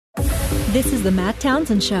This is the Matt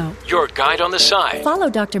Townsend Show. Your guide on the side. Follow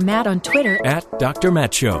Dr. Matt on Twitter at Dr.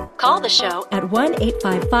 Matt Show. Call the show at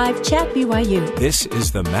 1-855-CHAT-BYU. This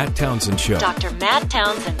is the Matt Townsend Show. Dr. Matt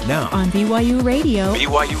Townsend. Now on BYU Radio.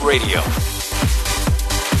 BYU Radio.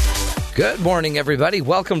 Good morning, everybody.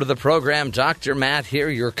 Welcome to the program. Dr. Matt here,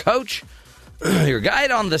 your coach, your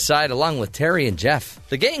guide on the side, along with Terry and Jeff.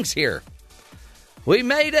 The gang's here. We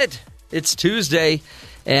made it. It's Tuesday,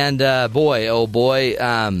 and boy, oh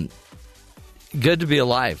boy, good to be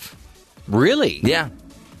alive. Really? Yeah,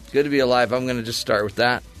 good to be alive. I'm going to just start with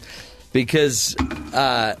that because,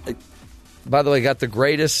 by the way, got the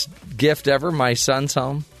greatest gift ever. My son's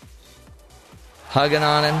home. Hugging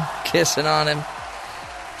on him, kissing on him.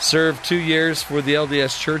 Served 2 years for the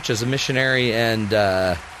LDS Church as a missionary, and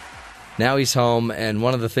now he's home. And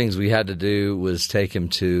one of the things we had to do was take him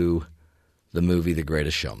to the movie The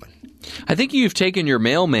Greatest Showman. I think you've taken your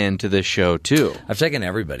mailman to this show, too. I've taken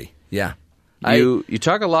everybody, yeah. You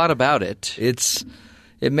talk a lot about it. It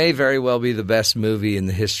may very well be the best movie in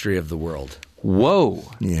the history of the world. Whoa.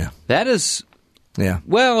 Yeah. That is,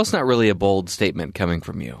 well, it's not really a bold statement coming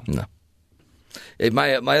from you. No.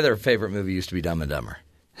 My other favorite movie used to be Dumb and Dumber.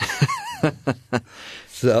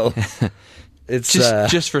 So it's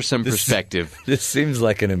just for some perspective. This seems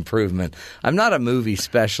like an improvement. I'm not a movie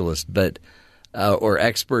specialist, but or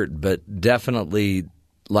expert, but definitely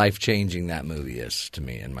life-changing that movie is to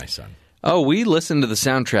me and my son. Oh, we listen to the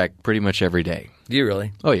soundtrack pretty much every day. Do you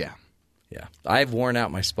really? Oh, yeah. Yeah. I've worn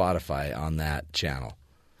out my Spotify on that channel.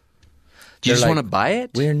 Do you just want to buy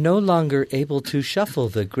it? We're no longer able to shuffle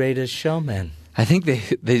The Greatest Showman. I think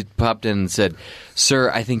they popped in and said,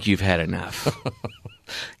 "Sir, I think you've had enough."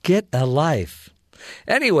 Get a life.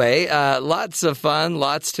 Anyway, lots of fun,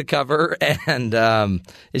 lots to cover, and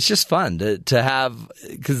it's just fun to have –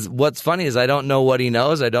 because what's funny is I don't know what he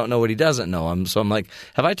knows. I don't know what he doesn't know. So I'm like,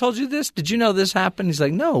 have I told you this? Did you know this happened? He's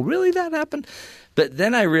like, no, really, that happened? But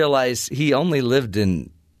then I realized he only lived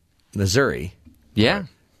in Missouri. Yeah.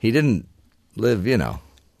 He didn't live,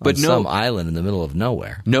 but on some island in the middle of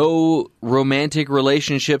nowhere. No romantic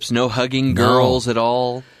relationships, no hugging girls at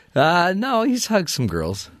all? No, he's hugged some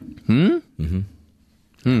girls. Mm-hmm.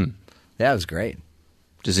 Yeah, it was great.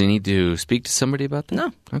 Does he need to speak to somebody about that?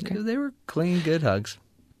 No. Okay. They were clean, good hugs.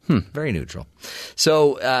 Very neutral.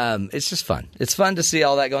 So it's just fun. It's fun to see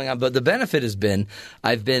all that going on. But the benefit has been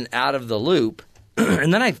I've been out of the loop,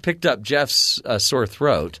 and then I've picked up Jeff's sore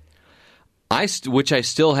throat. Which I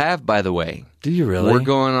still have, by the way. Do you really? We're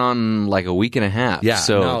going on like a week and a half. Yeah.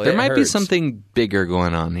 So there might be hurts. something bigger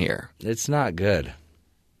going on here. It's not good.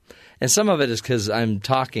 And some of it is because I'm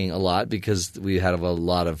talking a lot because we had a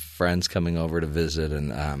lot of friends coming over to visit.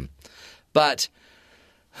 But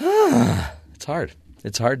it's hard.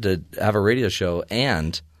 It's hard to have a radio show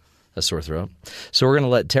and a sore throat. So we're going to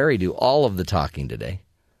let Terry do all of the talking today.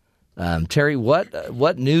 Terry,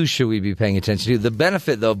 what news should we be paying attention to? The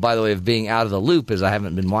benefit, though, by the way, of being out of the loop is I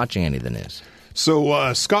haven't been watching any of the news.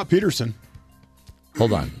 So Scott Peterson.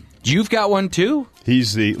 Hold on. You've got one, too?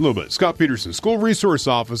 He's Scott Peterson, school resource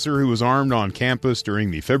officer who was armed on campus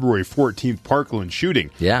during the February 14th Parkland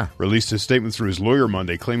shooting. Yeah. Released a statement through his lawyer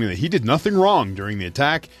Monday claiming that he did nothing wrong during the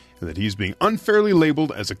attack and that he's being unfairly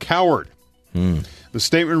labeled as a coward. The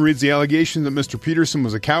statement reads, the allegation that Mr. Peterson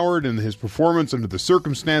was a coward and his performance under the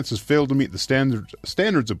circumstances failed to meet the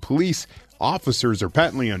standards of police officers are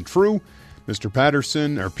patently untrue. Mr.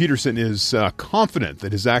 Peterson is confident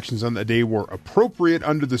that his actions on that day were appropriate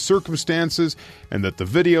under the circumstances and that the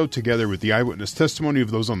video, together with the eyewitness testimony of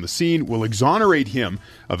those on the scene, will exonerate him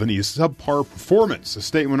of any subpar performance. The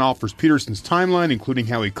statement offers Peterson's timeline, including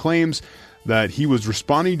how he claims that he was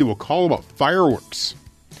responding to a call about fireworks.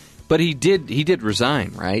 But he did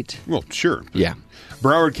resign, right? Well, sure. Yeah.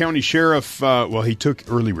 Broward County Sheriff, he took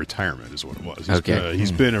early retirement is what it was.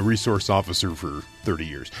 He's been a resource officer for 30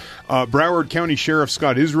 years. Broward County Sheriff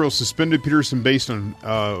Scott Israel suspended Peterson based on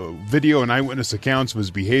video and eyewitness accounts of his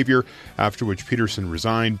behavior, after which Peterson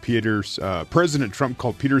resigned. President Trump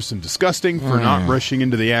called Peterson disgusting for not rushing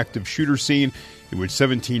into the active shooter scene, in which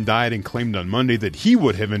 17 died, and claimed on Monday that he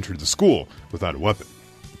would have entered the school without a weapon.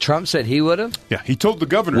 Trump said he would have? Yeah, he told the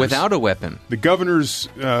governors. Without a weapon. The governors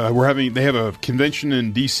they have a convention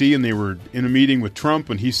in D.C., and they were in a meeting with Trump,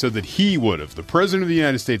 and he said that he would have, the president of the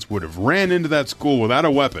United States would have ran into that school without a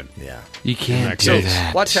weapon. Yeah. You can't do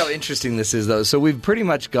that. Watch how interesting this is, though. So we've pretty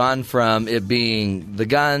much gone from it being the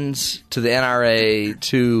guns to the NRA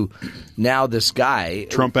to now this guy.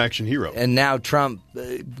 Trump action hero. And now Trump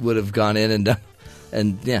would have gone in and done,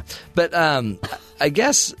 and yeah. But I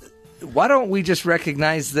guess... why don't we just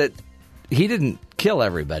recognize that he didn't kill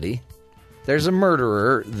everybody? There's a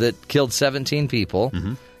murderer that killed 17 people.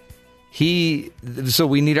 Mm-hmm. So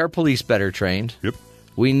we need our police better trained. Yep.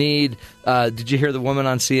 We need, did you hear the woman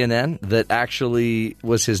on CNN that actually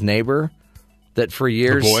was his neighbor that for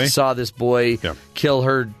years saw this boy kill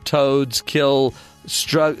her toads,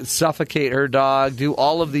 suffocate her dog, do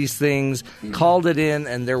all of these things, called it in,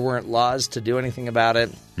 and there weren't laws to do anything about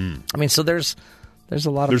it. I mean, so there's a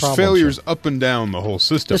lot of problems. There's failures up and down the whole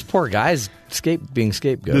system. This poor guy's being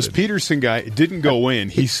scapegoated. This Peterson guy didn't go in.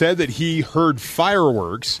 He said that he heard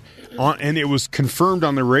fireworks, and it was confirmed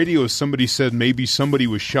on the radio. Somebody said maybe somebody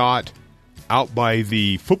was shot out by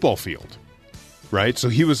the football field. Right? So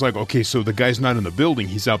he was like, okay, so the guy's not in the building.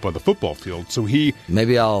 He's out by the football field. So he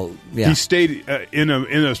stayed in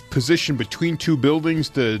a position between two buildings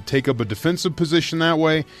to take up a defensive position that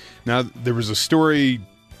way. Now, there was a story,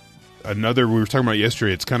 we were talking about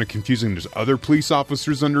yesterday. It's kind of confusing. There's other police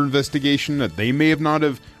officers under investigation that they may not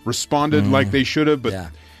have responded like they should have, but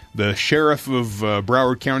the sheriff of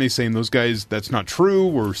Broward County saying those guys, that's not true.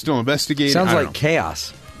 We're still investigating. Sounds like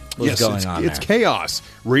chaos. It's chaos.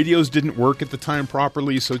 Radios didn't work at the time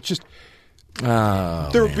properly, so it's just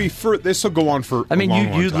this will go on for. I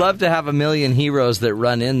mean, you'd love to have a million heroes that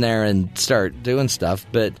run in there and start doing stuff,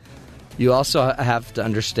 but you also have to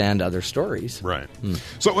understand other stories. Right.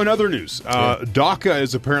 So in other news, DACA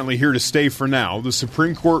is apparently here to stay for now. The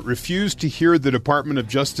Supreme Court refused to hear the Department of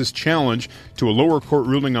Justice challenge to a lower court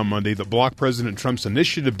ruling on Monday that blocked President Trump's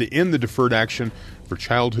initiative to end the Deferred Action for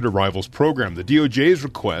Childhood Arrivals program. The DOJ's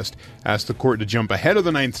request asked the court to jump ahead of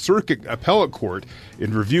the Ninth Circuit Appellate Court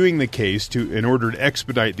in reviewing the case in order to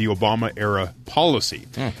expedite the Obama-era policy.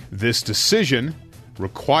 This decision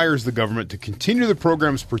requires the government to continue the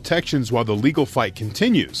program's protections while the legal fight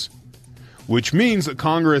continues, which means that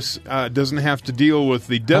Congress doesn't have to deal with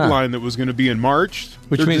the deadline that was going to be in March.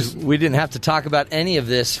 Which means we didn't have to talk about any of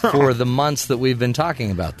this for the months that we've been talking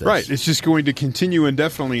about this. Right. It's just going to continue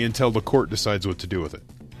indefinitely until the court decides what to do with it.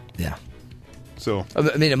 Yeah. So,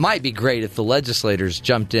 I mean, it might be great if the legislators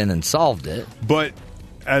jumped in and solved it. But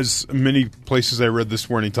as many places I read this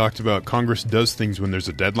morning talked about, Congress does things when there's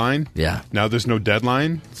a deadline. Yeah. Now there's no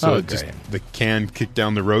deadline, so just the can kick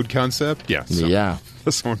down the road concept. Yeah. So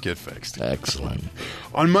this won't get fixed. Excellent.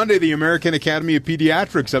 On Monday, the American Academy of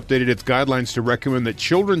Pediatrics updated its guidelines to recommend that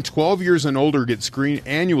children 12 years and older get screened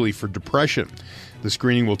annually for depression. The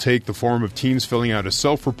screening will take the form of teens filling out a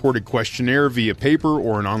self-reported questionnaire via paper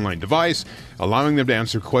or an online device, allowing them to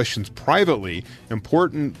answer questions privately.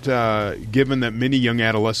 Important given that many young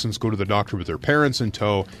adolescents go to the doctor with their parents in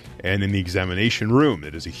tow and in the examination room.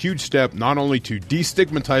 It is a huge step not only to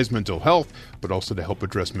destigmatize mental health, but also to help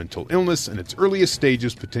address mental illness in its earliest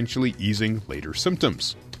stages, potentially easing later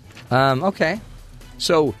symptoms. Okay.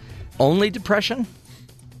 So only depression?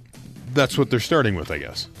 That's what they're starting with, I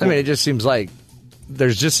guess. I mean, it just seems like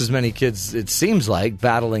there's just as many kids, it seems like,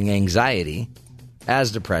 battling anxiety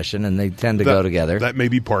as depression, and they tend to go together. That may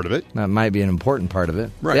be part of it. That might be an important part of it.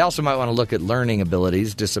 Right. They also might want to look at learning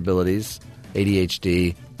abilities, disabilities,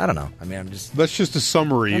 ADHD. I don't know. I mean, that's just a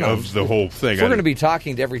summary of the whole thing. If we're going to be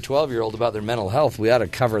talking to every 12-year-old about their mental health, we ought to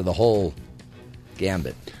cover the whole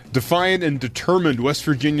gambit. Defiant and determined West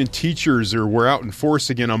Virginian teachers were out in force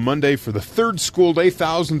again on Monday for the third school day.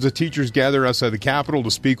 Thousands of teachers gathered outside the Capitol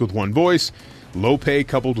to speak with one voice. Low pay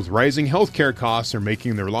coupled with rising health care costs are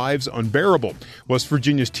making their lives unbearable. West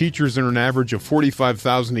Virginia's teachers earn an average of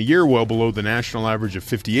 $45,000 a year, well below the national average of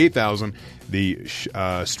 $58,000.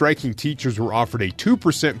 The striking teachers were offered a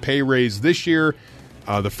 2% pay raise this year,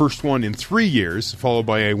 the first one in 3 years, followed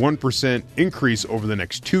by a 1% increase over the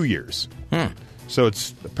next 2 years. So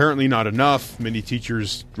it's apparently not enough. Many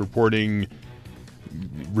teachers resorting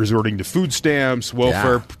to food stamps,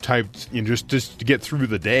 welfare type, just to get through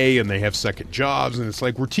the day, and they have second jobs. And it's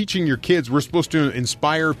like, we're teaching your kids. We're supposed to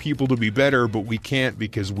inspire people to be better, but we can't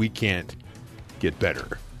because we can't get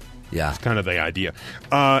better. Yeah. That's kind of the idea.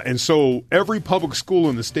 And so every public school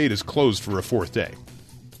in the state is closed for a fourth day.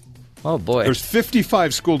 Oh, boy. There's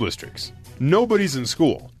 55 school districts. Nobody's in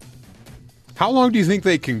school. How long do you think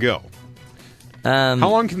they can go? How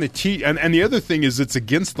long can they teach? And the other thing is, it's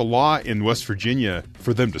against the law in West Virginia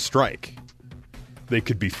for them to strike. They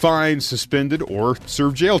could be fined, suspended, or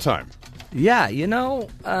serve jail time. Yeah,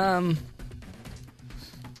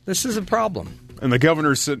 this is a problem. And the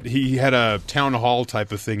governor said he had a town hall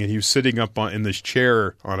type of thing, and he was sitting up in this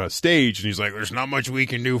chair on a stage, and he's like, "There's not much we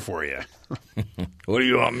can do for you." What do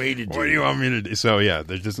you want me to do? What do you want me to do? So yeah,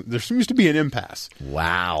 there seems to be an impasse.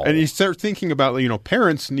 Wow. And you start thinking about,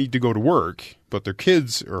 parents need to go to work, but their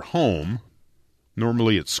kids are home,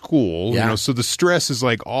 normally at school. Yeah. So the stress is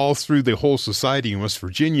like all through the whole society in West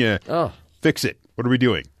Virginia. Oh. Fix it. What are we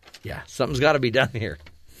doing? Yeah, something's got to be done here.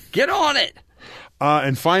 Get on it.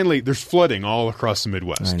 And finally, there's flooding all across the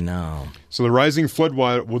Midwest. I know. So the rising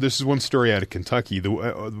floodwater, well, this is one story out of Kentucky. The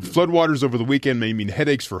floodwaters over the weekend may mean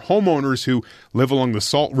headaches for homeowners who live along the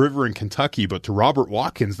Salt River in Kentucky, but to Robert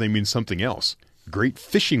Watkins, they mean something else. Great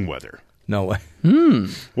fishing weather. No way.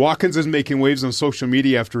 Watkins is making waves on social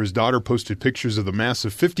media after his daughter posted pictures of the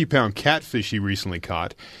massive 50-pound catfish he recently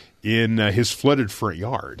caught in his flooded front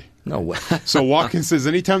yard. No way. So Watkins says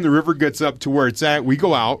anytime the river gets up to where it's at, we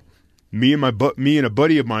go out. Me and a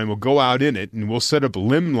buddy of mine will go out in it, and we'll set up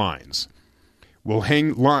limb lines. We'll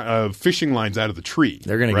hang fishing lines out of the tree.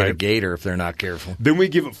 They're going to get a gator if they're not careful. Then we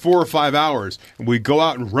give it 4 or 5 hours, and we go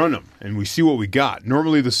out and run them, and we see what we got.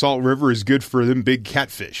 Normally, the Salt River is good for them big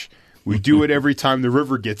catfish. We do it every time the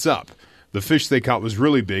river gets up. The fish they caught was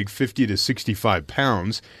really big, 50 to 65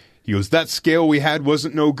 pounds. He goes, that scale we had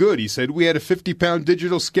wasn't no good. He said, we had a 50-pound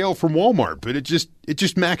digital scale from Walmart, but it just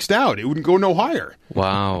maxed out. It wouldn't go no higher.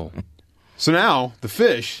 Wow. So now the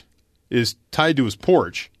fish is tied to his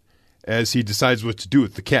porch as he decides what to do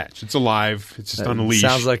with the catch. It's alive. It's just on a leash.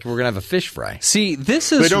 Sounds like we're going to have a fish fry. See,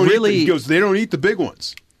 this is really... he goes, they don't eat the big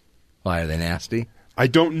ones. Why, are they nasty? I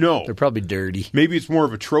don't know. They're probably dirty. Maybe it's more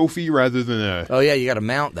of a trophy rather than a... Oh, yeah, you got to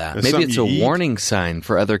mount that. Maybe it's a warning sign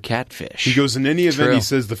for other catfish. He goes, in any event, True. he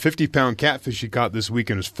says the 50-pound catfish he caught this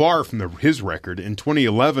weekend is far from his record. In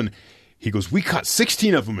 2011... He goes, we caught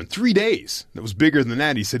 16 of them in 3 days. That was bigger than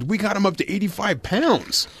that. He said, we got them up to 85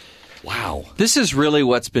 pounds. Wow. This is really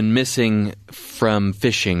what's been missing from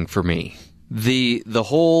fishing for me. The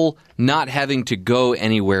whole not having to go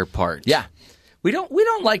anywhere part. Yeah. We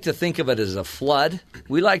don't like to think of it as a flood.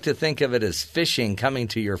 We like to think of it as fishing coming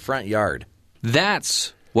to your front yard.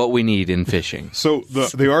 That's what we need in fishing. So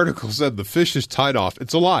the article said the fish is tied off.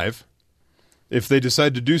 It's alive. If they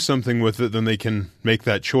decide to do something with it, then they can make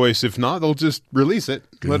that choice. If not, they'll just release it,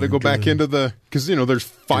 let it go back into the... Because, there's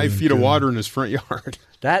 5 feet of water in his front yard.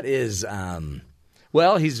 That is...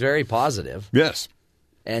 well, he's very positive. Yes.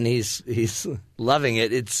 And he's loving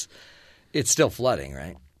it. It's still flooding,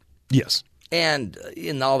 right? Yes. And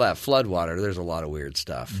in all that flood water, there's a lot of weird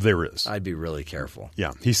stuff. There is. I'd be really careful.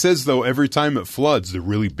 Yeah. He says, though, every time it floods, the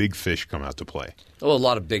really big fish come out to play. Oh, a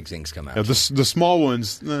lot of big things come out. Now, the small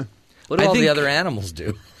ones... What do all the other animals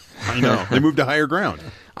do? I know. They move to higher ground.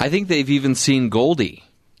 I think they've even seen Goldie.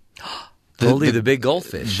 Goldie, the big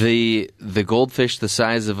goldfish. The goldfish the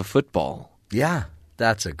size of a football. Yeah,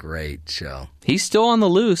 that's a great show. He's still on the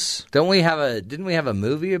loose. Didn't we have a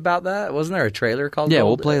movie about that? Wasn't there a trailer called Yeah,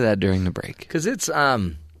 Gold? we'll play that during the break. Because it's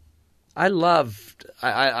I love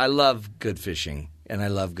good fishing, and I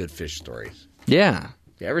love good fish stories. Yeah.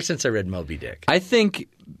 Ever since I read Moby Dick. I think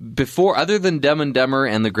before, other than Dumb and Dumber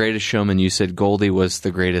and The Greatest Showman, you said Goldie was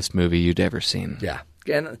the greatest movie you'd ever seen. Yeah.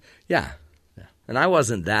 And and I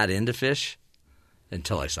wasn't that into fish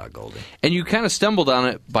until I saw Goldie. And you kind of stumbled on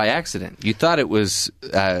it by accident. You thought it was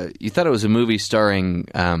a movie starring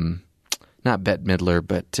not Bette Midler,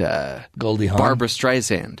 but Goldie Hawn? Barbara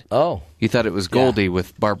Streisand. Oh. You thought it was Goldie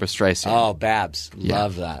with Barbara Streisand. Oh, Babs.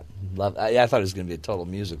 Love that. I thought it was going to be a total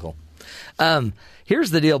musical.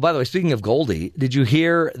 Here's the deal. By the way, speaking of Goldie, did you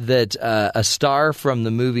hear that a star from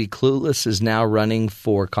the movie Clueless is now running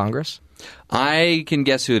for Congress? I can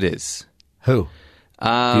guess who it is. Who?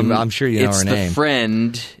 I'm sure you know her name. It's the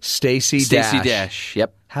friend. Stacey Dash.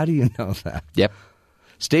 Yep. How do you know that? Yep.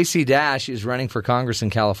 Stacey Dash is running for Congress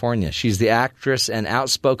in California. She's the actress and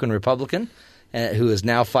outspoken Republican who has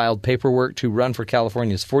now filed paperwork to run for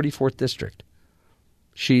California's 44th district.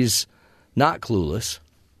 She's not clueless.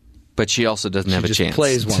 But she also doesn't have a chance. She just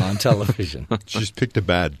plays one on television. She just picked a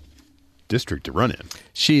bad district to run in.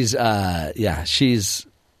 She's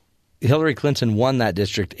Hillary Clinton won that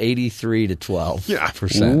district 83 to 12%.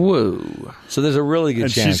 Yeah. Whoa. So there's a really good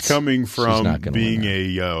and chance. She's coming from being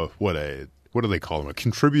what do they call them? A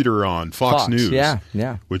contributor on Fox News.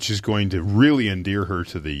 Yeah. Which is going to really endear her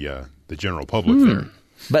to the general public there.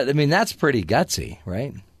 But I mean, that's pretty gutsy,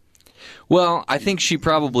 right? Well, I think she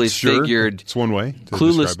probably figured it's one way to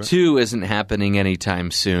Clueless 2 isn't happening anytime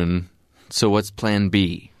soon. So what's plan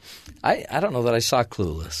B? I don't know that I saw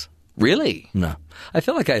Clueless. Really? No. I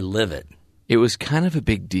feel like I live it. It was kind of a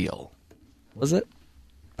big deal. Was it?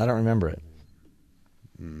 I don't remember it.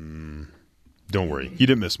 Don't worry. You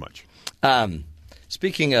didn't miss much.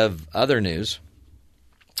 Speaking of other news,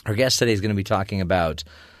 our guest today is going to be talking about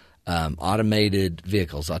automated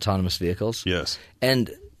vehicles, autonomous vehicles. Yes. And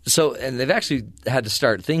they've actually had to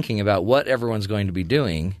start thinking about what everyone's going to be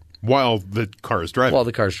doing while the car is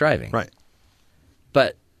driving. Right.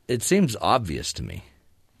 But it seems obvious to me.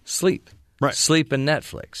 Sleep. Right. Sleep and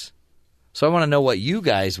Netflix. So I want to know what you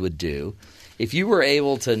guys would do if you were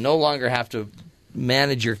able to no longer have to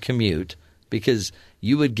manage your commute because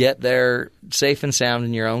you would get there safe and sound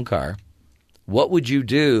in your own car. What would you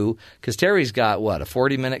do? Because Terry's got, a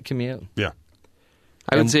 40-minute commute? Yeah.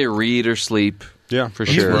 I would say read or sleep. Yeah, for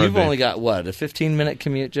that's sure. where I'd You've be. only got, a 15-minute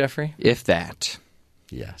commute, Jeffrey? If that.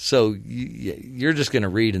 Yeah. So you're just going to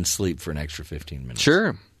read and sleep for an extra 15 minutes.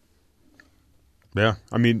 Sure. Yeah.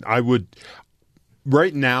 I mean, I would –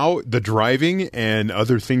 right now, the driving and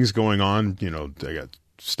other things going on, I got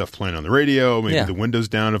stuff playing on the radio, maybe the window's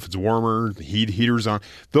down if it's warmer, the heater's on.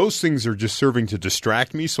 Those things are just serving to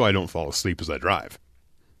distract me so I don't fall asleep as I drive.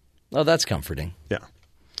 Oh, that's comforting. Yeah.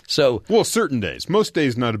 So Well, certain days. Most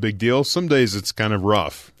days, not a big deal. Some days it's kind of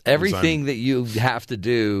rough. everything that you have to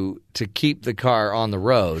do to keep the car on the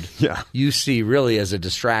road, you see really as a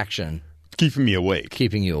distraction, Keeping me awake.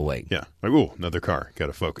 keeping you awake. Yeah. Like, ooh, another car. Got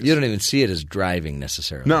to focus. You don't even see it as driving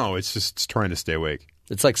necessarily. No, it's just trying to stay awake.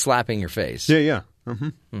 It's like slapping your face. Yeah.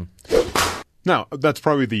 Now, that's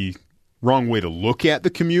probably the wrong way to look at the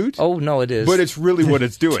commute. Oh, no, it is. But it's really what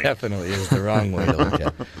it's doing. Definitely is the wrong way to look at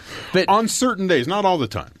it. But On certain days, not all the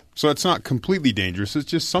time. So it's not completely dangerous. It's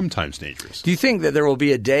just sometimes dangerous. do you think that there will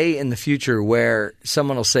be a day in the future where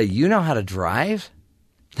someone will say, you know how to drive?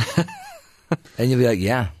 And you'll be like,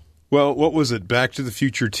 yeah. Well, what was it? Back to the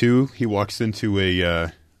Future 2? He walks into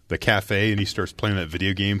the cafe and he starts playing that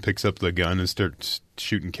video game, picks up the gun and starts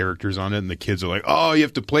shooting characters on it. And the kids are like, oh, you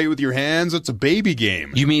have to play with your hands? It's a baby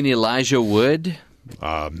game. You mean Elijah Wood?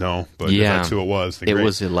 No, but Yeah. that's who it was. then It great.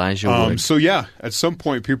 was Elijah Wood. So, yeah, at some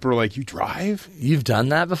point, people are like, you drive? You've done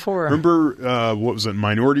that before? Remember, what was it,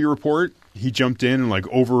 Minority Report? He jumped in and, like,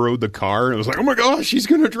 overrode the car. And it was like, oh, my gosh, he's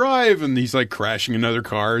going to drive. And he's, like, crashing into other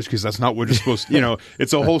cars because that's not what it's supposed to,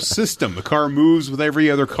 it's a whole system. The car moves with every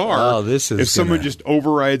other car. Oh, this is If someone gonna- just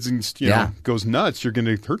overrides and, goes nuts, you're going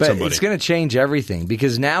to hurt But somebody. it's going to change everything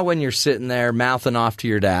because now when you're sitting there mouthing off to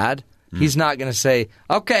your dad, he's not going to say,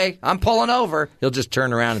 okay, I'm pulling over. He'll just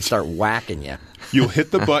turn around and start whacking you. You'll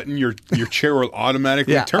hit the button, your chair will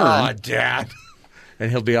automatically turn. Oh, Dad. And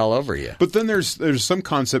he'll be all over you. But then there's some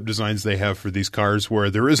concept designs they have for these cars where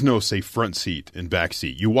there is no, say, front seat and back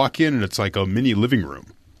seat. You walk in and it's like a mini living room.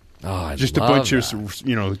 Oh, I Just a love bunch that.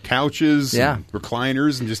 of, couches and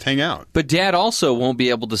recliners and just hang out. But Dad also won't be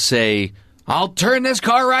able to say, I'll turn this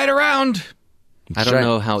car right around. I don't right.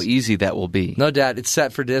 know how easy that will be. No, Dad, it's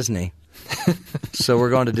set for Disney. So we're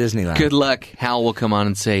going to Disneyland. Good luck. Hal will come on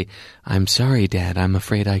and say, I'm sorry, Dad. I'm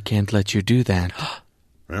afraid I can't let you do that.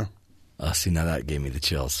 Yeah. Oh, see, now that gave me the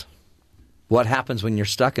chills. What happens when you're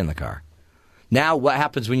stuck in the car? Now, what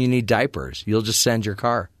happens when you need diapers? You'll just send your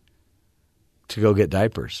car to go get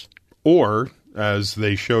diapers. Or, as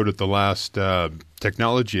they showed at the last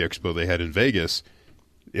technology expo they had in Vegas,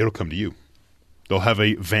 it'll come to you. They'll have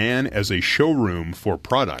a van as a showroom for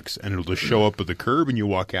products, and it'll just show up at the curb, and you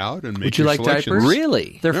walk out and make Would you your like selections. diapers?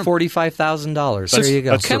 Really? They're $45,000. There you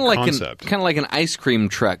go. that's Kind of their like concept. an ice cream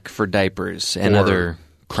truck for diapers and Or other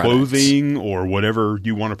products. clothing or whatever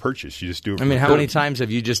you want to purchase. You just do it. I mean, from how the many curb. times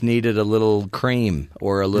have you just needed a little cream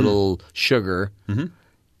or a little sugar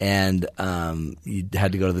and you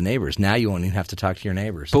had to go to the neighbors? Now you won't even have to talk to your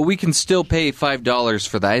neighbors. But we can still pay $5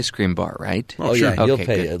 for the ice cream bar, right? Oh, sure. yeah, you'll Okay,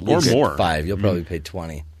 pay good. at least Or more. $5. You'll probably pay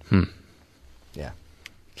 $20. Yeah.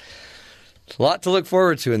 A lot to look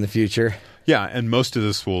forward to in the future. Yeah, and most of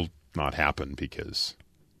this will not happen because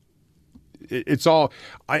it's all.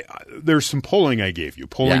 There's some polling I gave you,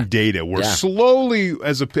 polling data, where slowly,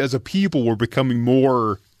 as a people, we're becoming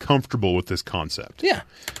more comfortable with this concept. Yeah.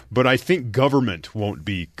 But I think government won't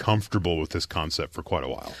be comfortable with this concept for quite a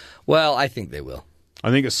while. Well, I think they will. I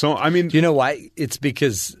think it's so. I mean, Do you know why? It's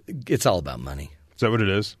because it's all about money. is that what it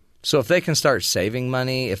is? So if they can start saving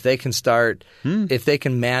money, if they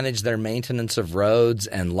can manage their maintenance of roads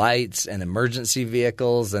and lights and emergency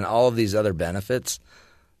vehicles and all of these other benefits,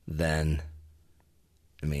 then,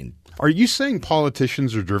 I mean, Are you saying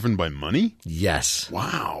politicians are driven by money? yes.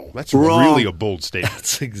 Wow, that's really a bold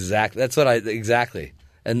statement. Exactly.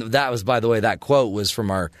 And that was, by the way, that quote was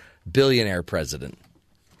from our billionaire president.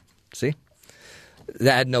 See?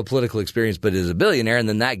 That had no political experience, but is a billionaire, and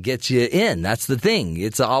then that gets you in. That's the thing.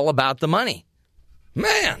 It's all about the money.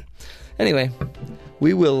 Man. Anyway,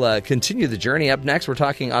 we will continue the journey. Up next, we're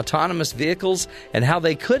talking autonomous vehicles and how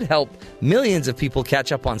they could help millions of people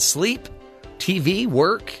catch up on sleep, TV,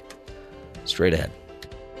 work. Straight ahead.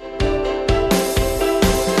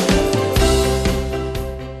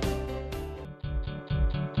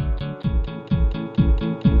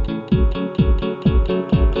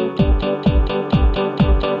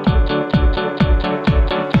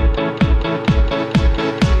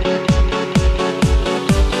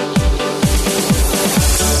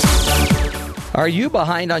 Are you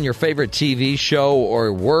behind on your favorite TV show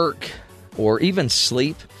or work or even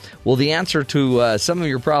sleep? Well, the answer to some of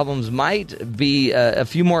your problems might be a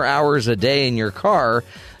few more hours a day in your car,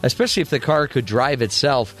 especially if the car could drive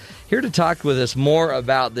itself. Here to talk with us more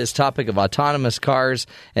about this topic of autonomous cars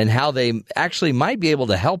and how they actually might be able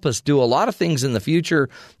to help us do a lot of things in the future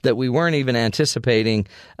that we weren't even anticipating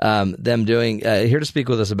them doing. Here to speak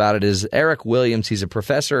with us about it is Eric Williams. He's a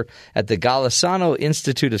professor at the Golisano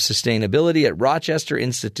Institute of Sustainability at Rochester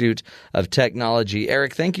Institute of Technology.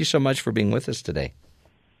 Eric, thank you so much for being with us today.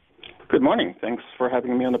 Good morning. Thanks for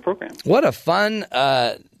having me on the program. What a fun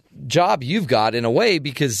job you've got in a way,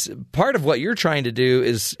 because part of what you're trying to do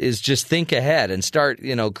is just think ahead and start,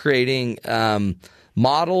 creating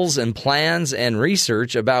models and plans and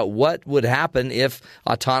research about what would happen if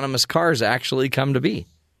autonomous cars actually come to be.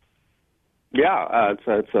 Yeah,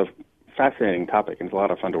 it's a fascinating topic and it's a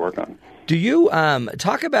lot of fun to work on. Do you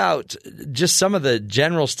talk about just some of the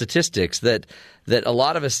general statistics that a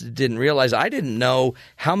lot of us didn't realize? I didn't know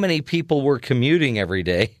how many people were commuting every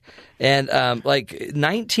day. And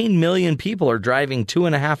 19 million people are driving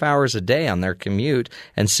 2.5 hours a day on their commute,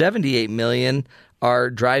 and 78 million are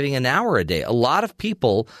driving an hour a day. A lot of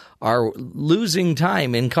people are losing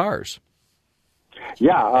time in cars.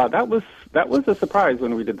 Yeah, that was a surprise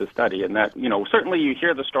when we did the study, and that certainly you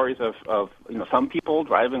hear the stories of some people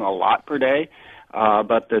driving a lot per day,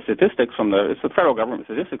 but the statistics from the federal government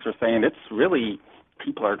statistics are saying it's really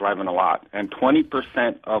people are driving a lot, and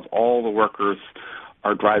 20% of all the workers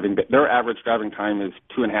are driving. Their average driving time is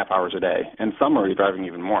 2.5 hours a day, and some are driving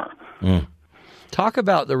even more. Mm. Talk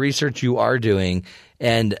about the research you are doing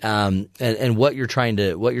and what you're trying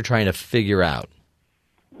to figure out.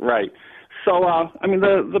 Right. So,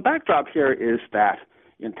 the backdrop here is that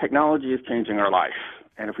technology is changing our life.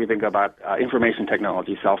 And if we think about information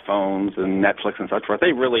technology, cell phones and Netflix and such forth,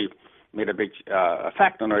 they really made a big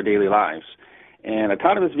effect on our daily lives. And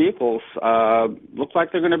autonomous vehicles look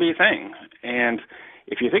like they're going to be a thing. And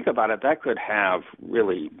if you think about it, that could have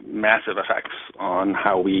really massive effects on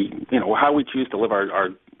how we choose to live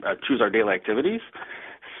choose our daily activities.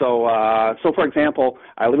 So for example,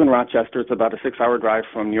 I live in Rochester. It's about a 6-hour drive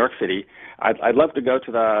from New York City. I'd love to go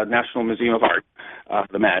to the National Museum of Art,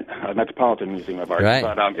 the Met, Metropolitan Museum of Art. Right.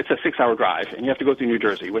 But it's a 6-hour drive, and you have to go through New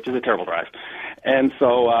Jersey, which is a terrible drive. And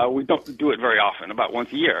so we don't do it very often, about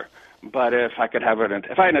once a year. But if I could have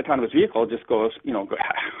if I had an autonomous vehicle, just go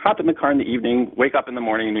hop in the car in the evening, wake up in the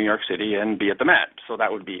morning in New York City, and be at the Met. So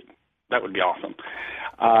that would be awesome.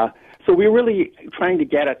 So we're really trying to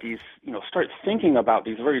get at these, start thinking about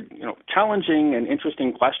these very, challenging and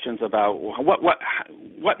interesting questions about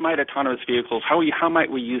what might autonomous vehicles, how might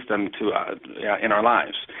we use them to in our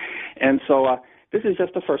lives. And so this is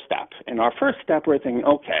just the first step. And our first step, we're thinking,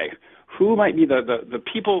 okay, who might be the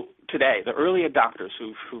people today, the early adopters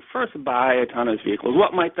who first buy autonomous vehicles?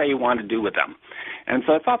 What might they want to do with them? And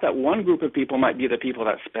so I thought that one group of people might be the people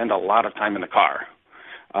that spend a lot of time in the car.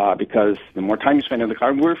 Because the more time you spend in the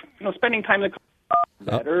car, we're spending time in the car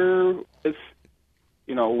better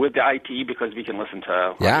with the IT, because we can listen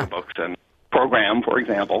to audiobooks and program, for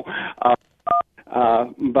example.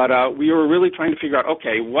 But we were really trying to figure out,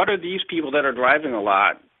 okay, what are these people that are driving a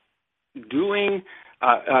lot doing?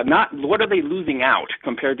 What are they losing out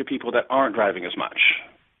compared to people that aren't driving as much?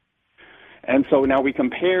 And so now we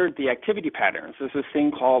compared the activity patterns. There's this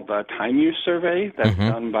thing called the time use survey that's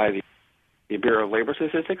done by the Bureau of Labor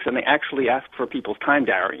Statistics, and they actually ask for people's time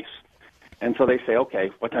diaries. And so they say, okay,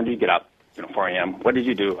 what time do you get up? 4 a.m. What did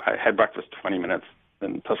you do? I had breakfast 20 minutes.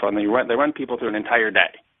 And so on. They run people through an entire day.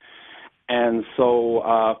 And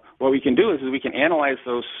so what we can do is we can analyze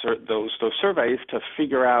those surveys to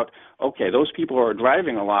figure out, okay, those people who are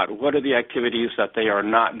driving a lot, what are the activities that they are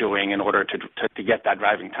not doing in order to get that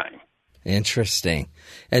driving time? Interesting.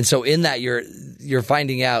 And so in that you're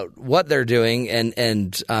finding out what they're doing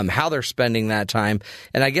and how they're spending that time.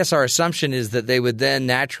 And I guess our assumption is that they would then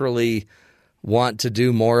naturally want to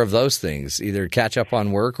do more of those things, either catch up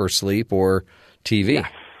on work or sleep or TV.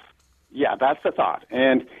 Yes. Yeah, that's the thought.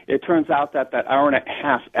 And it turns out that hour and a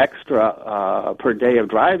half extra per day of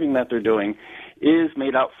driving that they're doing is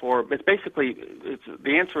made up for.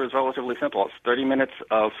 The answer is relatively simple. It's 30 minutes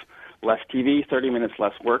of less TV, 30 minutes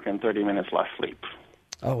less work, and 30 minutes less sleep.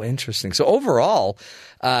 Oh, interesting. So overall,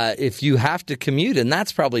 if you have to commute, and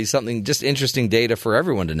that's probably something, just interesting data for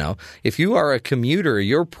everyone to know, if you are a commuter,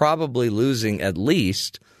 you're probably losing at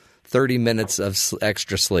least 30 minutes of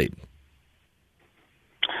extra sleep.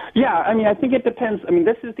 Yeah, I think it depends.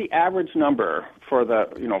 This is the average number for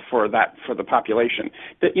the population.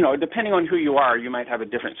 Depending on who you are, you might have a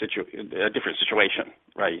different situation,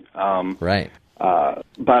 right? Right.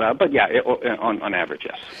 But yeah, on average,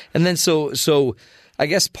 yes. And then so I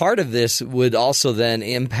guess part of this would also then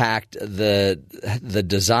impact the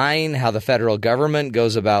design, how the federal government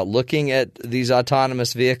goes about looking at these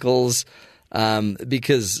autonomous vehicles,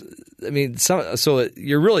 because I mean, so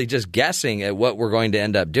you're really just guessing at what we're going to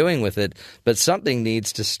end up doing with it, but something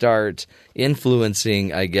needs to start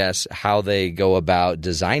influencing, I guess, how they go about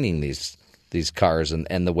designing these cars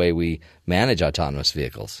and the way we manage autonomous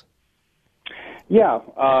vehicles. Yeah,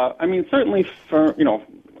 I mean, certainly for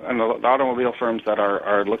and the automobile firms that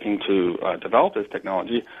are looking to develop this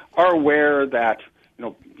technology are aware that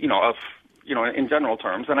in general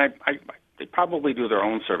terms, and they probably do their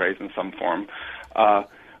own surveys in some form.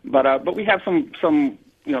 But we have some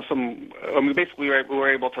basically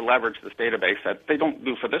we're able to leverage this database that they don't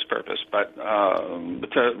do for this purpose, but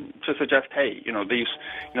to suggest, hey, these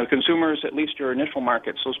consumers, at least your initial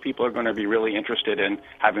markets, those people are going to be really interested in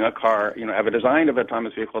having a car, have a design of an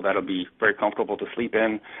autonomous vehicle that'll be very comfortable to sleep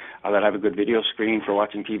in, that have a good video screen for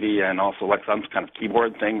watching TV, and also like some kind of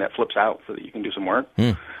keyboard thing that flips out so that you can do some work.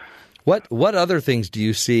 What other things do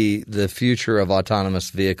you see the future of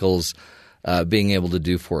autonomous vehicles being able to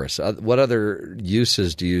do for us? What other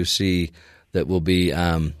uses do you see that will be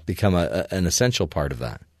become an essential part of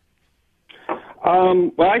that?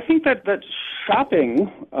 Well, I think that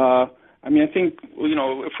shopping. I think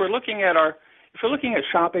if we're looking at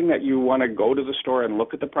shopping, that you want to go to the store and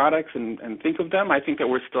look at the products and think of them, I think that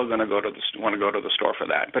we're still going to want to go to the store for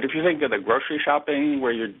that. But if you think of the grocery shopping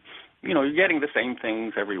where you're getting the same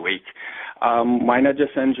things every week, why not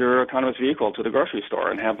just send your autonomous vehicle to the grocery store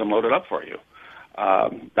and have them load it up for you?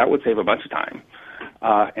 That would save a bunch of time.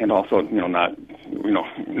 And also, not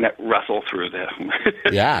wrestle through the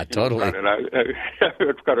yeah, totally.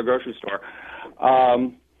 It's got a grocery store. I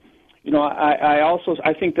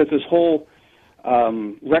think that this whole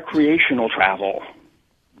recreational travel,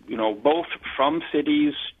 both from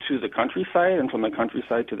cities to the countryside and from the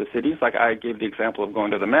countryside to the cities. Like I gave the example of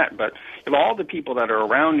going to the Met, but all the people that are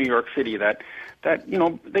around New York City that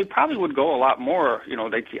they probably would go a lot more.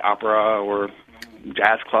 They'd see opera or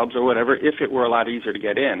jazz clubs or whatever if it were a lot easier to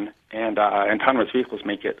get in, and autonomous vehicles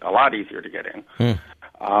make it a lot easier to get in.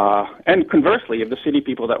 And conversely, if the city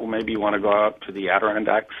people that will maybe want to go out to the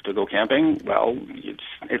Adirondacks to go camping, well,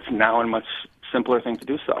 it's now a much simpler thing to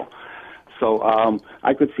do so. So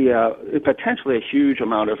I could see potentially a huge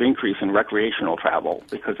amount of increase in recreational travel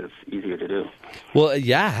because it's easier to do. Well,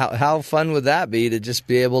 yeah. How fun would that be to just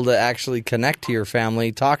be able to actually connect to your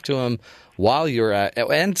family, talk to them while you're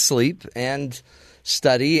and sleep and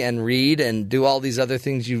study and read and do all these other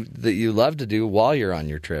things that you love to do while you're on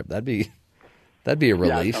your trip? That'd be a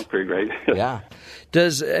relief. Yeah, sounds pretty great. Yeah.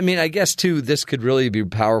 I guess, too, this could really be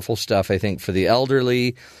powerful stuff, I think, for the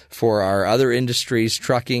elderly, for our other industries,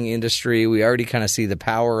 trucking industry. We already kind of see the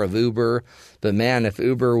power of Uber. But, man, if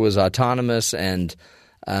Uber was autonomous and,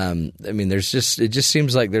 it just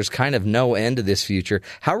seems like there's kind of no end to this future.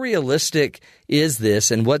 How realistic is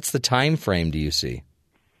this, and what's the time frame do you see?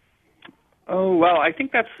 Oh, well, I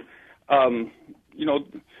think that's,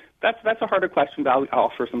 that's a harder question, but I'll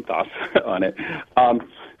offer some thoughts on it.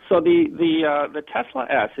 So the Tesla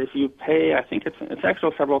S, if you pay, I think it's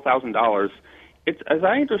extra several $1,000s. It's, as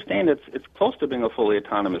I understand, it's close to being a fully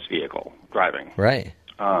autonomous vehicle driving. Right.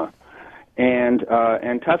 And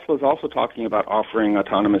Tesla is also talking about offering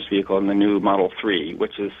autonomous vehicle in the new Model 3,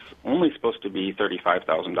 which is only supposed to be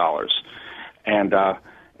 $35,000.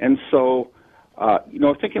 And so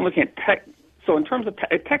looking at tech. So in terms of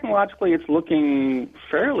technologically, it's looking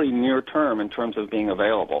fairly near term in terms of being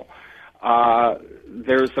available.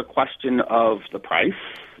 There's a question of the price.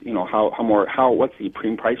 What's the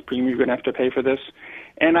price premium you're going to have to pay for this?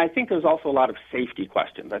 And I think there's also a lot of safety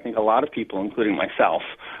questions. I think a lot of people, including myself,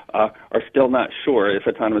 are still not sure if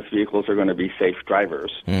autonomous vehicles are going to be safe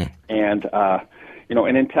drivers. And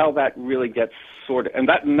until that really gets sorted, and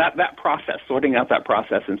that process, sorting out that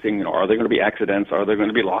process and seeing, are there going to be accidents? Are there going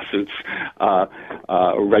to be lawsuits,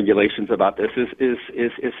 regulations about this? Is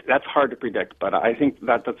that's hard to predict. But I think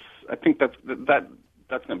that's going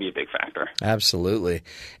to be a big factor. Absolutely.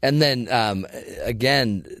 And then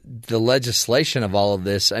again, the legislation of all of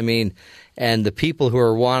this. And the people who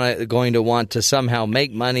are going to want to somehow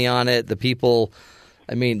make money on it. The people.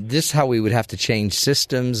 This is how we would have to change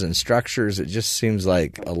systems and structures. It just seems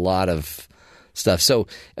like a lot of stuff. So,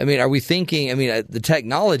 are we thinking, the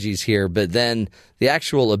technology's here, but then the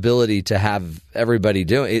actual ability to have everybody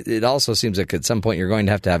do it also seems like at some point you're going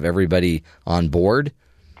to have everybody on board.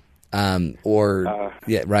 Right?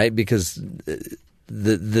 Because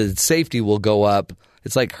the safety will go up.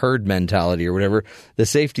 It's like herd mentality or whatever. The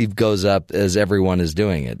safety goes up as everyone is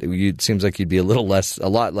doing it. It seems like you'd be a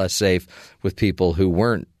lot less safe with people who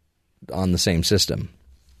weren't on the same system.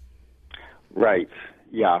 Right.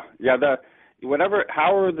 Yeah.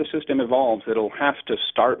 However the system evolves, it'll have to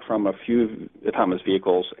start from a few autonomous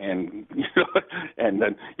vehicles, and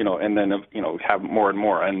then have more and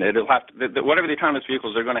more, and it'll have to, whatever the autonomous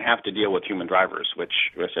vehicles are going to have to deal with human drivers, which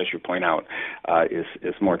as you point out,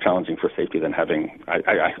 is more challenging for safety than having,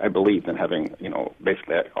 I believe, than having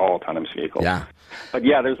basically all autonomous vehicles. Yeah. But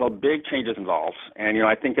yeah, there's a big changes involved, and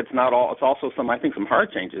I think it's not all. It's also some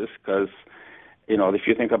hard changes because if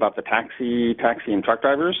you think about the taxi and truck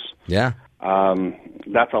drivers. Yeah.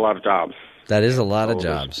 That's a lot of jobs. That is a lot of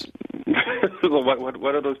jobs. What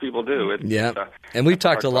do those people do? And we've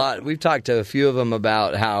talked a lot. We've talked to a few of them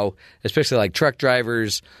about how, especially like truck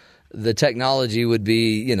drivers, the technology would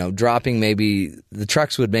be, dropping. Maybe the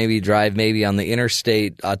trucks would maybe drive maybe on the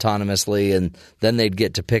interstate autonomously, and then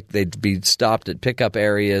they'd be stopped at pickup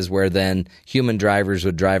areas where then human drivers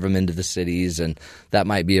would drive them into the cities, and that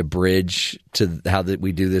might be a bridge to how that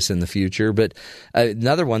we do this in the future. But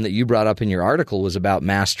another one that you brought up in your article was about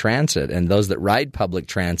mass transit and those that ride public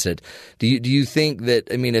transit. Do you think that,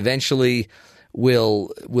 eventually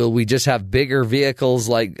will we just have bigger vehicles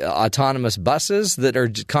like autonomous buses that are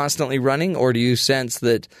constantly running, or do you sense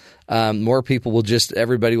that more people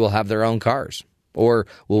everybody will have their own cars? Or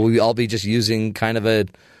will we all be just using kind of a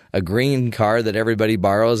green car that everybody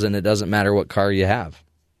borrows and it doesn't matter what car you have?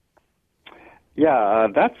 Yeah,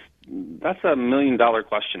 that's a $1 million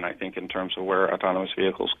question, I think, in terms of where autonomous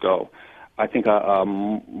vehicles go. I think a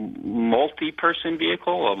multi-person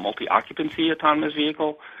vehicle, a multi-occupancy autonomous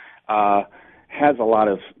vehicle, has a lot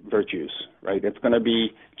of virtues, right? It's going to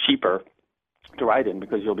be cheaper to ride in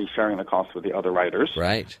because you'll be sharing the cost with the other riders.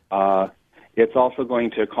 Right. It's also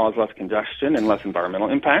going to cause less congestion and less environmental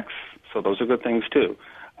impacts, so those are good things too.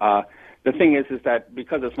 The thing is that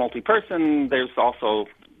because it's multi-person, there's also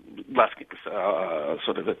less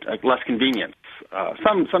less convenience,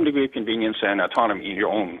 some degree of convenience and autonomy in your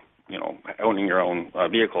own. Owning your own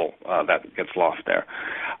vehicle, that gets lost there.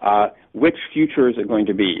 Which future is it going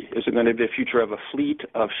to be? Is it going to be the future of a fleet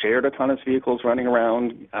of shared autonomous vehicles running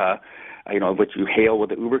around, which you hail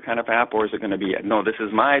with the Uber kind of app, or is it going to be, no, this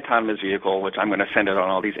is my autonomous vehicle, which I'm going to send it on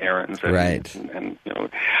all these errands? Right.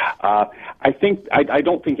 I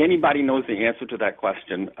don't think anybody knows the answer to that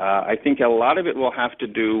question. I think a lot of it will have to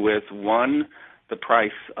do with, one, the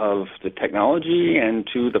price of the technology, and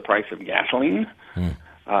two, the price of gasoline.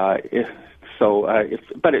 If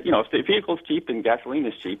the vehicle's cheap and gasoline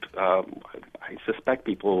is cheap, I suspect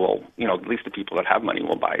people will, at least the people that have money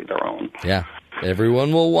will buy their own. Yeah,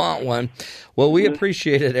 everyone will want one. Well, we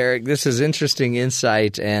appreciate it, Eric. This is interesting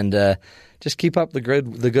insight, and just keep up the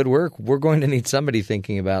good work. We're going to need somebody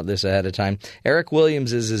thinking about this ahead of time. Eric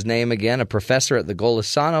Williams is his name again, a professor at the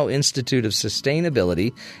Golisano Institute of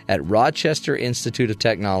Sustainability at Rochester Institute of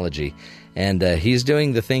Technology, and he's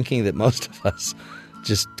doing the thinking that most of us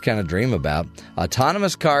just kind of dream about.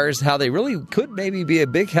 Autonomous cars, how they really could maybe be a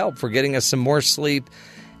big help for getting us some more sleep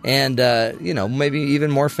and, maybe even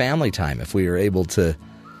more family time if we are able to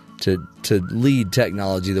lead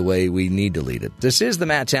technology the way we need to lead it. This is the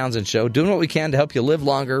Matt Townsend Show, doing what we can to help you live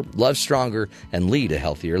longer, love stronger, and lead a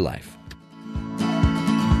healthier life.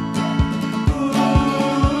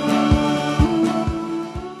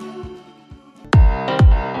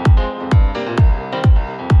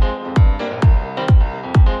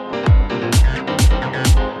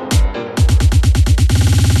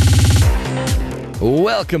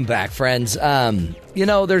 Welcome back, friends.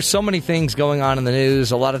 There's so many things going on in the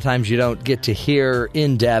news. A lot of times you don't get to hear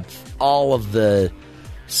in depth all of the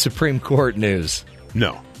Supreme Court news.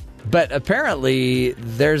 No. But apparently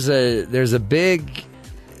there's a big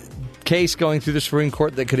case going through the Supreme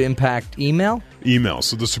Court that could impact email.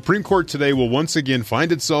 So the Supreme Court today will once again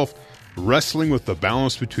find itself wrestling with the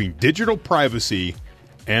balance between digital privacy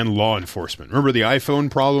and law enforcement. Remember the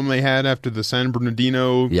iPhone problem they had after the San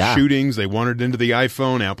Bernardino shootings? They wanted into the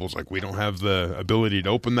iPhone. Apple's like, we don't have the ability to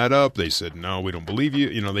open that up. They said, no, we don't believe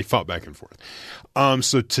you. They fought back and forth.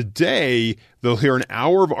 So today they'll hear an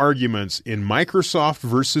hour of arguments in Microsoft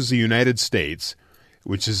versus the United States,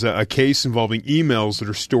 which is a case involving emails that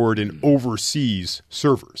are stored in overseas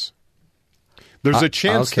servers. There's a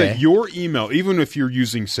chance that your email, even if you're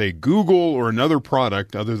using, say, Google or another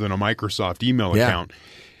product other than a Microsoft email account,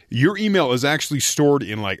 your email is actually stored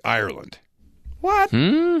in, like, Ireland. What?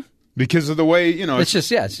 Because of the way, it's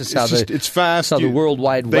just how it's fast. How the World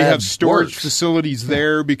Wide Web They have storage works. facilities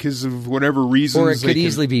there because of whatever reasons. Or it could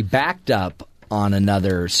easily be backed up on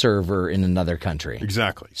another server in another country.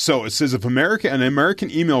 Exactly. So it says if an American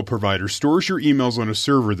email provider stores your emails on a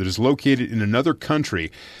server that is located in another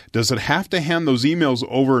country, does it have to hand those emails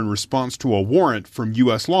over in response to a warrant from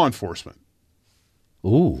U.S. law enforcement?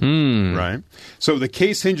 Ooh. Right. So the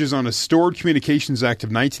case hinges on a Stored Communications Act of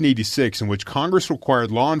 1986 in which Congress required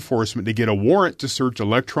law enforcement to get a warrant to search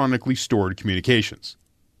electronically stored communications.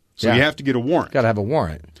 So you have to get a warrant. Got to have a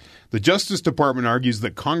warrant. The Justice Department argues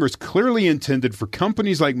that Congress clearly intended for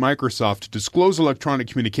companies like Microsoft to disclose electronic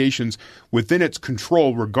communications within its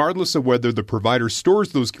control, regardless of whether the provider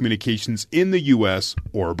stores those communications in the U.S.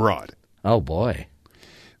 or abroad. Oh, boy.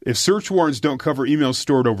 If search warrants don't cover emails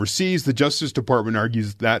stored overseas, the Justice Department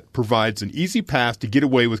argues that provides an easy path to get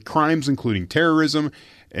away with crimes including terrorism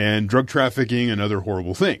and drug trafficking and other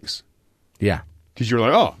horrible things. Yeah. Because you're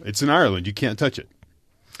like, oh, it's in Ireland. You can't touch it.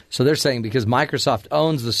 So they're saying because Microsoft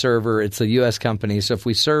owns the server, it's a U.S. company, so if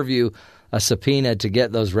we serve you a subpoena to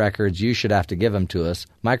get those records, you should have to give them to us.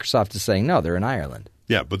 Microsoft is saying, no, they're in Ireland.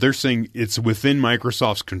 Yeah, but they're saying it's within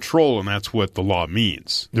Microsoft's control, and that's what the law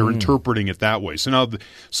means. They're interpreting it that way. So now,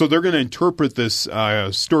 so they're going to interpret this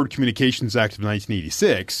Stored Communications Act of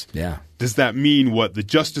 1986. Yeah. Does that mean what the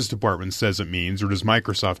Justice Department says it means, or does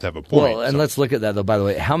Microsoft have a point? Well, and let's look at that, though, by the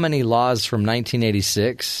way. How many laws from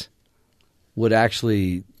 1986 would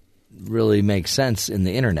actually really make sense in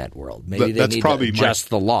the internet world? Maybe they need to adjust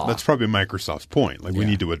the law. That's probably Microsoft's point. We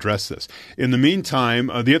need to address this. In the meantime,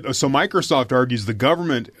 so Microsoft argues the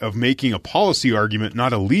government of making a policy argument,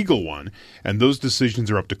 not a legal one, and those decisions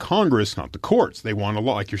are up to Congress, not the courts. They want a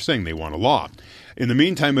law. Like you're saying, they want a law. In the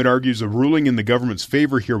meantime, it argues a ruling in the government's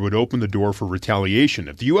favor here would open the door for retaliation.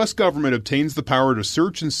 If the U.S. government obtains the power to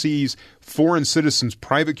search and seize foreign citizens'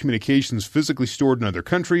 private communications physically stored in other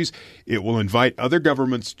countries, it will invite other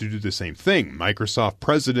governments to do the same thing. Microsoft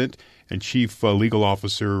President and Chief Legal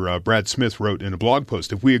Officer Brad Smith wrote in a blog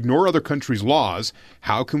post, if we ignore other countries' laws,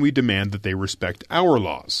 how can we demand that they respect our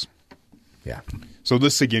laws? Yeah. So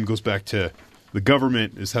this, again, goes back to the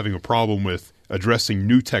government is having a problem with addressing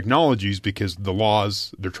new technologies because the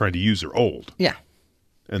laws they're trying to use are old. Yeah.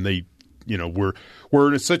 And they,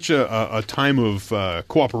 we're in such a time of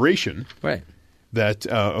cooperation, right, that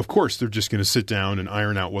of course they're just going to sit down and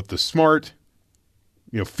iron out what the smart,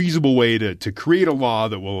 feasible way to create a law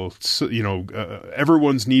that will,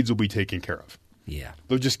 everyone's needs will be taken care of. Yeah.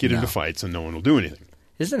 They'll just get into fights and no one will do anything.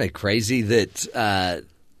 Isn't it crazy that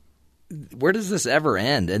where does this ever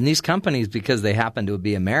end? And these companies, because they happen to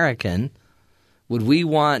be American, would we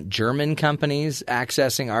want German companies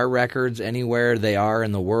accessing our records anywhere they are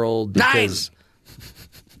in the world? Because, 9!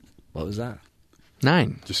 What was that?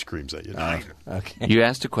 9. Just screams at you. 9. Okay. You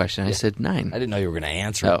asked a question. I said 9. I didn't know you were going to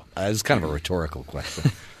answer. Oh. It was kind of a rhetorical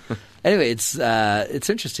question. Anyway, it's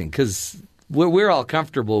interesting because we're all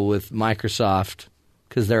comfortable with Microsoft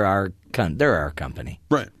because they're our company.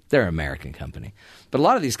 Right. They're an American company. But a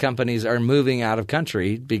lot of these companies are moving out of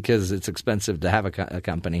country because it's expensive to have a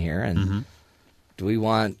company here. And do we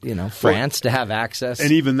want, France to have access?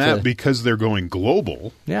 And even that, because they're going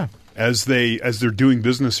global. Yeah. As they're doing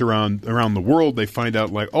business around the world, they find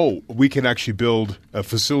out we could actually build a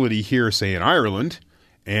facility here, say in Ireland,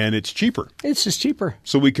 and it's cheaper. It's just cheaper.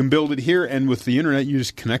 So we can build it here, and with the internet, you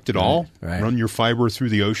just connect it all, run your fiber through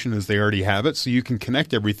the ocean as they already have it, so you can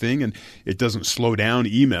connect everything, and it doesn't slow down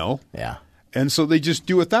email. Yeah. And so they just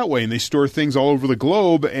do it that way, and they store things all over the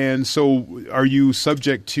globe. And so are you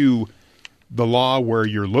subject to the law where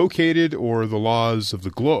you're located or the laws of the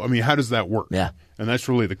globe? I mean, how does that work? Yeah. And that's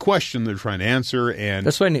really the question they're trying to answer. And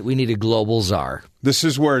that's why we need a global czar. This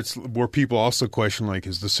is where people also question,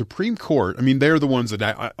 is the Supreme Court, I mean, they're the ones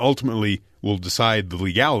that ultimately will decide the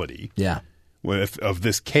legality of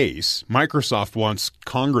this case. Microsoft wants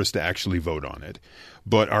Congress to actually vote on it.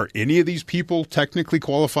 But are any of these people technically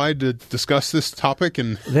qualified to discuss this topic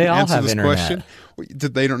and they all answer have this internet. Question?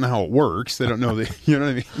 They don't know how it works. They don't know you know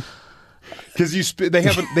what I mean? Because they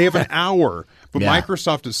have an hour, but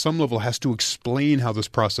Microsoft at some level has to explain how this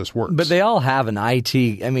process works. But they all have an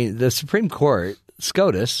IT. I mean, the Supreme Court,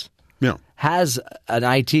 SCOTUS, has an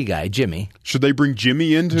IT guy, Jimmy. Should they bring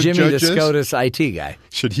Jimmy in to judge Jimmy, the this? SCOTUS IT guy.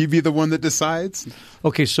 Should he be the one that decides?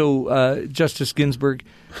 Okay, so Justice Ginsburg,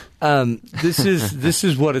 this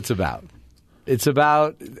is what it's about. It's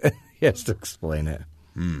about he has to explain it.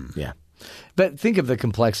 Yeah. But think of the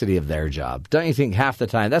complexity of their job. Don't you think half the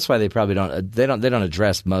time? That's why they probably don't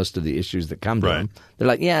address most of the issues that come to them. They're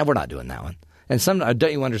like, yeah, we're not doing that one. And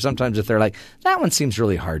don't you wonder sometimes if they're like, that one seems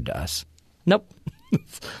really hard to us? Nope.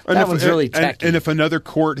 That one's really techy. And if another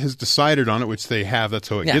court has decided on it, which they have, that's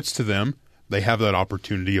how it gets to them. They have that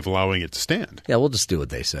opportunity of allowing it to stand. Yeah, we'll just do what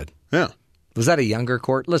they said. Yeah. Was that a younger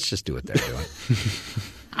court? Let's just do what they're doing.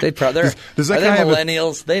 They're does that are guy they have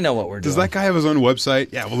millennials? They know what we're doing. Does that guy have his own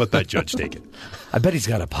website? Yeah, we'll let that judge take it. I bet he's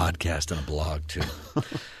got a podcast and a blog, too.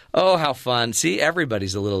 Oh, how fun. See,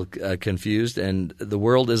 everybody's a little confused, and the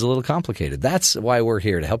world is a little complicated. That's why we're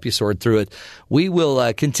here, to help you sort through it. We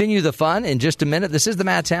will continue the fun in just a minute. This is the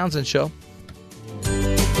Matt Townsend Show.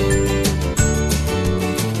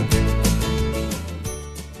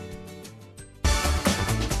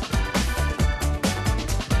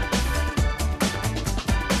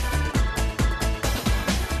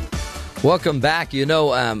 Welcome back. You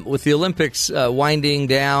know, with the Olympics winding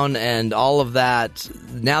down and all of that,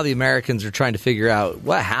 now the Americans are trying to figure out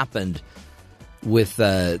what happened with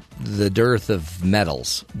the dearth of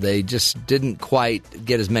medals. They just didn't quite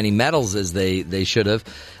get as many medals as they should have.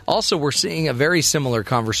 Also, we're seeing a very similar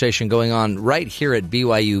conversation going on right here at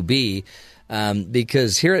BYUB,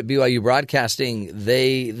 because here at BYU Broadcasting,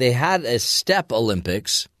 they had a step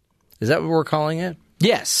Olympics. Is that what we're calling it?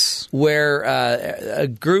 Yes. Where a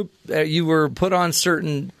group, you were put on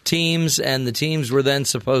certain teams, and the teams were then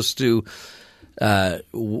supposed to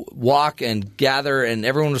walk and gather, and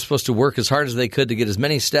everyone was supposed to work as hard as they could to get as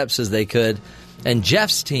many steps as they could. And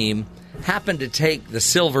Jeff's team happened to take the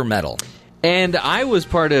silver medal. And I was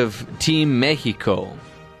part of Team Mexico.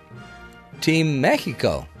 Team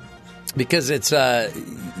Mexico. Because it's,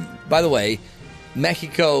 by the way,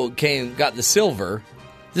 Mexico got the silver.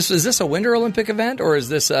 Is this a Winter Olympic event, or is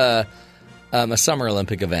this a Summer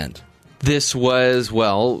Olympic event? This was,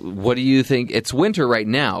 well, what do you think? It's winter right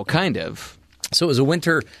now, kind of. So it was a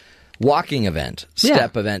winter walking event,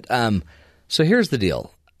 step event. So here's the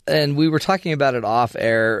deal. And we were talking about it off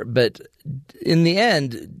air, but in the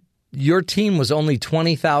end, your team was only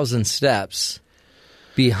 20,000 steps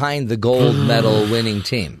behind the gold medal winning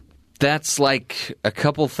team. That's like a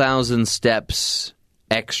couple thousand steps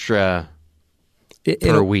extra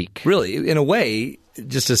per week. Really, in a way,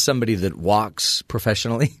 just as somebody that walks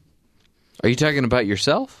professionally. Are you talking about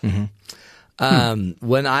yourself? Mm-hmm.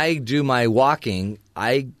 When I do my walking,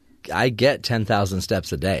 I get 10,000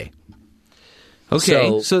 steps a day.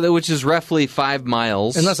 Okay, so which is roughly 5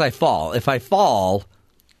 miles. Unless I fall. If I fall,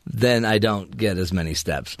 then I don't get as many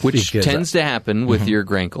steps. Which tends to happen with your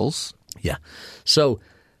grankles. Yeah. So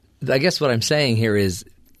I guess what I'm saying here is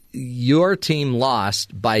your team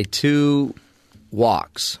lost by 2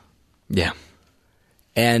 walks. Yeah.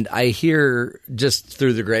 And I hear just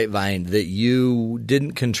through the grapevine that you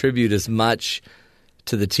didn't contribute as much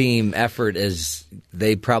to the team effort as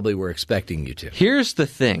they probably were expecting you to. Here's the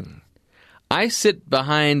thing. I sit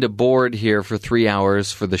behind a board here for 3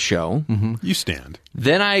 hours for the show. Mm-hmm. You stand.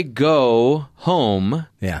 Then I go home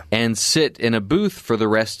and sit in a booth for the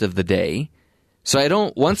rest of the day. So I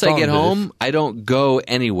don't, once I get home, I don't go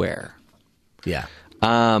anywhere. Yeah.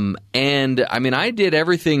 And I mean, I did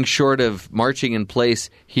everything short of marching in place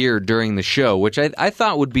here during the show, which I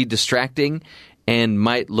thought would be distracting and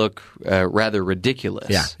might look rather ridiculous.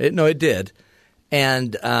 Yeah, it did.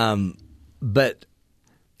 And but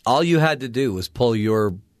all you had to do was pull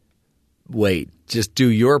your weight, just do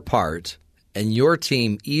your part, and your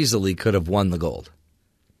team easily could have won the gold.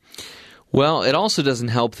 Well, it also doesn't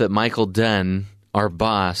help that Michael Dunn, our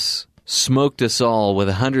boss, smoked us all with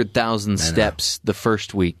 100,000 steps the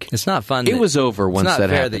first week. It's not fun. It was over once that happened.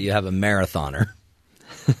 It's not fair that you have a marathoner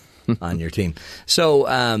on your team. So,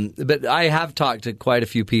 but I have talked to quite a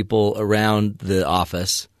few people around the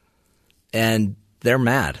office, and they're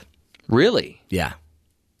mad. Really? Yeah,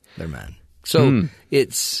 they're mad. So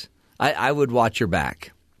it's I would watch your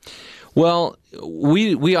back. Well,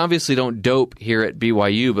 we obviously don't dope here at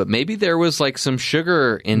BYU, but maybe there was like some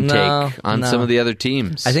sugar intake on some of the other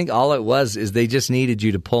teams. I think all it was is they just needed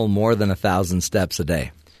you to pull more than 1,000 steps a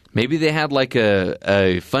day. Maybe they had like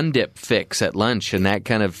a Fun Dip fix at lunch, and that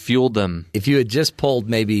kind of fueled them. If you had just pulled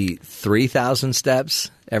maybe 3,000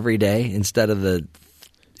 steps every day instead of the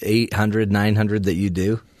 800, 900 that you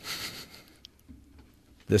do,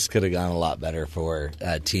 this could have gone a lot better for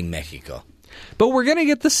Team Mexico. But we're going to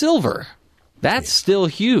get the silver. That's still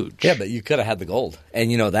huge. Yeah, but you could have had the gold.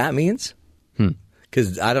 And you know what that means?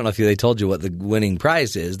 Because I don't know if they told you what the winning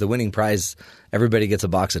prize is. The winning prize, everybody gets a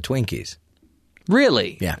box of Twinkies.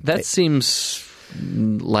 Really? Yeah. That seems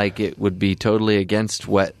like it would be totally against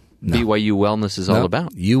what BYU Wellness is all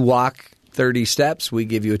about. You walk 30 steps, we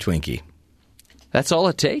give you a Twinkie. That's all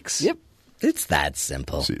it takes? Yep. It's that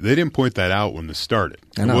simple. See, they didn't point that out when this started.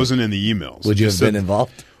 It wasn't in the emails. Would you have been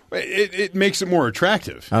involved? It makes it more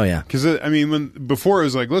attractive. Oh, yeah. Because, before it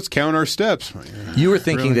was like, let's count our steps. Like, You were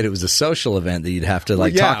thinking that it was a social event that you'd have to,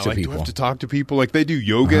 talk to people. Do I have to talk to people? Like, they do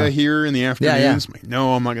yoga here in the afternoons. Yeah. Like,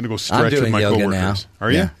 no, I'm not going to go stretch doing with my yoga coworkers. now.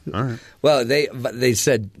 Are Yeah. you? All right. Well, they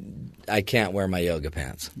said I can't wear my yoga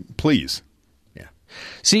pants. Please. Yeah.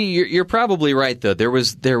 See, you're probably right, though. There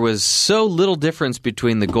was so little difference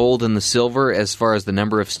between the gold and the silver as far as the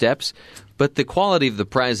number of steps, but the quality of the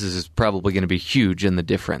prizes is probably going to be huge in the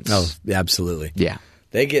difference. Oh, absolutely. Yeah.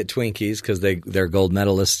 They get Twinkies because they're gold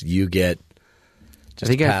medalists. You get just I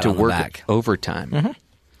think a I pat have to on the work back. overtime. Mm-hmm.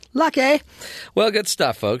 Lucky. Well, good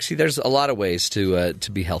stuff, folks. See, there's a lot of ways to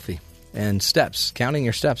be healthy. And steps. Counting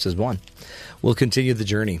your steps is one. We'll continue the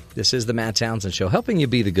journey. This is the Matt Townsend Show, helping you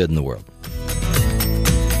be the good in the world.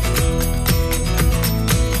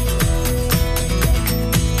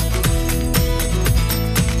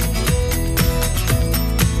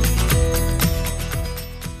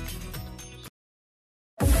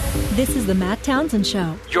 This is the Matt Townsend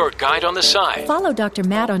Show. Your guide on the side. Follow Dr.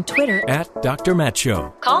 Matt on Twitter. At Dr. Matt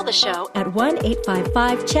Show. Call the show at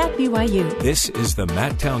 1-855-CHAT-BYU. This is the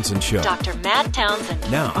Matt Townsend Show. Dr. Matt Townsend.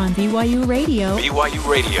 Now. On BYU Radio. BYU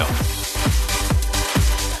Radio.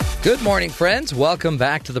 Good morning, friends. Welcome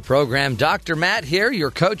back to the program. Dr. Matt here, your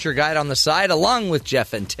coach, your guide on the side, along with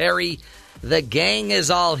Jeff and Terry. The gang is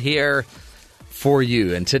all here for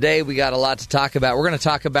you. And today we got a lot to talk about. We're going to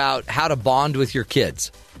talk about how to bond with your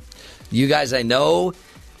kids. You guys, I know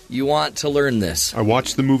you want to learn this. I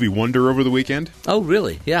watched the movie Wonder over the weekend. Oh,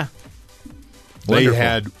 really? Yeah. They Wonderful.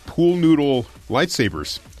 had pool noodle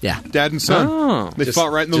lightsabers. Yeah. Dad and son. Oh. They Just-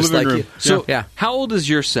 fought right in the just living like room. you. So, Yeah. how old is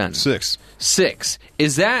your son? 6. 6.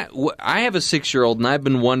 Is that? I have a 6-year-old, and I've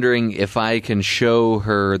been wondering if I can show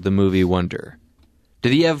her the movie Wonder.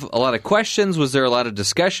 Did he have a lot of questions? Was there a lot of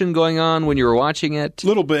discussion going on when you were watching it? A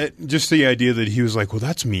little bit. Just the idea that he was like, well,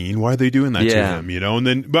 that's mean. Why are they doing that to Yeah. him? And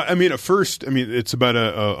then, but at first, it's about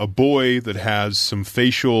a boy that has some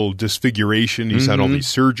facial disfiguration. He's had all these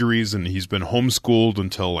surgeries, and he's been homeschooled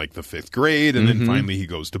until like the 5th grade, and then finally he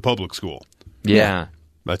goes to public school. Yeah.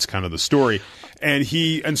 That's kind of the story. And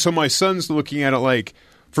so my son's looking at it like,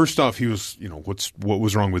 first off, he was, what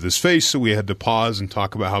was wrong with his face? So we had to pause and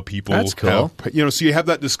talk about how people That's cool. so you have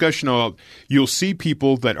that discussion about you'll see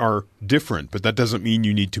people that are different, but that doesn't mean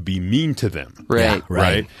you need to be mean to them. Right. Yeah,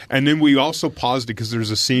 right. And then we also paused it because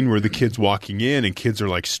there's a scene where the kid's walking in and kids are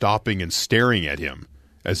like stopping and staring at him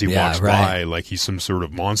as he walks by like he's some sort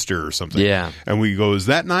of monster or something. Yeah. And we go, is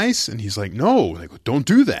that nice? And he's like, no, like, don't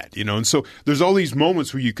do that. And so there's all these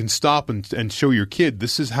moments where you can stop and show your kid,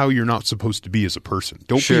 this is how you're not supposed to be as a person.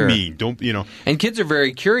 Don't Sure. be mean. Don't, And kids are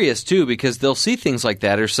very curious, too, because they'll see things like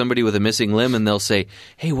that or somebody with a missing limb, and they'll say,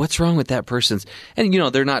 hey, what's wrong with that person's? And,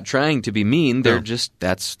 they're not trying to be mean. They're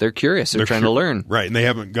they're curious. They're trying to learn. Right. And they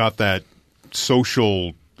haven't got that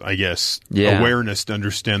social, I guess, awareness to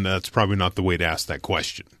understand that's probably not the way to ask that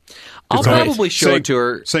question. I'll probably show it to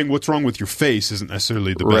her. Saying what's wrong with your face isn't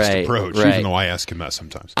necessarily the best approach, even though I ask him that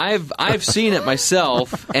sometimes. I've seen it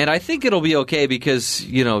myself, and I think it'll be okay because,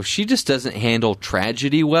 she just doesn't handle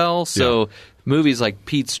tragedy well. So movies like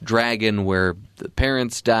Pete's Dragon, where the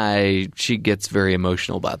parents die, she gets very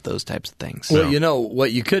emotional about those types of things. Well,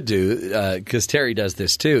 what you could do, because Terry does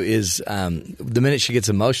this too, is the minute she gets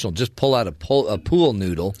emotional, just pull out a pool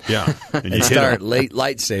noodle And and start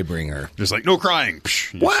lightsabering her. Just like, no crying.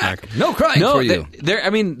 Psh, you smack. No crying for you.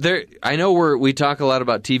 I know we talk a lot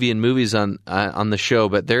about TV and movies on the show,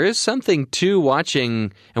 but there is something to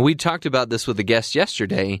watching, and we talked about this with a guest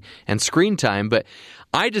yesterday, and screen time, but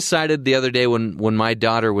I decided the other day when my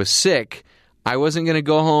daughter was sick, I wasn't going to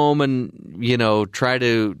go home and, try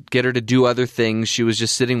to get her to do other things. She was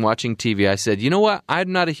just sitting watching TV. I said, you know what?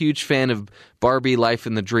 I'm not a huge fan of Barbie Life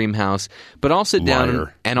in the Dream House, but I'll sit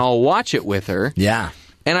down and I'll watch it with her. Yeah.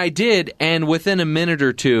 And I did, and within a minute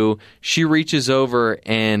or two, she reaches over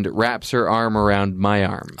and wraps her arm around my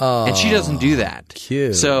arm. Oh, and she doesn't do that.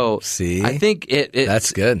 Cute. So see? I think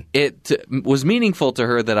that's good. It was meaningful to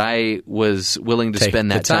her that I was willing to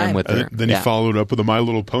spend that time with her. Then he followed up with a My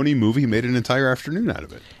Little Pony movie, made an entire afternoon out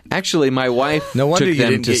of it. Actually, my wife no wonder took you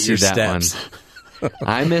them didn't to get see your that steps. one.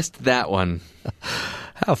 I missed that one.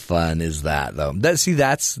 How fun is that, though?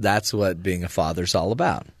 That's what being a father's all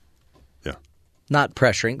about. Not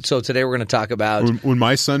pressuring. So today we're going to talk about... When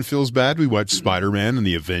my son feels bad, we watch Spider-Man and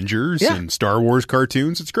the Avengers and Star Wars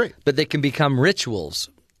cartoons. It's great. But they can become rituals.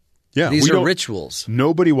 Yeah, These are rituals.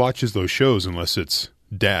 Nobody watches those shows unless it's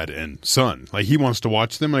dad and son. Like, he wants to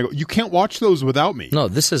watch them. And I go, you can't watch those without me. No,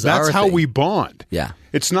 that's our how thing. we bond. Yeah.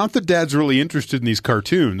 It's not that dad's really interested in these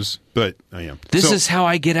cartoons, but I am. This is how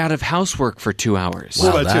I get out of housework for 2 hours.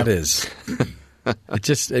 Wow, that is...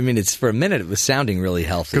 It's for a minute it was sounding really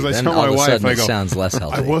healthy. Because I then tell all my of a wife, sudden I it go, sounds less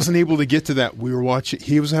healthy. I wasn't able to get to that. We were watching.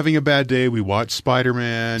 He was having a bad day. We watched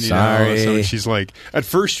Spider-Man. Sorry. So she's like, at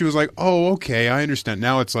first she was like, "Oh, okay, I understand."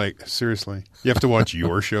 Now it's like, seriously, you have to watch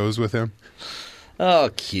your shows with him.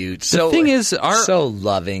 Oh, cute. The thing is, so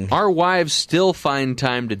loving. Our wives still find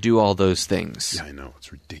time to do all those things. Yeah, I know,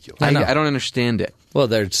 it's ridiculous. I know. I don't understand it. Well,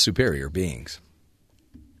 they're superior beings.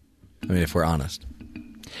 I mean, if we're honest.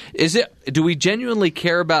 Do we genuinely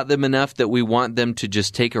care about them enough that we want them to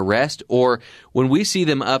just take a rest? Or when we see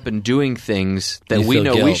them up and doing things that You we feel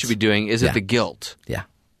know we guilt. should be doing, is it the guilt? Yeah.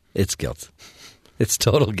 It's guilt. It's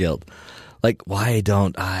total guilt. Like, why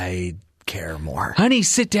don't I care more? Honey,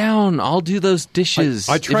 sit down. I'll do those dishes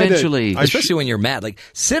I try eventually. Especially when you're mad. Like,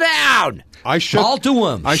 sit down! I'll do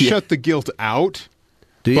them. I shut the guilt out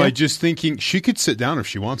Do by you? just thinking she could sit down if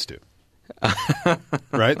she wants to.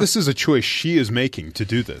 Right? This is a choice she is making to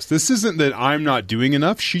do this. This isn't that I'm not doing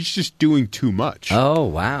enough. She's just doing too much. Oh,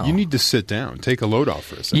 wow. You need to sit down. Take a load off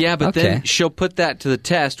for a second. Yeah, but Okay. then she'll put that to the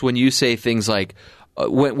test when you say things like,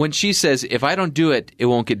 when she says, if I don't do it, it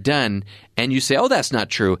won't get done, and you say, oh, that's not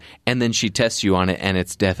true, and then she tests you on it, and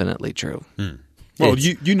it's definitely true. Well,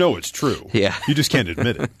 you know it's true. Yeah. You just can't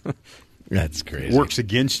admit it. That's crazy. Works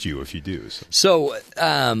against you if you do. So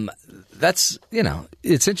that's,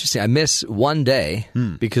 it's interesting. I miss one day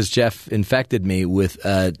because Jeff infected me with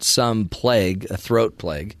some plague, a throat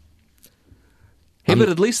plague. Hey, but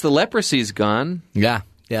at least the leprosy's gone. Yeah,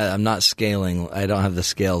 I'm not scaling. I don't have the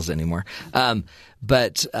scales anymore.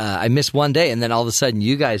 But I missed one day, and then all of a sudden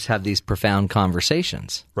you guys have these profound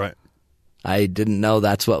conversations. Right. I didn't know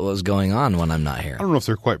that's what was going on when I'm not here. I don't know if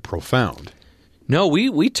they're quite profound. No,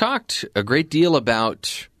 we talked a great deal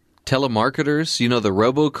about telemarketers, the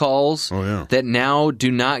robocalls that now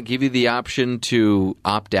do not give you the option to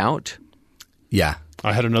opt out. Yeah.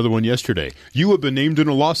 I had another one yesterday. You have been named in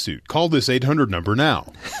a lawsuit. Call this 800 number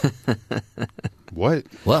now. What?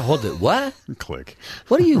 What? Hold it. What? Click.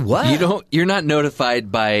 What are you? What? You're not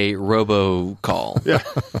notified by robocall. Yeah.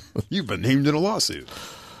 You've been named in a lawsuit.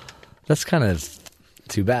 That's kind of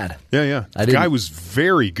too bad. Yeah. I The guy didn't- was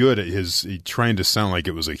very good at trying to sound like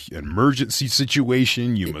it was an emergency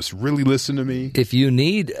situation. You must really listen to me. If you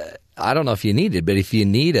need, I don't know if you need it, but if you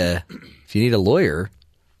need a lawyer,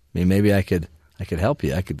 I mean, maybe I could help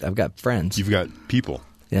you. I've got friends. You've got people.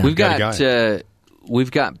 Yeah. We've Got a got guy.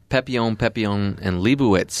 we've got Pepion, and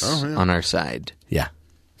Leibowitz on our side. Yeah.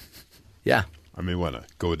 I may want to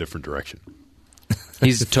go a different direction.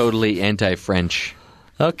 He's totally anti-French.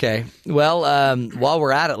 Okay. Well, while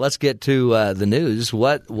we're at it, let's get to the news.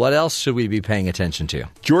 What else should we be paying attention to?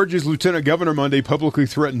 Georgia's lieutenant governor Monday publicly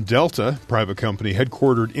threatened Delta, private company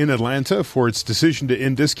headquartered in Atlanta, for its decision to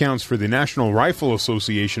end discounts for the National Rifle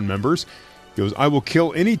Association members. He goes, I will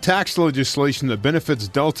kill any tax legislation that benefits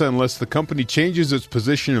Delta unless the company changes its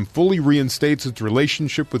position and fully reinstates its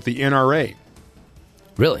relationship with the NRA.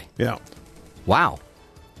 Really? Yeah. Wow.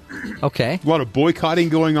 Okay. A lot of boycotting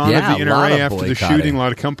going on Yeah, of the a lot NRA of after the boycotting. shooting. A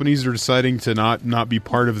lot of companies are deciding to not be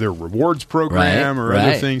part of their rewards program or other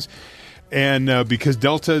Right. things. And because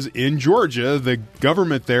Delta's in Georgia, the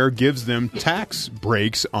government there gives them tax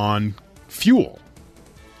breaks on fuel.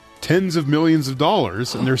 Tens of millions of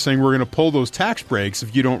dollars. And they're saying we're going to pull those tax breaks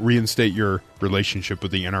if you don't reinstate your relationship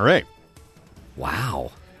with the NRA.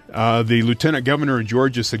 Wow. The lieutenant governor in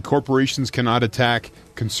Georgia said corporations cannot attack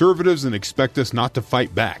conservatives and expect us not to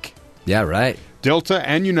fight back. Yeah, right. Delta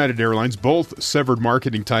and United Airlines both severed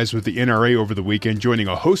marketing ties with the NRA over the weekend, joining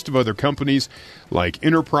a host of other companies like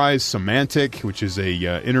Enterprise, Symantec, which is a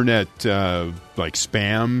internet like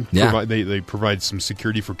spam. Yeah. They provide some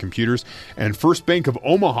security for computers, and First Bank of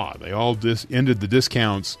Omaha. They all ended the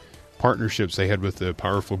discounts partnerships they had with the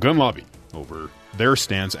powerful gun lobby over their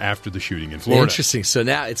stance after the shooting in Florida. Interesting. So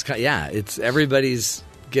now it's everybody's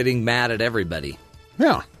getting mad at everybody.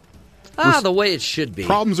 Yeah. The way it should be.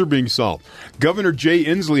 Problems are being solved. Governor Jay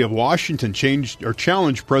Inslee of Washington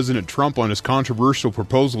challenged President Trump on his controversial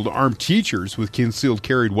proposal to arm teachers with concealed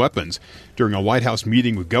carried weapons during a White House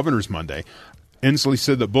meeting with governors Monday. Inslee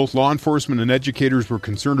said that both law enforcement and educators were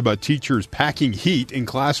concerned about teachers packing heat in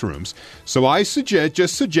classrooms. So I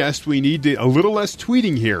suggest we need a little less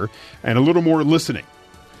tweeting here and a little more listening.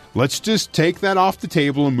 Let's just take that off the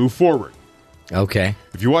table and move forward. Okay.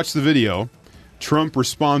 If you watch the video, Trump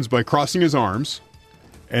responds by crossing his arms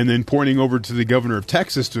and then pointing over to the governor of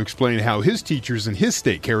Texas to explain how his teachers in his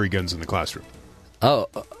state carry guns in the classroom. Oh,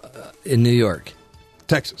 in New York.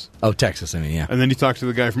 Texas. Oh, Texas, I mean, yeah. And then he talked to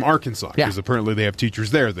the guy from Arkansas, because apparently they have teachers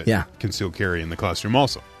there that conceal carry in the classroom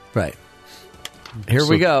also. Right. Here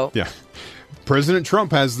we go. Yeah. President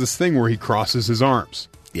Trump has this thing where he crosses his arms.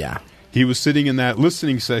 Yeah. He was sitting in that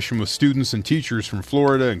listening session with students and teachers from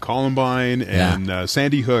Florida and Columbine and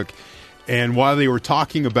Sandy Hook. And while they were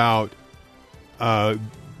talking about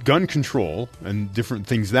gun control and different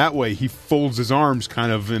things that way, he folds his arms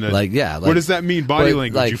kind of in a... what does that mean, body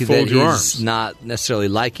language? You fold your arms. He's not necessarily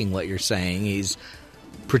liking what you're saying. He's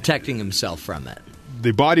protecting himself from it.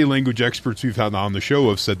 The body language experts we've had on the show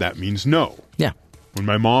have said that means no. Yeah. When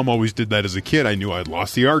my mom always did that as a kid, I knew I'd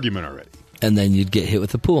lost the argument already. And then you'd get hit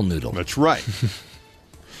with a pool noodle. That's right.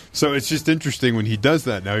 So it's just interesting when he does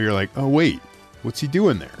that. Now you're like, oh, wait. What's he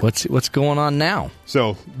doing there? What's going on now?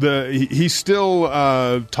 So he's still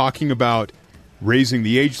talking about raising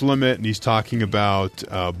the age limit, and he's talking about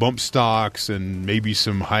bump stocks and maybe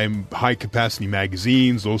some high capacity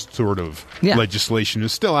magazines. Those sort of legislation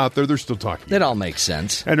is still out there. They're still talking. It all makes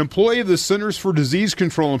sense. An employee of the Centers for Disease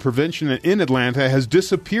Control and Prevention in Atlanta has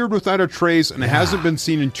disappeared without a trace and hasn't been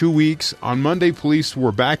seen in 2 weeks. On Monday, police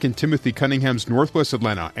were back in Timothy Cunningham's Northwest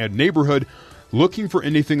Atlanta neighborhood, looking for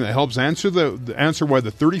anything that helps answer why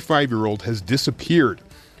the 35-year-old has disappeared.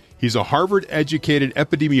 He's a Harvard-educated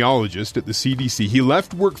epidemiologist at the CDC. He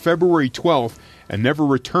left work February 12th and never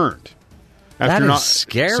returned. That is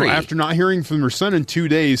scary. So after not hearing from her son in 2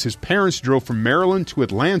 days, his parents drove from Maryland to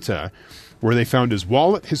Atlanta, where they found his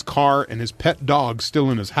wallet, his car, and his pet dog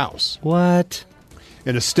still in his house. What?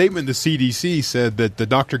 In a statement, the CDC said that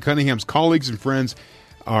Dr. Cunningham's colleagues and friends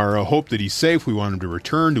hope that he's safe. We want him to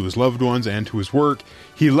return to his loved ones and to his work.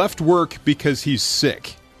 He left work because he's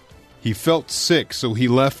sick. He felt sick, so he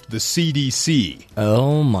left the CDC.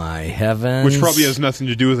 Oh, my heavens. Which probably has nothing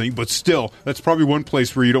to do with it, but still, that's probably one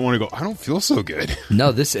place where you don't want to go, I don't feel so good.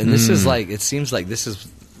 No, this is like, it seems like this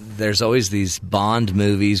is, there's always these Bond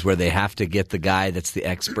movies where they have to get the guy that's the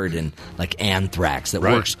expert in, like, anthrax that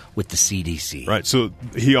works with the CDC. Right, so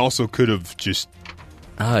he also could have just...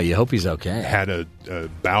 Oh, you hope he's okay. Had a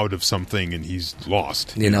bout of something and he's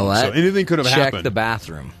lost. You know what? So anything could have happened. Check the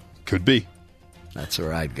bathroom. Could be. That's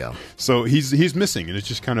where I'd go. So he's missing, and it's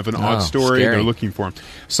just kind of an odd story. Scary. They're looking for him.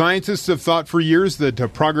 Scientists have thought for years that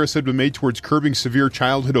progress had been made towards curbing severe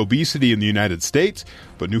childhood obesity in the United States,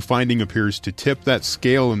 but new finding appears to tip that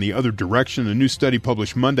scale in the other direction. A new study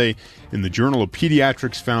published Monday in the Journal of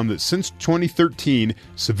Pediatrics found that since 2013,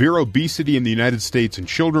 severe obesity in the United States in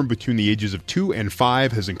children between the ages of 2 and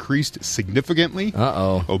 5 has increased significantly.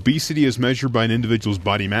 Obesity is measured by an individual's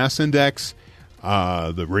body mass index,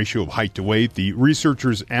 the ratio of height to weight. The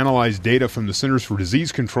researchers analyzed data from the Centers for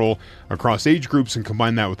Disease Control across age groups and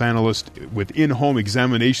combined that with analysts with in-home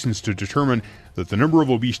examinations to determine that the number of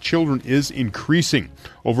obese children is increasing.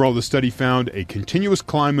 Overall, the study found a continuous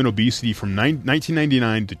climb in obesity from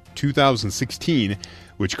 1999 to 2016,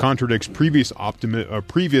 which contradicts previous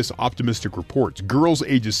optimistic reports. Girls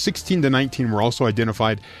ages 16 to 19 were also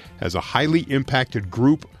identified as a highly impacted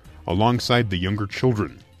group alongside the younger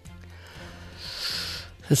children.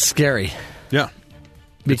 It's scary. Yeah.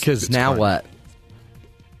 Because it's now hard. What?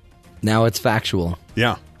 Now it's factual.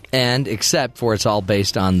 Yeah. And except for it's all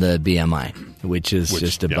based on the BMI, which is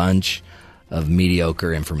just a bunch of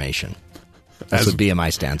mediocre information. That's what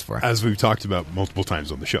BMI stands for. As we've talked about multiple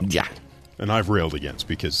times on the show. Yeah. And I've railed against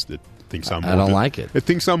because it thinks I'm I don't like it. It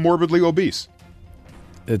thinks I'm morbidly obese.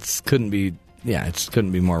 It couldn't be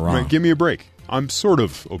more wrong. Right, give me a break. I'm sort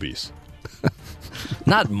of obese.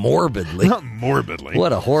 Not morbidly. Not morbidly.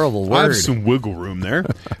 What a horrible word. I have some wiggle room there.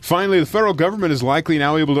 Finally, the federal government is likely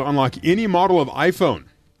now able to unlock any model of iPhone.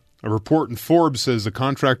 A report in Forbes says the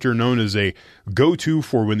contractor known as a go-to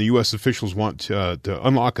for when the U.S. officials want to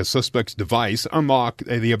unlock a suspect's device.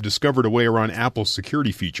 They have discovered a way around Apple's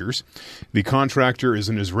security features. The contractor is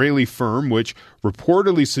an Israeli firm which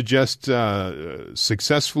reportedly suggests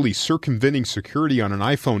successfully circumventing security on an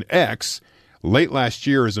iPhone X late last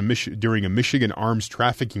year during a Michigan arms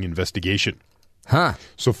trafficking investigation.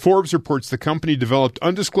 So Forbes reports the company developed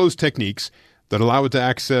undisclosed techniques that allow it to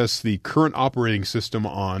access the current operating system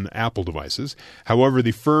on Apple devices. However,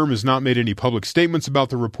 the firm has not made any public statements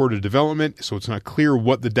about the reported development, so it's not clear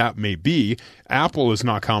what the DAP may be. Apple is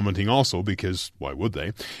not commenting also because why would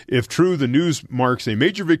they? If true, the news marks a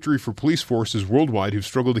major victory for police forces worldwide who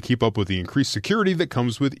struggle to keep up with the increased security that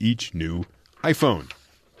comes with each new iPhone.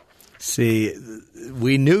 See,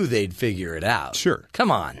 we knew they'd figure it out. Sure. Come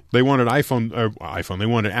on. They wanted They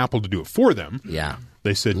wanted Apple to do it for them. Yeah.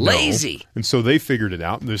 They said lazy. No. And so they figured it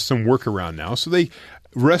out. And there's some workaround now. So they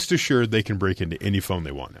rest assured they can break into any phone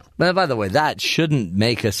they want now. But by the way, that shouldn't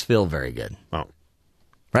make us feel very good. Oh.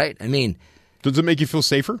 Right? I mean, does it make you feel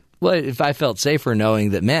safer? Well, if I felt safer knowing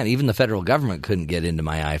that, man, even the federal government couldn't get into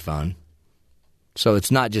my iPhone. So it's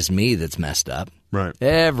not just me that's messed up. Right.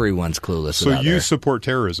 Everyone's clueless about it. So you support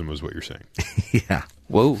terrorism is what you're saying. Yeah.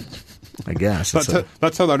 Whoa. I guess.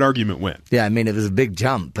 That's how that argument went. Yeah, I mean, it was a big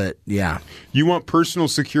jump, but yeah. You want personal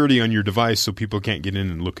security on your device so people can't get in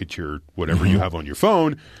and look at your whatever you have on your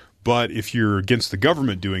phone, but if you're against the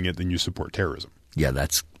government doing it, then you support terrorism. Yeah,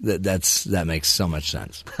 that makes so much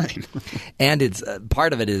sense. Right. And it's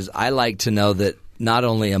part of it is I like to know that not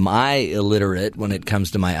only am I illiterate when it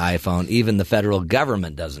comes to my iPhone, even the federal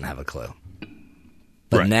government doesn't have a clue.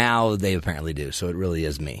 But now they apparently do, so it really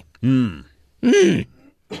is me.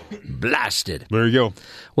 Blasted. There you go.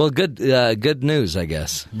 Well, good news, I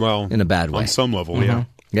guess. Well, in a bad way. On some level, yeah.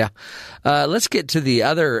 Yeah. Let's get to the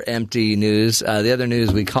other empty news. The other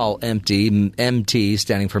news we call empty, MT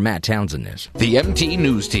standing for Matt Townsend News. The MT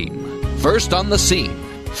News Team. First on the scene,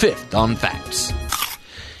 fifth on facts.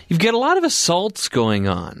 You've got a lot of assaults going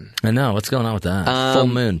on. I know. What's going on with that? Full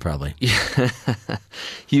moon, probably.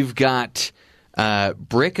 You've got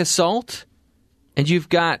brick assault, and you've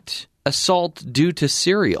got assault due to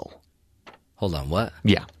cereal. Hold on, what?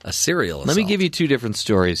 Yeah. A cereal assault. Let me give you two different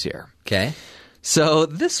stories here. Okay. So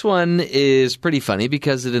this one is pretty funny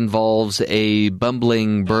because it involves a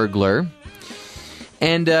bumbling burglar.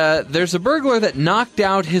 And there's a burglar that knocked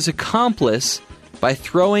out his accomplice by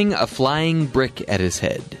throwing a flying brick at his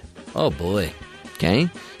head. Oh, boy. Okay.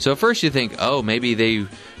 So at first you think, oh, maybe they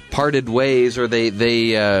parted ways or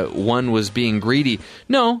they one was being greedy.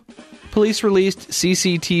 No. Police released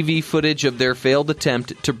CCTV footage of their failed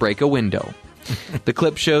attempt to break a window. The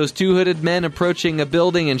clip shows two hooded men approaching a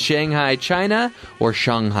building in Shanghai, China, or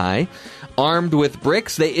Shanghai, armed with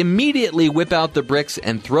bricks. They immediately whip out the bricks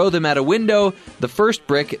and throw them at a window. The first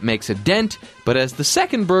brick makes a dent, but as the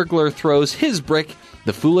second burglar throws his brick,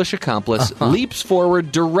 the foolish accomplice leaps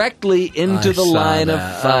forward directly into the line of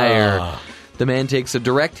fire. Oh. The man takes a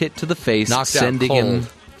direct hit to the face, sending him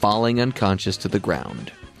falling unconscious to the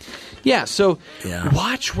ground. Yeah, so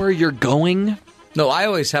watch where you're going. No, I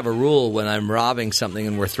always have a rule when I'm robbing something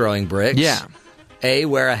and we're throwing bricks. Yeah. A,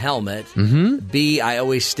 wear a helmet. Mm-hmm. B, I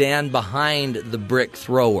always stand behind the brick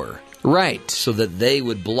thrower. Right. So that they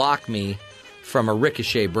would block me from a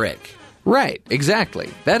ricochet brick. Right, exactly.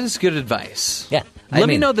 That is good advice. Yeah. Let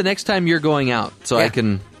me know the next time you're going out so I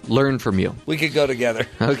can learn from you. We could go together.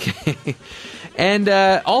 Okay. And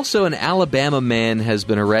also an Alabama man has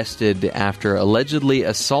been arrested after allegedly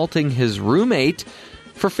assaulting his roommate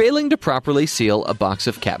for failing to properly seal a box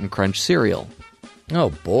of Cap'n Crunch cereal.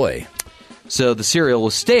 Oh, boy. So the cereal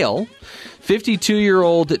was stale.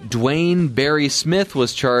 52-year-old Dwayne Barry Smith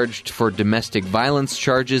was charged for domestic violence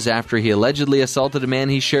charges after he allegedly assaulted a man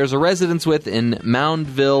he shares a residence with in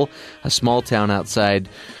Moundville, a small town outside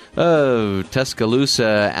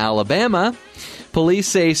Tuscaloosa, Alabama. Police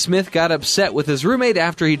say Smith got upset with his roommate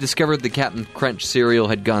after he discovered the Cap'n Crunch cereal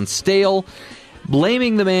had gone stale.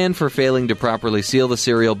 Blaming the man for failing to properly seal the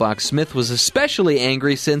cereal box, Smith was especially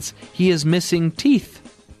angry since he is missing teeth,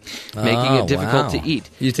 making it difficult to eat.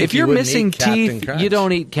 If you're missing teeth, you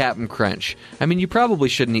don't eat Cap'n Crunch. I mean, you probably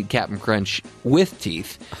shouldn't eat Cap'n Crunch with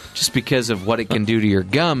teeth just because of what it can do to your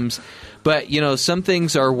gums. But, you know, some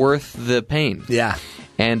things are worth the pain. Yeah.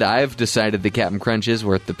 And I've decided the Cap'n Crunch is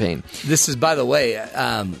worth the pain. This is, by the way,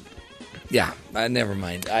 never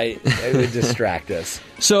mind. It would distract us.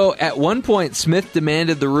 So at one point, Smith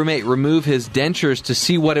demanded the roommate remove his dentures to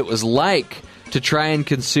see what it was like to try and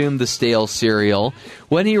consume the stale cereal.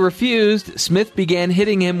 When he refused, Smith began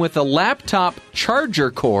hitting him with a laptop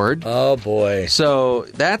charger cord. Oh, boy. So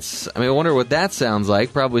I wonder what that sounds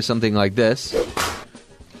like. Probably something like this.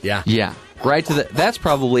 Yeah. Yeah. Right to that's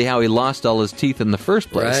probably how he lost all his teeth in the first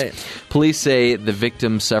place. Right. Police say the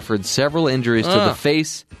victim suffered several injuries to the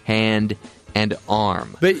face, hand, and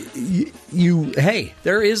arm. But hey,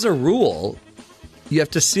 there is a rule. You have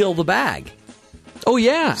to seal the bag. Oh,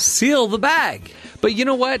 yeah. Seal the bag. But you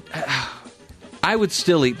know what? I would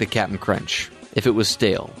still eat the Cap'n Crunch if it was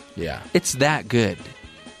stale. Yeah. It's that good.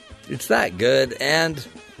 It's that good, and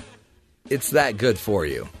it's that good for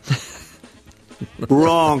you.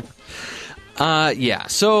 Wrong. Yeah,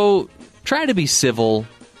 so try to be civil.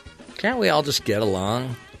 Can't we all just get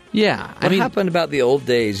along? Yeah. What happened about the old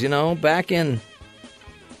days, back in...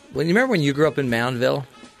 You remember when you grew up in Moundville?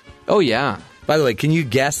 Oh, yeah. By the way, can you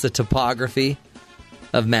guess the topography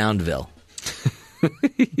of Moundville?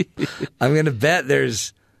 I'm going to bet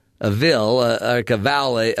there's a like a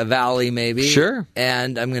valley maybe. Sure.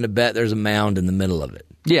 And I'm going to bet there's a mound in the middle of it.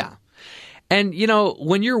 Yeah. And,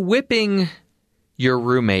 when you're whipping your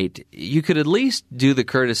roommate, you could at least do the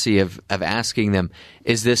courtesy of asking them,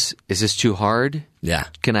 is this too hard? Yeah.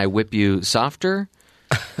 Can I whip you softer?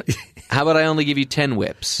 How about I only give you 10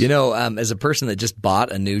 whips? As a person that just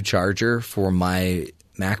bought a new charger for my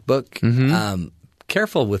MacBook,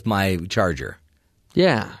 careful with my charger.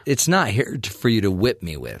 Yeah. It's not here for you to whip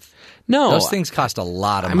me with. No. Those things cost a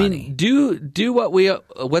lot of money. I mean, do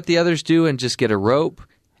what the others do and just get a rope,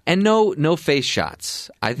 and no face shots.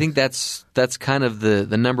 I think that's kind of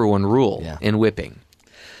the number one rule in whipping.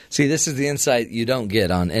 See, this is the insight you don't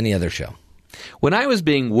get on any other show. When I was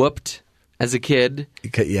being whooped as a kid,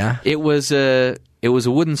 it was a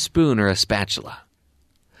wooden spoon or a spatula.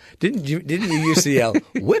 Didn't you used to yell,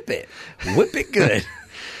 "Whip it good"?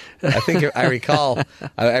 I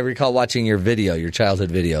recall watching your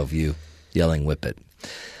childhood video of you yelling, "Whip it."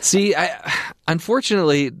 See,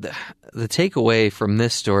 unfortunately, the takeaway from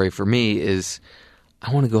this story for me is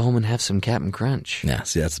I want to go home and have some Cap'n Crunch. Yeah,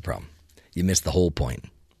 see, that's the problem. You missed the whole point.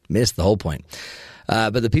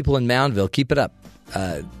 But the people in Moundville, keep it up.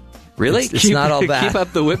 Really? It's not all bad. Keep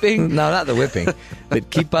up the whipping? No, not the whipping. But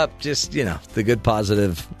keep up just, the good,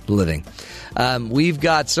 positive living. We've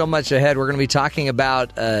got so much ahead. We're going to be talking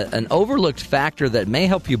about an overlooked factor that may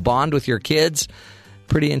help you bond with your kids.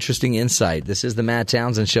 Pretty interesting insight. This is the Matt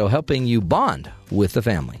Townsend Show, helping you bond with the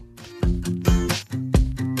family.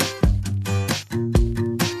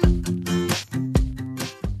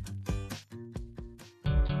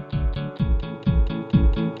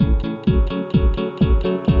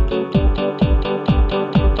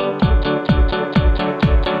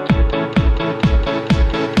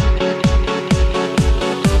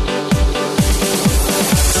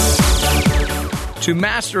 To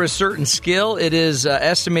master a certain skill, it is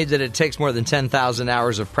estimated that it takes more than 10,000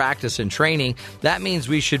 hours of practice and training. That means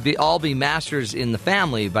we should all be masters in the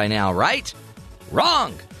family by now, right?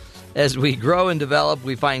 Wrong! As we grow and develop,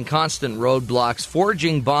 we find constant roadblocks.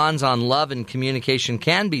 Forging bonds on love and communication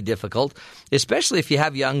can be difficult, especially if you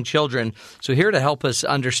have young children. So here to help us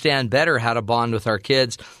understand better how to bond with our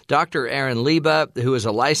kids, Dr. Erin Leyba, who is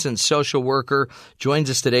a licensed social worker, joins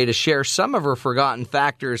us today to share some of the forgotten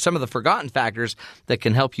factors that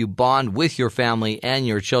can help you bond with your family and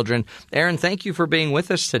your children. Erin, thank you for being with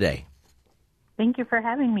us today. Thank you for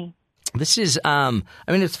having me. This is,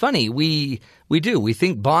 it's funny. We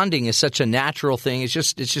think bonding is such a natural thing. It's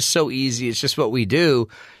just so easy. It's just what we do.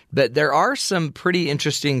 But there are some pretty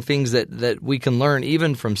interesting things that we can learn,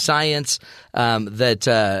 even from science,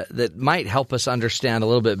 that might help us understand a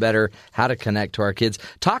little bit better how to connect to our kids.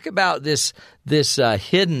 Talk about this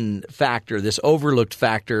hidden factor, this overlooked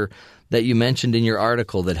factor that you mentioned in your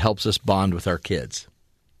article that helps us bond with our kids.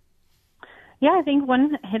 Yeah, I think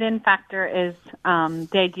one hidden factor is the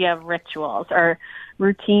idea of rituals or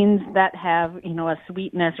routines that have, a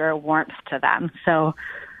sweetness or a warmth to them. So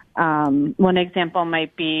one example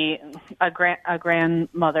might be a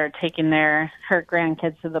grandmother taking her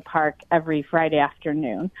grandkids to the park every Friday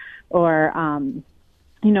afternoon, or,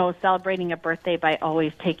 celebrating a birthday by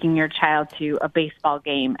always taking your child to a baseball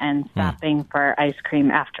game and stopping for ice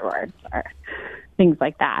cream afterwards, or things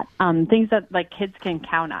like that. Things that kids can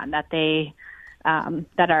count on, that they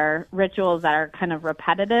that are rituals that are kind of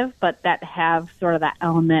repetitive, but that have sort of that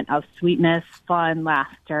element of sweetness, fun,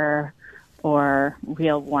 laughter, or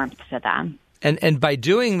real warmth to them. And by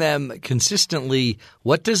doing them consistently,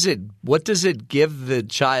 what does it give the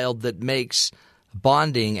child that makes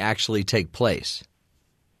bonding actually take place?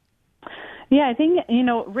 Yeah, I think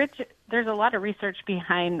there's a lot of research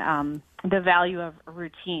behind the value of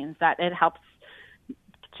routines, that it helps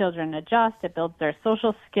children adjust. It builds their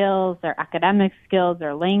social skills, their academic skills,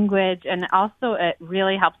 their language, and also it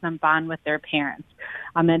really helps them bond with their parents.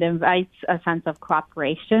 It invites a sense of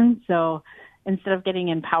cooperation. So instead of getting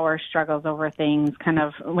in power struggles over things, kind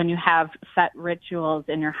of when you have set rituals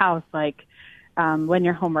in your house, like when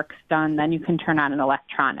your homework's done, then you can turn on an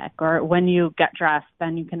electronic, or when you get dressed,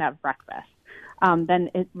 then you can have breakfast. Then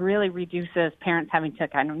it really reduces parents having to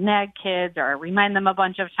kind of nag kids or remind them a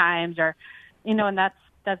bunch of times, or, and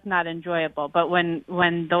that's not enjoyable. But when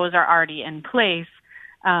those are already in place,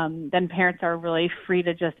 then parents are really free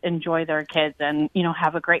to just enjoy their kids and,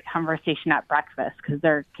 have a great conversation at breakfast because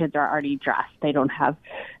their kids are already dressed. They don't have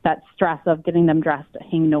that stress of getting them dressed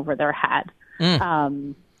hanging over their head.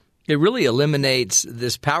 It really eliminates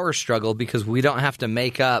this power struggle because we don't have to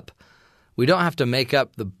make up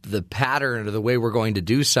the pattern or the way we're going to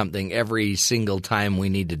do something every single time we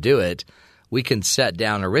need to do it. We can set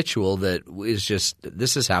down a ritual that is just,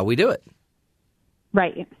 this is how we do it.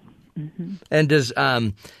 Right. Mm-hmm. And does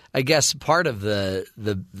I guess part of the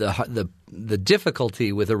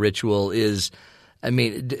difficulty with a ritual is,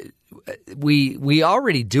 we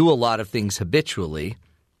already do a lot of things habitually,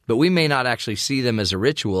 but we may not actually see them as a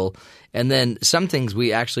ritual. And then some things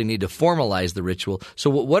we actually need to formalize the ritual. So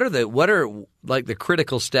what are the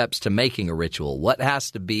critical steps to making a ritual? What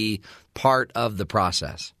has to be part of the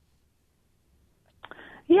process?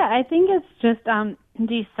 Yeah, I think it's just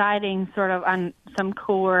deciding sort of on some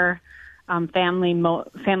core family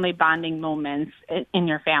bonding moments in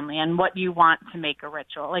your family and what you want to make a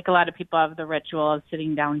ritual. Like a lot of people have the ritual of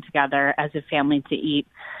sitting down together as a family to eat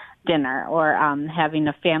dinner, or having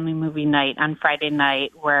a family movie night on Friday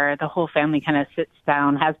night where the whole family kind of sits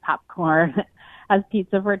down, has popcorn, has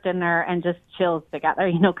pizza for dinner, and just chills together,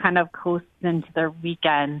 kind of coasts into their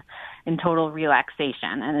weekend in total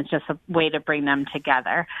relaxation. And it's just a way to bring them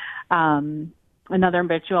together. Another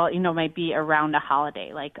ritual, might be around a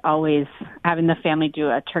holiday, like always having the family do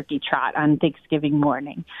a turkey trot on Thanksgiving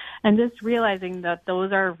morning. And just realizing that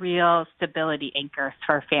those are real stability anchors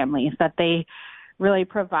for families, that they really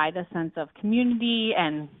provide a sense of community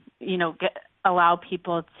and, allow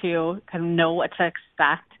people to kind of know what to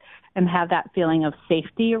expect and have that feeling of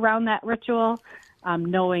safety around that ritual,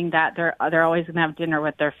 knowing that they're always going to have dinner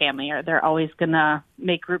with their family, or they're always going to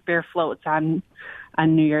make root beer floats on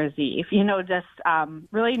New Year's Eve. Just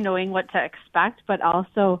really knowing what to expect, but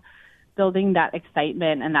also building that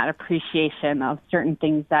excitement and that appreciation of certain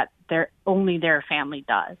things that only their family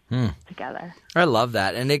does together. I love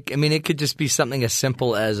that. And it could just be something as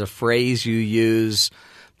simple as a phrase you use,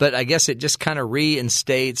 but I guess it just kind of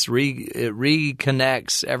reinstates, it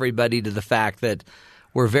reconnects everybody to the fact that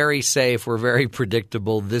we're very safe, we're very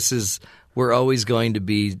predictable. We're always going to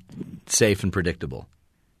be safe and predictable.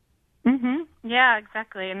 Mm-hmm. Yeah,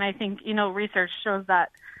 exactly. And I think, research shows that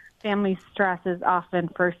family stress is often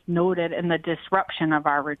first noted in the disruption of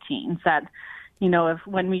our routines, that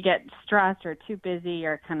when we get stressed or too busy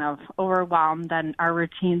or kind of overwhelmed, then our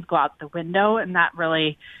routines go out the window, and that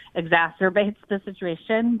really exacerbates the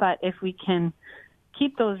situation. But if we can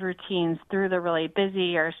keep those routines through the really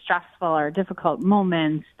busy or stressful or difficult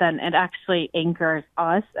moments, then it actually anchors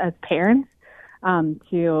us as parents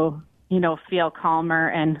to, feel calmer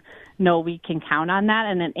and know we can count on that.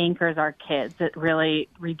 And it anchors our kids. It really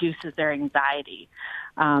reduces their anxiety.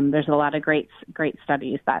 There's a lot of great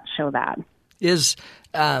studies that show that.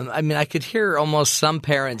 I could hear almost some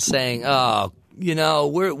parents saying, "Oh,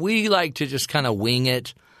 we like to just kind of wing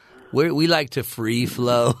it. We like to free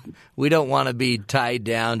flow. We don't want to be tied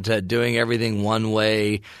down to doing everything one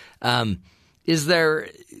way." Is there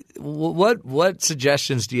what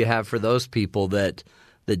suggestions do you have for those people that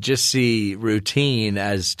just see routine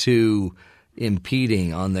as too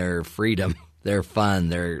impeding on their freedom, their fun,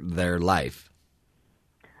 their life?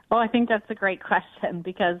 Oh, I think that's a great question,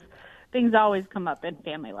 because things always come up in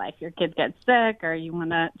family life. Your kid gets sick, or you want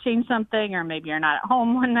to change something, or maybe you're not at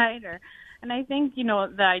home one night. And I think,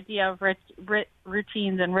 the idea of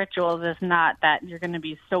routines and rituals is not that you're going to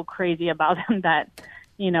be so crazy about them that,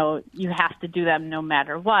 you have to do them no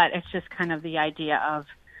matter what. It's just kind of the idea of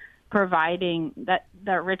providing that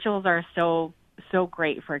rituals are so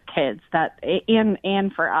great for kids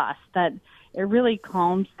and for us, that it really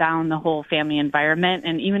calms down the whole family environment.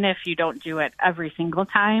 And even if you don't do it every single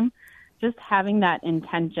time, just having that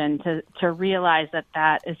intention to realize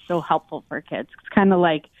that is so helpful for kids. It's kind of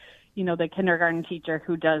like, the kindergarten teacher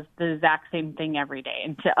who does the exact same thing every day.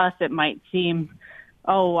 And to us, it might seem,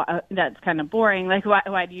 that's kind of boring. Like,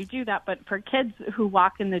 why do you do that? But for kids who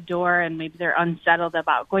walk in the door and maybe they're unsettled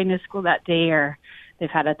about going to school that day, or they've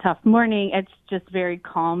had a tough morning, it's just very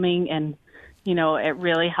calming, and, it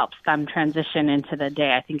really helps them transition into the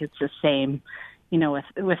day. I think it's the same,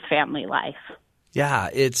 with family life. Yeah,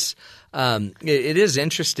 it is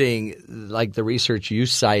interesting, like the research you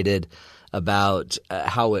cited about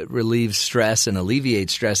how it relieves stress and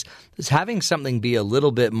alleviates stress. Is having something be a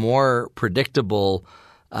little bit more predictable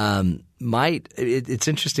it's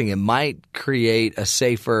interesting. It might create a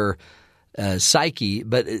safer psyche,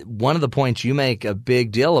 but one of the points you make a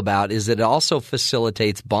big deal about is that it also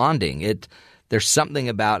facilitates bonding. There's something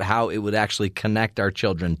about how it would actually connect our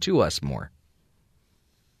children to us more.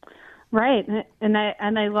 Right, and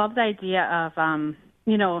I love the idea of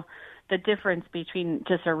the difference between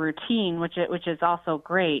just a routine, which is also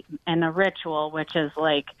great, and a ritual, which is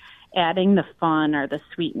like adding the fun or the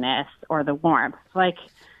sweetness or the warmth. Like,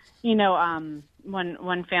 when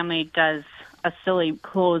one family does a silly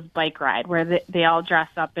clothes bike ride where they all dress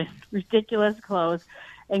up in ridiculous clothes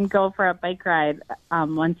and go for a bike ride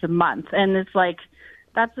once a month, and it's like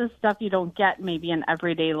that's the stuff you don't get maybe in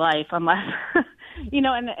everyday life unless.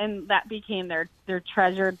 And that became their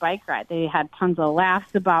treasured bike ride. They had tons of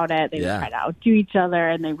laughs about it. They would try to outdo each other,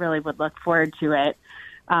 and they really would look forward to it.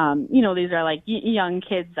 These are like young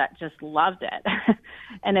kids that just loved it.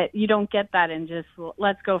 And you don't get that in just,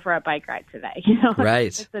 let's go for a bike ride today.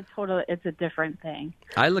 Right. It's a different thing.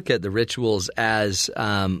 I look at the rituals as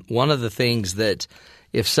one of the things that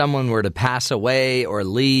if someone were to pass away or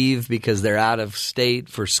leave because they're out of state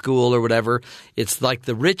for school or whatever, it's like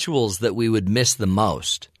the rituals that we would miss the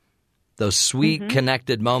most. Those sweet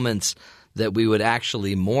connected moments that we would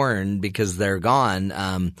actually mourn because they're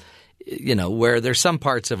gone, where there's some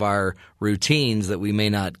parts of our routines that we may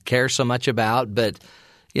not care so much about, but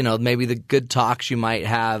maybe the good talks you might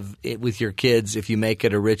have with your kids if you make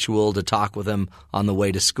it a ritual to talk with them on the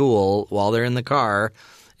way to school while they're in the car.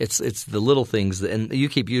 It's the little things, and you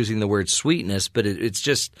keep using the word sweetness, but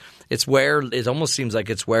it's where it almost seems like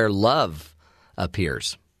it's where love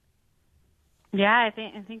appears. Yeah, I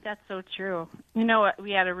think that's so true.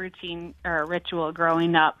 We had a routine or a ritual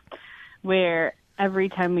growing up where every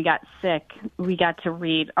time we got sick, we got to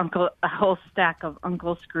read a whole stack of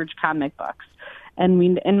Uncle Scrooge comic books. And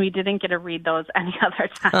we didn't get to read those any other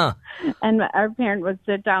time. Huh. And our parent would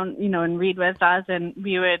sit down, and read with us, and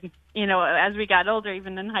we would, as we got older,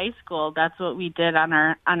 even in high school, that's what we did on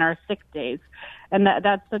our sick days. And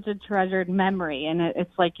that's such a treasured memory. And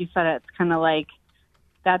it's like you said, it's kind of like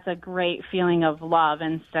that's a great feeling of love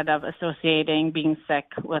instead of associating being sick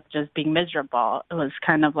with just being miserable. It was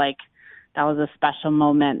kind of like that was a special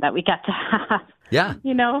moment that we got to have. Yeah.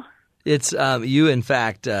 It's you, in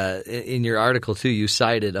fact, in your article, too, you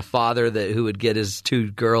cited a father who would get his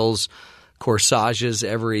two girls corsages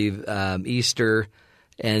every Easter,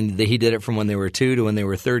 and he did it from when they were 2 to when they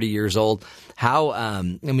were 30 years old. How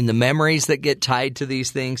the memories that get tied to these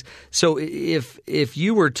things. So if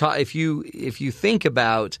you were if you think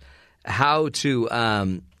about how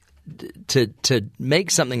to make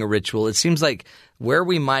something a ritual, it seems like where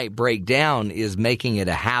we might break down is making it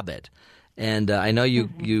a habit. And I know you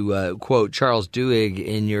quote Charles Duhigg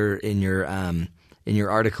in your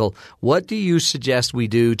article. What do you suggest we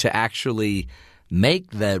do to actually make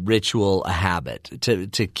the ritual a habit,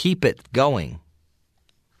 to keep it going?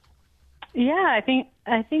 Yeah, I think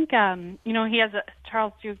Charles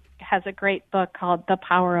Duhigg has a great book called The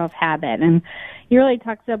Power of Habit, and he really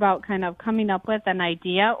talks about kind of coming up with an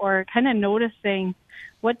idea or kind of noticing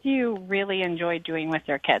what do you really enjoy doing with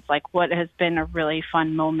your kids? Like, what has been a really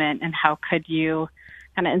fun moment, and how could you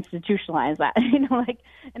kind of institutionalize that?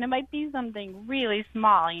 And it might be something really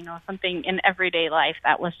small, something in everyday life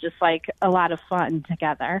that was just like a lot of fun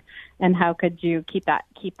together. And how could you keep that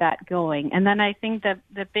going? And then I think that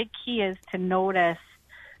the big key is to notice,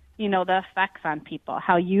 the effects on people,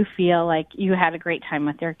 how you feel like you had a great time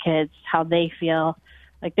with your kids, how they feel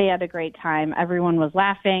like they had a great time. Everyone was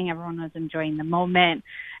laughing. Everyone was enjoying the moment.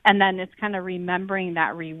 And then it's kind of remembering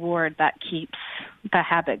that reward that keeps the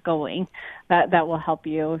habit going, that will help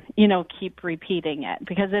you, keep repeating it,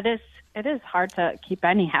 because it is hard to keep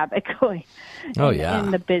any habit going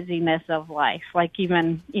in the busyness of life. Like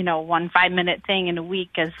even, 1 5-minute thing in a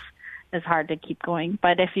week is hard to keep going.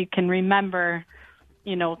 But if you can remember,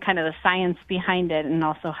 kind of the science behind it and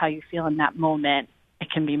also how you feel in that moment, it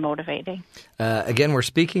can be motivating. Again, we're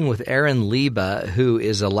speaking with Erin Leyba, who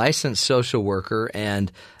is a licensed social worker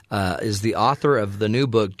and is the author of the new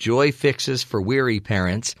book, Joy Fixes for Weary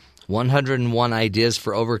Parents, 101 Ideas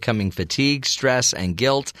for Overcoming Fatigue, Stress, and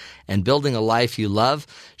Guilt, and Building a Life You Love.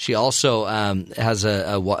 She also has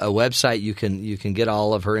a website you can get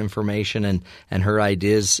all of her information and her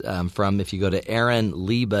ideas from if you go to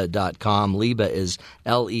erinleyba.com. Leyba is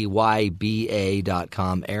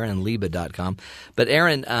Leyba.com, erinleyba.com. But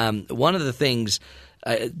Erin, one of the things,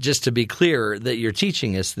 just to be clear, that you're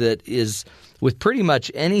teaching us that is with pretty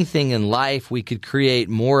much anything in life, we could create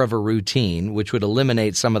more of a routine, which would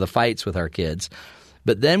eliminate some of the fights with our kids.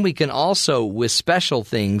 But then we can also, with special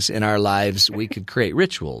things in our lives, we could create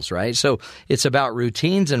rituals, right? So it's about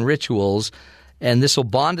routines and rituals, and this will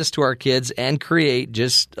bond us to our kids and create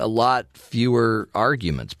just a lot fewer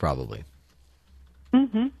arguments, probably.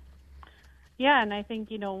 Mm-hmm. Yeah, and I think,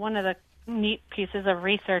 one of the neat pieces of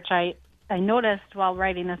research I noticed while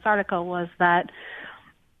writing this article was that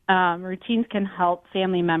routines can help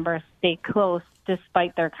family members stay close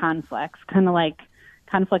despite their conflicts. Kind of like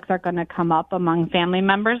conflicts are going to come up among family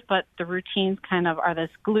members, but the routines kind of are this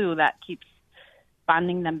glue that keeps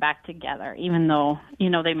bonding them back together, even though,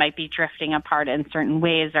 they might be drifting apart in certain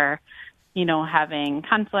ways or, having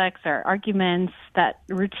conflicts or arguments. That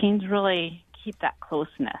routines really keep that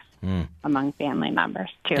closeness among family members,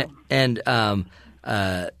 too. And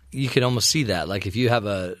you can almost see that. Like if you have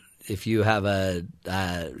a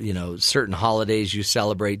certain holidays you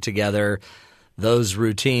celebrate together, those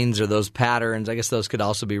routines or those patterns, I guess those could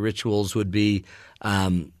also be rituals, would be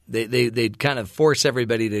they'd kind of force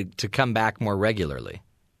everybody to come back more regularly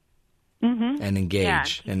and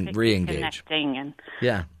engage and re-engage. Connecting and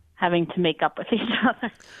having to make up with each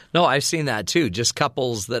other. No, I've seen that too. Just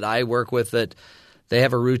couples that I work with that they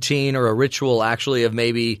have a routine or a ritual actually of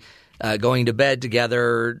maybe going to bed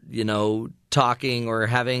together, talking or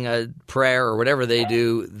having a prayer or whatever they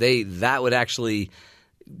do, that would actually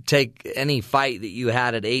take any fight that you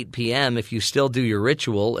had at 8 p.m. If you still do your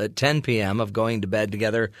ritual at 10 p.m. of going to bed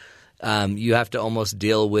together, you have to almost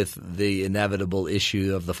deal with the inevitable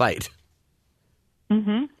issue of the fight.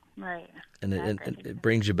 Mm-hmm. Right. And it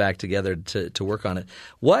brings you back together to work on it.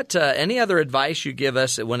 What any other advice you give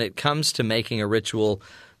us when it comes to making a ritual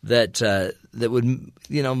that would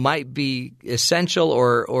might be essential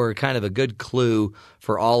or kind of a good clue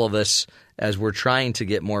for all of us as we're trying to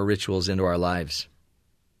get more rituals into our lives?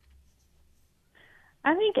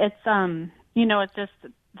 I think it's it's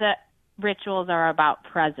just that rituals are about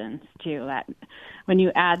presence too. That when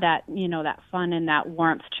you add that that fun and that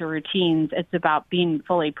warmth to routines, it's about being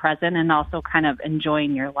fully present and also kind of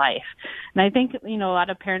enjoying your life. And I think a lot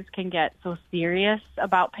of parents can get so serious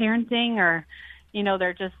about parenting, or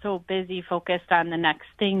they're just so busy, focused on the next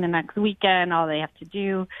thing, the next weekend, all they have to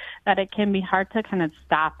do, that it can be hard to kind of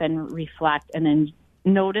stop and reflect and then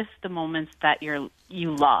notice the moments that you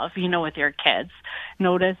love, with your kids.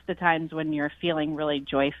 Notice the times when you're feeling really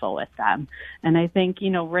joyful with them. And I think,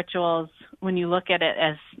 rituals, when you look at it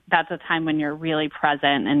as that's a time when you're really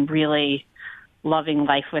present and really loving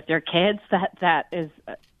life with your kids, that is,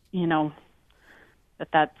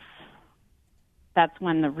 that's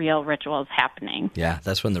when the real ritual is happening. Yeah,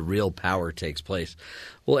 that's when the real power takes place.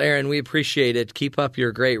 Well, Erin, we appreciate it. Keep up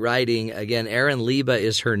your great writing. Again, Erin Leyba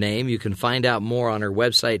is her name. You can find out more on her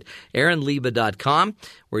website, erinleyba.com,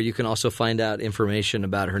 where you can also find out information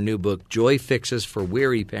about her new book, Joy Fixes for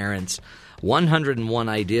Weary Parents, 101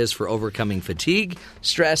 Ideas for Overcoming Fatigue,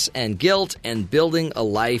 Stress, and Guilt, and Building a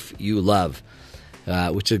Life You Love.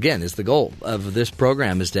 Which, again, is the goal of this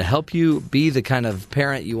program, is to help you be the kind of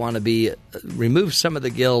parent you want to be, remove some of the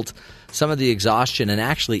guilt, some of the exhaustion, and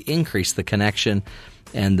actually increase the connection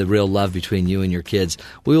and the real love between you and your kids.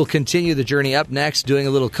 We will continue the journey up next, doing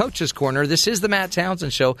a little Coach's Corner. This is the Matt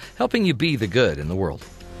Townsend Show, helping you be the good in the world.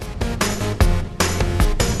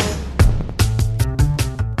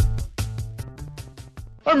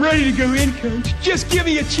 I'm ready to go in, Coach. Just give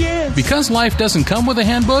me a chance. Because life doesn't come with a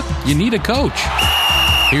handbook, you need a coach.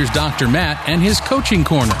 Here's Dr. Matt and his Coaching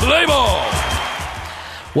Corner. Play ball!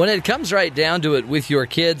 When it comes right down to it with your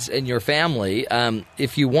kids and your family,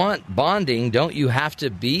 if you want bonding, don't you have to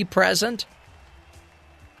be present?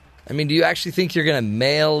 I mean, do you actually think you're going to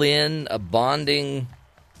mail in a bonding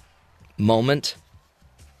moment?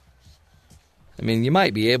 I mean, you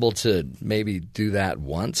might be able to maybe do that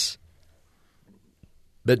once.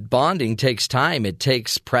 But bonding takes time. It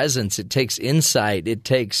takes presence. It takes insight. It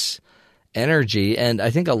takes energy. And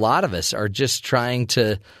I think a lot of us are just trying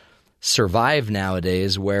to survive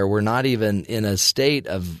nowadays, where we're not even in a state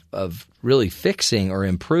of really fixing or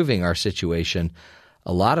improving our situation.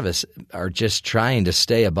 A lot of us are just trying to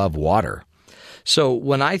stay above water. So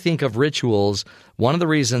when I think of rituals, one of the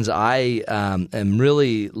reasons I am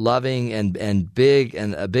really loving and big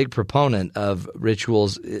and a big proponent of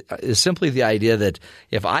rituals is simply the idea that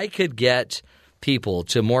if I could get people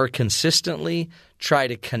to more consistently try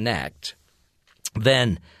to connect,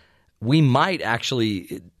 then we might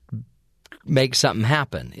actually make something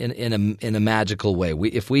happen in a magical way.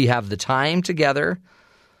 If we have the time together,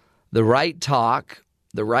 the right talk,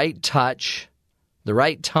 the right touch, the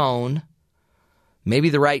right tone, maybe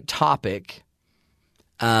the right topic,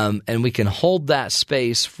 and we can hold that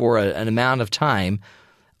space for an amount of time,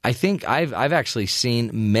 I think I've actually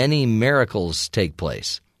seen many miracles take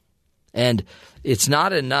place. And it's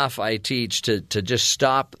not enough, I teach, to just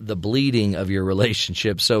stop the bleeding of your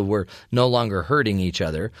relationship so we're no longer hurting each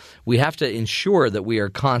other. We have to ensure that we are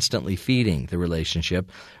constantly feeding the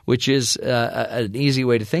relationship, which is an easy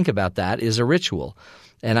way to think about that is a ritual.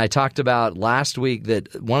 And I talked about last week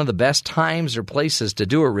that one of the best times or places to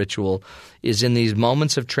do a ritual is in these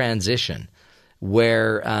moments of transition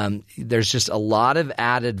where there's just a lot of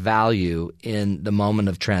added value in the moment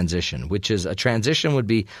of transition, which is a transition would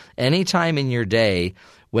be any time in your day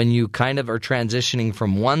when you kind of are transitioning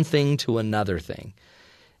from one thing to another thing.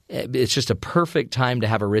 It's just a perfect time to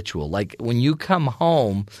have a ritual. Like when you come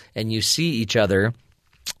home and you see each other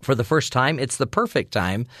for the first time, it's the perfect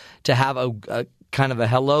time to have a kind of a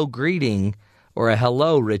hello greeting or a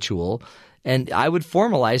hello ritual. And I would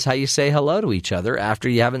formalize how you say hello to each other after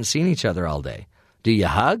you haven't seen each other all day. Do you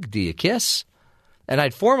hug? Do you kiss? And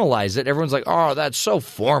I'd formalize it. Everyone's like, oh, that's so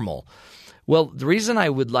formal. Well, the reason I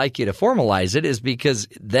would like you to formalize it is because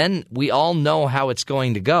then we all know how it's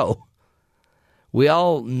going to go. We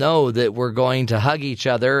all know that we're going to hug each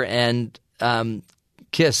other and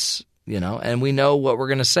kiss and we know what we're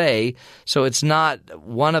going to say. So it's not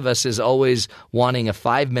one of us is always wanting a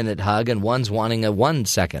 5-minute hug and one's wanting a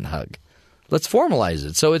 1-second hug. Let's formalize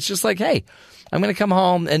it. So it's just like, hey, I'm going to come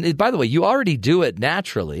home. And by the way, you already do it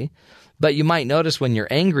naturally, but you might notice when you're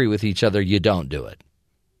angry with each other, you don't do it.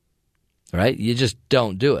 Right? You just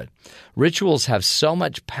don't do it. Rituals have so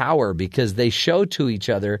much power because they show to each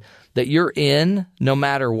other that you're in no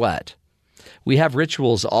matter what. We have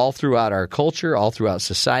rituals all throughout our culture, all throughout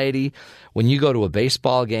society. When you go to a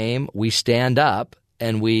baseball game, we stand up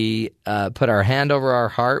and we put our hand over our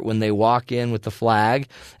heart when they walk in with the flag,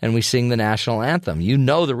 and we sing the national anthem. You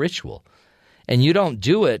know the ritual. And you don't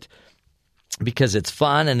do it because it's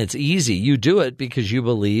fun and it's easy. You do it because you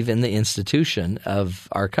believe in the institution of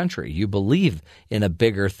our country. You believe in a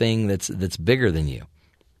bigger thing that's bigger than you.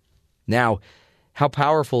 Now, how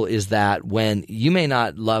powerful is that when you may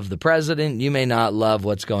not love the president, you may not love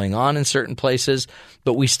what's going on in certain places,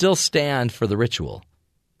 but we still stand for the ritual.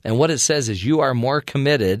 And what it says is you are more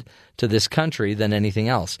committed to this country than anything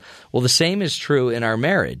else. Well, the same is true in our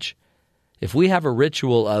marriage. If we have a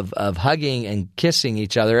ritual of hugging and kissing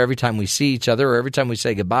each other every time we see each other or every time we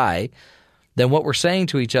say goodbye, then what we're saying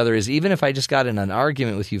to each other is even if I just got in an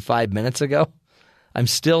argument with you 5 minutes ago, I'm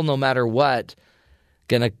still, no matter what,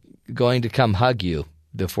 going to come hug you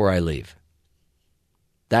before I leave.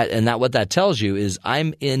 What that tells you is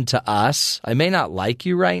I'm into us. I may not like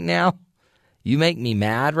you right now. You make me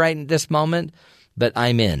mad right in this moment, but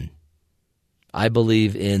I'm in. I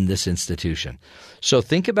believe in this institution. So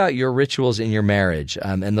think about your rituals in your marriage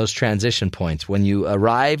and those transition points. When you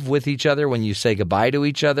arrive with each other, when you say goodbye to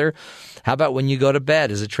each other, how about when you go to bed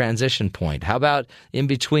as a transition point? How about in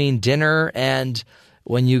between dinner and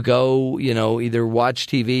when you go, either watch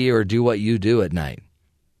TV or do what you do at night?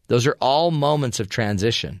 Those are all moments of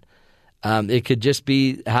transition. It could just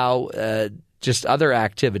be how just other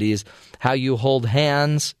activities, how you hold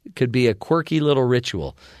hands could be a quirky little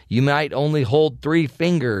ritual. You might only hold 3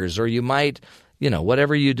 fingers, or you might,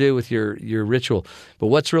 whatever you do with your ritual. But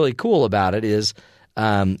what's really cool about it is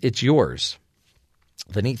it's yours.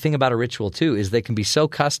 The neat thing about a ritual, too, is they can be so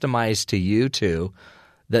customized to you, too,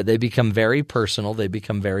 that they become very personal, they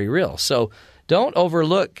become very real. So don't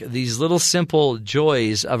overlook these little simple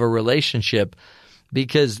joys of a relationship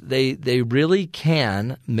because they really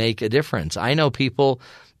can make a difference. I know people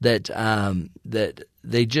that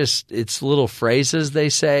they just, it's little phrases they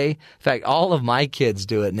say. In fact, all of my kids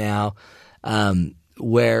do it now,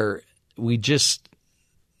 where we just,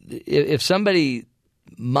 if somebody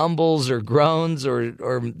mumbles or groans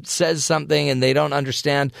or says something and they don't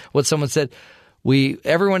understand what someone said,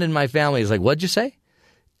 everyone in my family is like, "What'd you say?"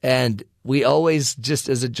 And we always just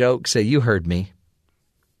as a joke say, "You heard me."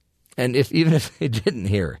 And even if they didn't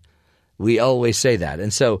hear, we always say that.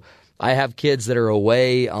 And so I have kids that are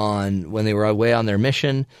when they were away on their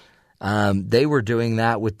mission, they were doing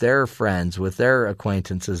that with their friends, with their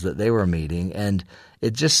acquaintances that they were meeting. And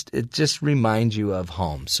it just reminds you of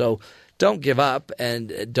home. So don't give up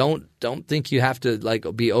and don't think you have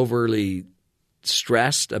to be overly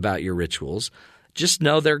stressed about your rituals. Just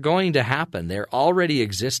know they're going to happen. They're already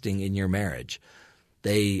existing in your marriage.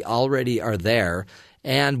 They already are there.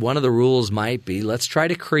 And one of the rules might be let's try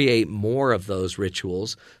to create more of those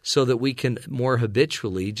rituals so that we can more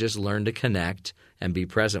habitually just learn to connect and be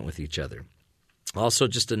present with each other. Also,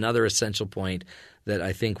 just another essential point that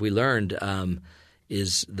I think we learned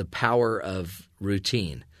is the power of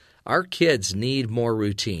routine. Our kids need more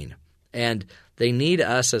routine, and they need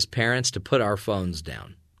us as parents to put our phones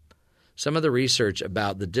down. Some of the research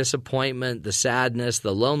about the disappointment, the sadness,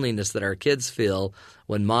 the loneliness that our kids feel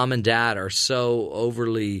when mom and dad are so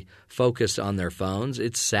overly focused on their phones,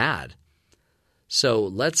 it's sad. So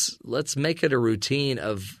let's make it a routine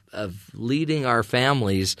of leading our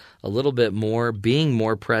families a little bit more, being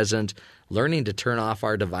more present, learning to turn off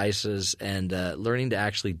our devices, and learning to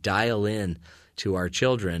actually dial in to our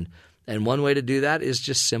children. And one way to do that is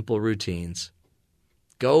just simple routines.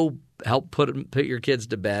 Go help put your kids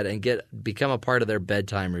to bed and become a part of their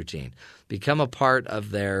bedtime routine. Become a part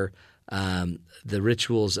of their the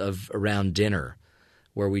rituals of around dinner,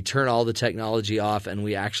 where we turn all the technology off and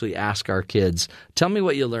we actually ask our kids, "Tell me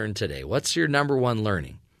what you learned today. What's your number one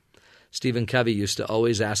learning?" Stephen Covey used to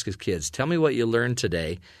always ask his kids, "Tell me what you learned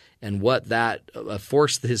today." And what that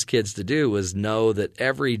forced his kids to do was know that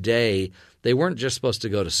every day they weren't just supposed to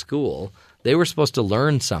go to school. They were supposed to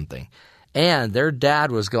learn something. And their dad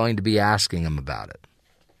was going to be asking them about it.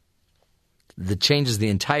 That changes the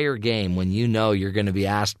entire game when you know you're going to be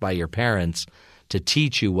asked by your parents to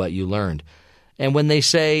teach you what you learned. And when they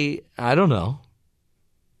say, "I don't know,"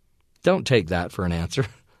 don't take that for an answer.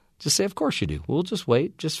 Just say, of course you do. We'll just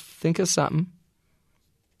wait. Just think of something.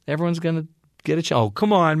 Everyone's going to get a chance. Oh,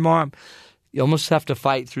 come on, Mom. You almost have to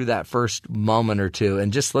fight through that first moment or two,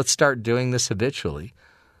 and just let's start doing this habitually,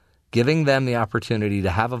 giving them the opportunity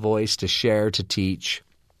to have a voice, to share, to teach,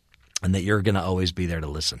 and that you're going to always be there to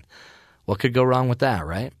listen. What could go wrong with that,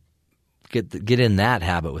 right? Get in that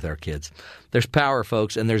habit with our kids. There's power,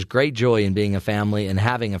 folks, and there's great joy in being a family and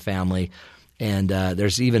having a family, and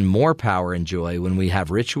there's even more power and joy when we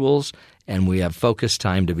have rituals and we have focused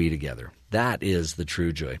time to be together. That is the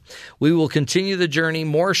true joy. We will continue the journey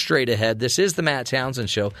more straight ahead. This is the Matt Townsend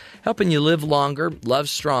Show, helping you live longer, love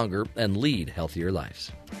stronger, and lead healthier lives.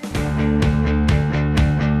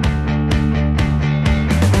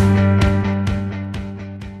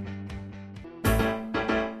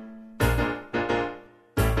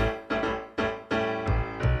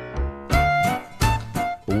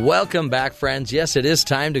 Welcome back, friends. Yes, it is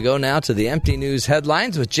time to go now to the Empty News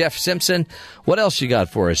headlines with Jeff Simpson. What else you got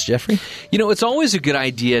for us, Jeffrey? You know, it's always a good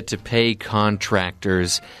idea to pay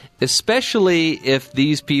contractors, especially if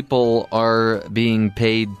these people are being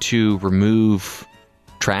paid to remove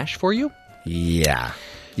trash for you. Yeah.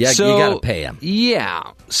 Yeah, so, you got to pay them. Yeah.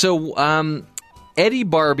 So Eddie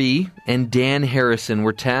Barbie and Dan Harrison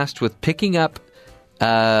were tasked with picking up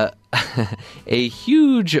a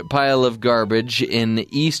huge pile of garbage in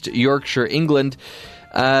East Yorkshire, England.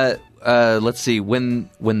 Let's see. When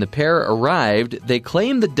the pair arrived, they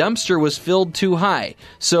claimed the dumpster was filled too high.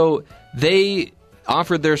 So they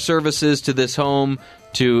offered their services to this home.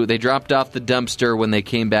 They dropped off the dumpster. When they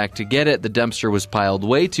came back to get it, the dumpster was piled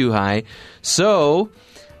way too high. So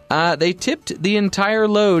they tipped the entire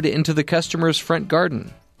load into the customer's front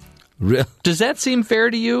garden. Really? Does that seem fair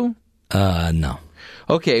to you? No.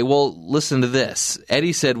 Okay, well, listen to this.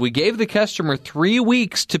 Eddie said, we gave the customer 3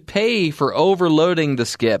 weeks to pay for overloading the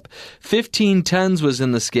skip. 15 tons was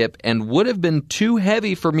in the skip and would have been too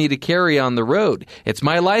heavy for me to carry on the road. It's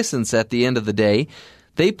my license at the end of the day.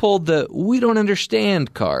 They pulled the "we don't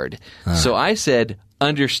understand" card. So I said,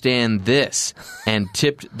 understand this, and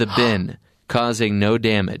tipped the bin, causing no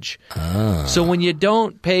damage. So when you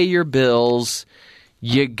don't pay your bills,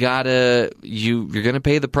 you're gonna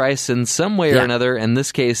pay the price in some way or another. In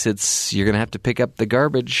this case, you're gonna have to pick up the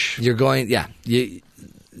garbage. You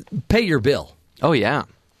pay your bill. Oh yeah,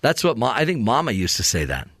 that's what I think. Mama used to say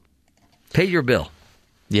that. Pay your bill.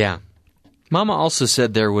 Yeah, Mama also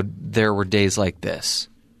said there were days like this.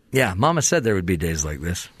 Yeah, Mama said there would be days like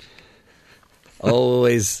this.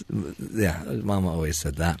 Always, yeah. Mama always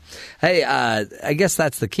said that. Hey, I guess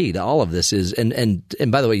that's the key to all of this is, and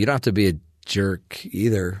by the way, you don't have to be a jerk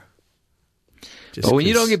either. But when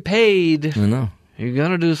you don't get paid, I know. You're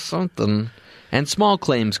gonna do something. And small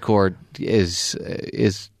claims court is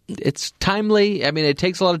it's timely. I mean, it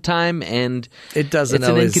takes a lot of time, and it doesn't. It's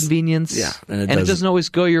always, an inconvenience. Yeah, and it doesn't always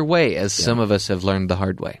go your way, as some of us have learned the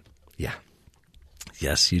hard way. Yeah.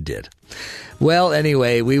 Yes, you did. Well,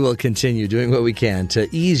 anyway, we will continue doing what we can to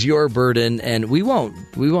ease your burden, and we won't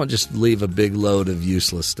just leave a big load of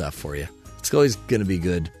useless stuff for you. It's always going to be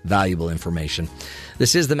good, valuable information.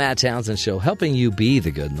 This is the Matt Townsend Show, helping you be the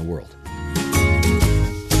good in the world.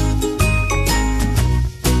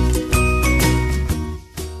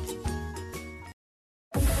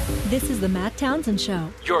 This is the Matt Townsend Show.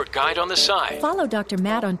 Your guide on the side. Follow Dr.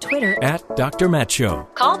 Matt on Twitter at Dr. Matt Show.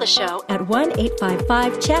 Call the show at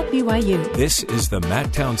 1-855-CHAT-BYU. This is the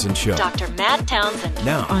Matt Townsend Show. Dr. Matt Townsend.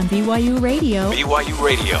 Now on BYU Radio. BYU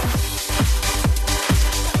Radio.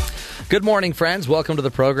 Good morning, friends. Welcome to the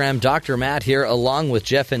program. Dr. Matt here along with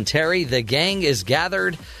Jeff and Terry. The gang is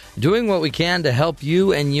gathered, doing what we can to help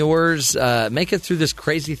you and yours make it through this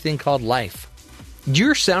crazy thing called life.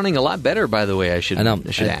 You're sounding a lot better, by the way, I should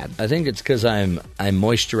add. I think it's because I'm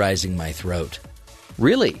moisturizing my throat.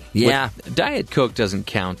 Really? Yeah. Diet Coke doesn't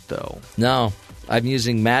count, though. No. I'm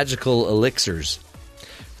using magical elixirs.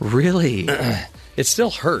 Really? It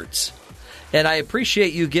still hurts. And I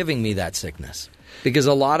appreciate you giving me that sickness. Because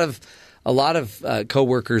a lot of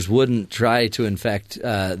coworkers wouldn't try to infect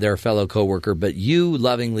their fellow coworker, but you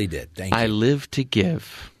lovingly did. Thank you. I live to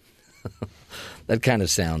give. That kind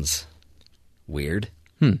of sounds weird.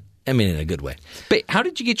 I mean, in a good way. But how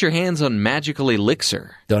did you get your hands on magical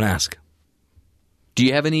elixir? Don't ask. Do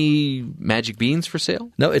you have any magic beans for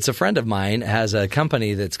sale? No, it's a friend of mine has a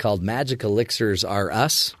company that's called Magic Elixirs Are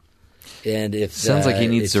Us. And sounds like he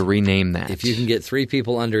needs to rename that. If you can get 3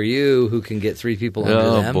 people under you who can get 3 people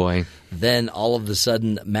under them, boy. Then all of a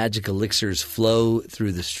sudden magic elixirs flow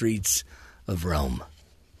through the streets of Rome.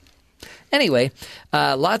 Anyway,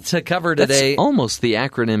 lots to cover today. That's almost the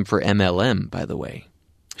acronym for MLM, by the way.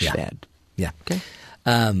 Should add. Yeah. Okay.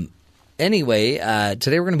 anyway,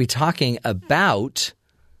 today we're going to be talking about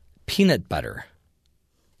peanut butter.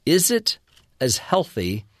 Is it as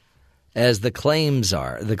healthy as the claims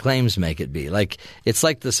make it be? Like, it's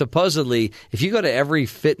like supposedly, if you go to every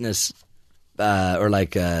fitness or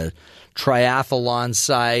like a triathlon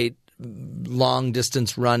site, long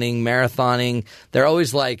distance running, marathoning, they're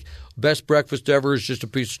always like, best breakfast ever is just a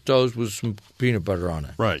piece of toast with some peanut butter on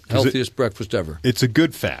it. Right. Healthiest breakfast ever. It's a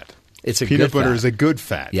good fat. It's a peanut good butter fat. is a good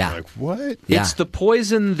fat. Yeah. You're like, what? Yeah. It's the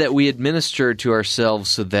poison that we administer to ourselves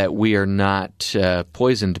so that we are not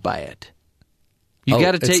poisoned by it. You've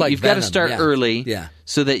got to start early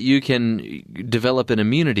so that you can develop an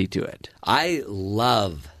immunity to it. I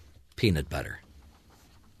love peanut butter.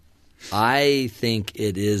 I think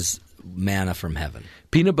it is manna from heaven.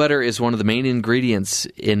 Peanut butter is one of the main ingredients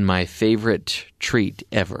in my favorite treat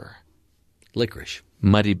ever. Licorice.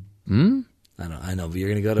 Muddy. I know, but you're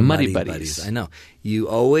going to go to Muddy Muddy Buddies. I know. You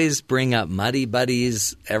always bring up Muddy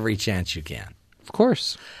Buddies every chance you can. Of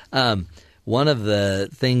course. One of the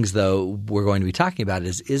things, though, we're going to be talking about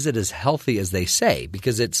is it as healthy as they say?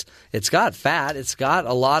 Because it's got fat. It's got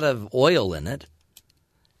a lot of oil in it.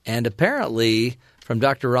 And apparently, from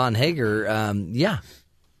Dr. Ron Hager,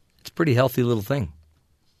 it's a pretty healthy little thing.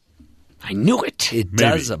 I knew it. It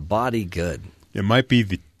does a body good. It might be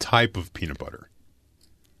the type of peanut butter.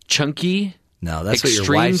 Chunky? No, that's extreme what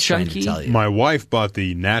your wife's chunky? trying to tell you. My wife bought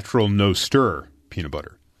the natural no-stir peanut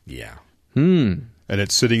butter. Yeah. And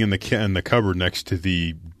it's sitting in the cupboard next to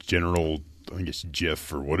the general, I think it's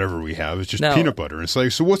Jif or whatever we have. It's just peanut butter. And it's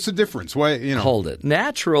like, so what's the difference? Why, Hold it.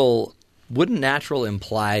 Wouldn't natural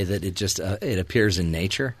imply that it just it appears in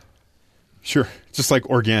nature? Sure. It's just like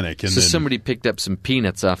organic. And so somebody picked up some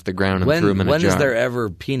peanuts off the ground and threw them in a jar. When is there ever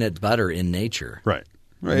peanut butter in nature? Right.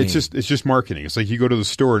 It's just marketing. It's like you go to the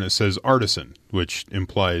store and it says artisan, which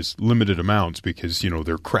implies limited amounts because,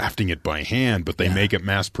 they're crafting it by hand, but they make it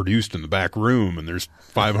mass produced in the back room and there's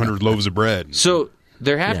 500 loaves of bread. So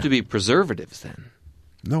there have to be preservatives then?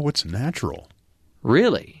 No, it's natural.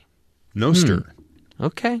 Really? No stir.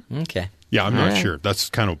 Okay. Yeah, I'm not sure. That's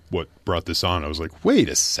kind of what brought this on. I was like, wait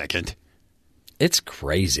a second. It's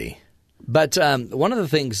crazy. But one of the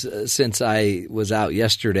things, since I was out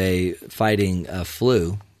yesterday fighting a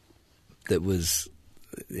flu that was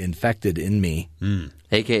infected in me.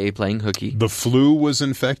 A.K.a. playing hooky. The flu was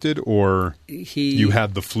infected or you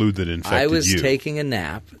had the flu that infected you? I was taking a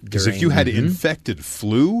nap. Because if you had infected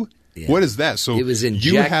flu, what is that? So it was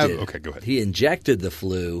injected. Okay, go ahead. He injected the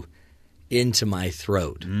flu into my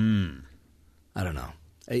throat. I don't know.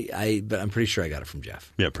 But I'm pretty sure I got it from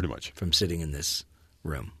Jeff. Yeah, pretty much. From sitting in this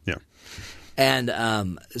room. Yeah. And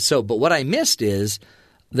but what I missed is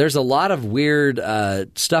there's a lot of weird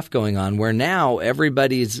stuff going on where now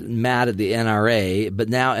everybody's mad at the NRA,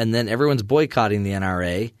 and then everyone's boycotting the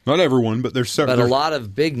NRA. Not everyone, but there's several. But a lot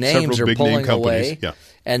of big names are pulling away. Yeah.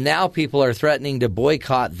 And now people are threatening to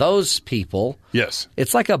boycott those people. Yes.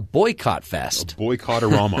 It's like a boycott fest. A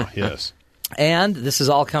boycottorama, yes. And this is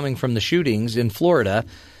all coming from the shootings in Florida.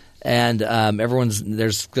 And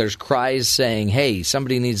there's cries saying, "Hey,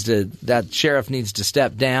 that sheriff needs to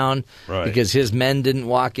step down because his men didn't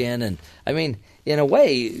walk in." And I mean, in a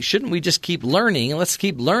way, shouldn't we just keep learning? Let's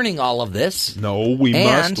keep learning all of this. No, we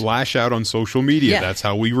must lash out on social media. Yeah. That's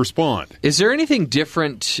how we respond. Is there anything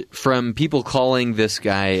different from people calling this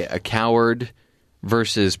guy a coward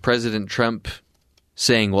versus President Trump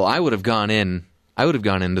saying, "Well, I would have gone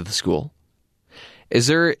into the school"? Is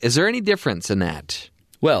there any difference in that?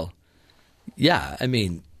 Well, yeah, I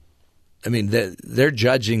mean, they're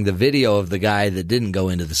judging the video of the guy that didn't go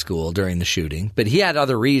into the school during the shooting, but he had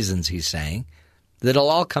other reasons, he's saying, that'll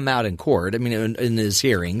all come out in court, in his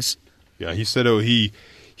hearings. Yeah, he said, he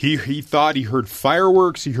thought he heard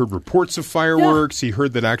fireworks, he heard reports of fireworks, he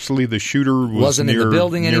heard that actually the shooter wasn't in the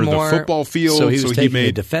building near anymore, the football field. So he was taking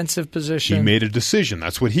a defensive position. He made a decision.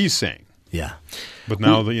 That's what he's saying. Yeah. But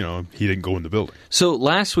now, he didn't go in the building. So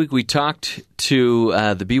last week we talked to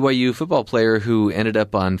the BYU football player who ended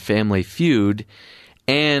up on Family Feud,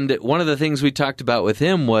 and one of the things we talked about with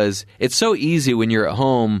him was it's so easy when you're at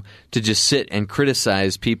home to just sit and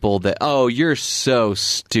criticize people that, oh, you're so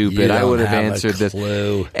stupid. I would have answered this.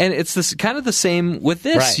 And it's kind of the same with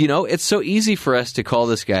this. Right. It's so easy for us to call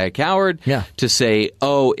this guy a coward, to say,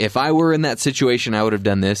 oh, if I were in that situation, I would have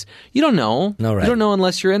done this. You don't know. No, right. You don't know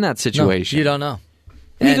unless you're in that situation. No, you don't know.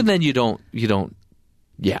 Even then, you don't.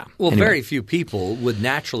 Yeah. Well, very few people would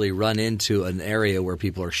naturally run into an area where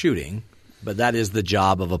people are shooting, but that is the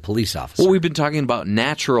job of a police officer. Well, we've been talking about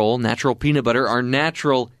natural peanut butter. Our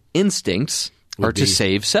natural instincts are to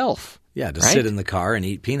save self. Yeah, to sit in the car and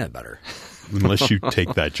eat peanut butter. Unless you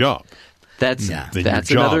take that job. That's then that's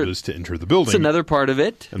your job another, is to enter the building. It's another part of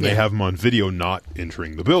it. And they have him on video not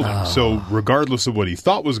entering the building. Oh. So regardless of what he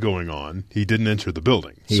thought was going on, he didn't enter the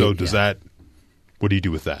building. So what do you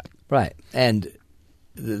do with that? Right. And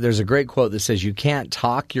there's a great quote that says, you can't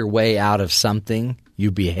talk your way out of something you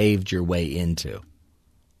behaved your way into.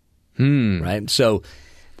 Right? So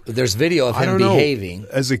there's video of him behaving.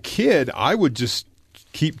 As a kid, I would just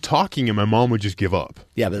keep talking and my mom would just give up.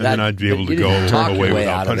 Yeah, but then I'd be able to you go didn't talk away your way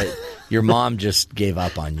without out of it. Your mom just gave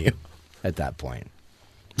up on you at that point.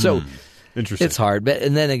 So interesting. It's hard. But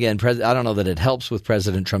and then again, I don't know that it helps with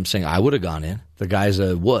President Trump saying, I would have gone in. The guy's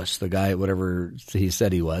a wuss. The guy, whatever he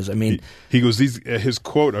said he was. I mean, he goes, his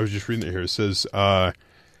quote, I was just reading it here, it says,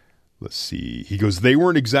 let's see. He goes, they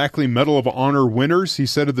weren't exactly Medal of Honor winners, he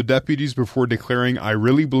said of the deputies before declaring, I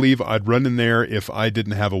really believe I'd run in there if I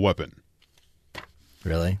didn't have a weapon.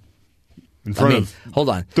 Really? In front of hold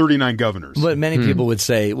on, 39 governors. But many people would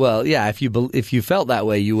say, well, yeah, if you felt that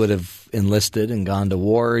way, you would have enlisted and gone to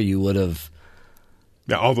war. You would have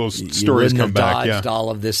all those stories come back. Dodged all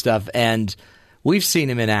of this stuff. And we've seen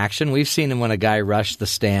him in action. We've seen him when a guy rushed the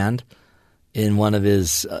stand in one of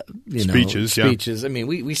his speeches. I mean,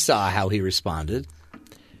 we saw how he responded.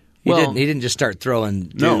 He didn't just start throwing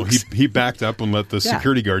dukes. No, he backed up and let the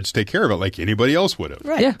security guards take care of it like anybody else would have.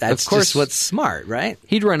 Right. Yeah, that's of course just what's smart, right?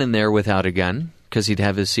 He'd run in there without a gun because he'd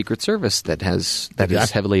have his Secret Service that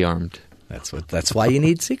is heavily armed. That's why you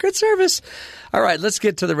need Secret Service. All right, let's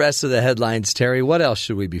get to the rest of the headlines, Terry. What else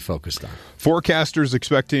should we be focused on? Forecasters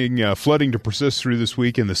expecting flooding to persist through this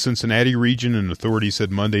week in the Cincinnati region, and authorities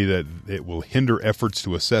said Monday that it will hinder efforts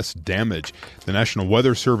to assess damage. The National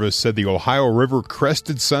Weather Service said the Ohio River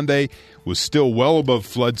crested Sunday, was still well above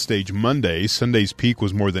flood stage Monday. Sunday's peak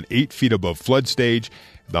was more than 8 feet above flood stage,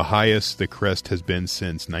 the highest the crest has been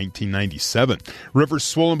since 1997. Rivers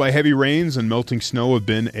swollen by heavy rains and melting snow have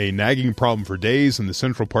been a nagging problem for days in the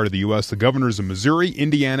central part of the U.S. The governors of Missouri,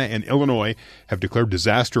 Indiana, and Illinois have declared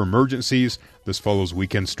disaster emergencies. This follows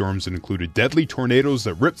weekend storms that included deadly tornadoes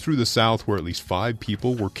that ripped through the South, where at least 5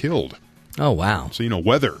 people were killed. Oh, wow. So,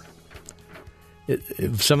 weather.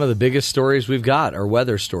 Some of the biggest stories we've got are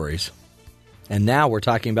weather stories. And now we're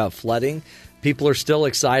talking about flooding. People are still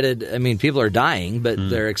excited. I mean, people are dying, but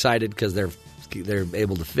they're excited because they're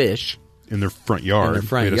able to fish in their front yard.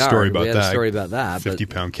 We had a story about that.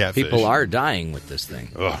 50-pound catfish. People are dying with this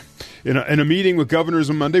thing. Ugh. In a meeting with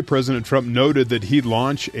governors on Monday, President Trump noted that he'd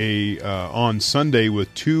launch on Sunday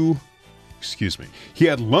with two. He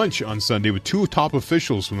had lunch on Sunday with 2 top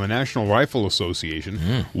officials from the National Rifle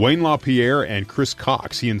Association, Wayne LaPierre and Chris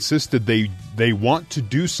Cox. He insisted they want to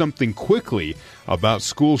do something quickly about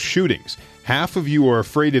school shootings. Half of you are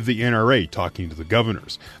afraid of the NRA, talking to the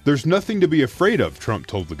governors. There's nothing to be afraid of, Trump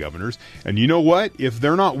told the governors. And you know what? If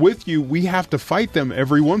they're not with you, we have to fight them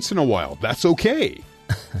every once in a while. That's okay.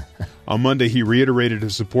 On Monday, he reiterated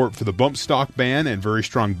his support for the bump stock ban and very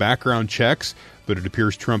strong background checks, but it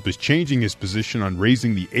appears Trump is changing his position on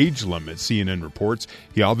raising the age limit, CNN reports.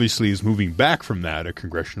 He obviously is moving back from that, a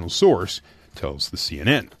congressional source tells the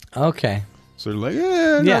CNN. Okay. So they're like,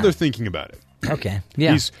 now they're thinking about it. Okay.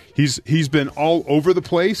 Yeah. He's been all over the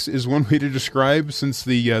place is one way to describe since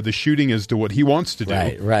the shooting as to what he wants to do.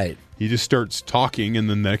 Right. He just starts talking, and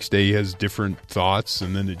then the next day he has different thoughts,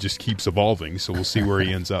 and then it just keeps evolving. So we'll see where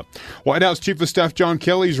he ends up. White House Chief of Staff John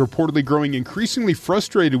Kelly is reportedly growing increasingly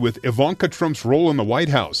frustrated with Ivanka Trump's role in the White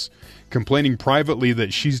House, complaining privately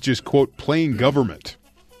that she's just, quote, playing government.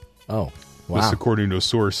 Oh, wow. This according to a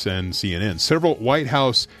source and CNN. Several White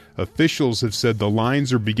House officials have said the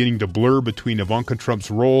lines are beginning to blur between Ivanka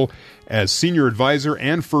Trump's role as senior advisor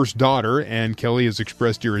and first daughter, and Kelly has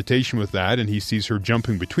expressed irritation with that, and he sees her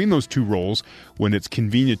jumping between those two roles when it's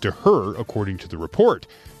convenient to her, according to the report.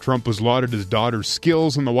 Trump was lauded his daughter's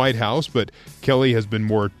skills in the White House, but Kelly has been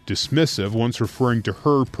more dismissive, once referring to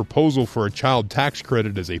her proposal for a child tax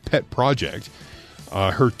credit as a pet project.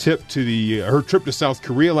 Her trip to South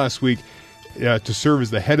Korea last week to serve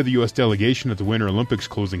as the head of the U.S. delegation at the Winter Olympics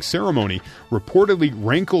closing ceremony reportedly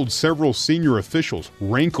rankled several senior officials.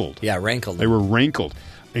 Rankled. Yeah, rankled. They were rankled,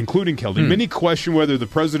 including Kelly. Many question whether the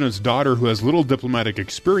president's daughter, who has little diplomatic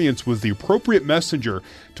experience, was the appropriate messenger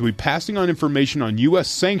to be passing on information on U.S.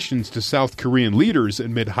 sanctions to South Korean leaders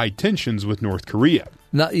amid high tensions with North Korea.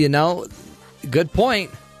 No, good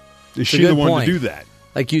point. Is she the one to do that?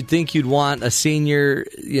 Like, you'd think you'd want a senior,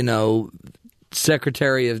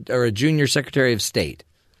 secretary of, or a junior secretary of state.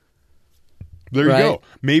 There you go.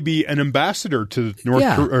 Maybe an ambassador to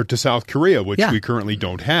or to South Korea, which we currently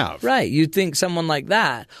don't have. Right. You'd think someone like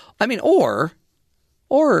that. I mean, or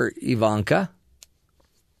Ivanka.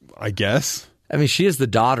 I guess. I mean, she is the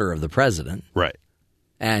daughter of the president. Right.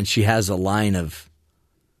 And she has a line of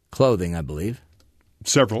clothing, I believe.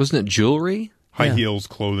 Several. Wasn't it jewelry? High heels,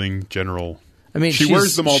 clothing, general. I mean, she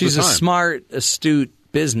wears them all the time. She's a smart, astute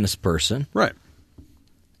business person. Right.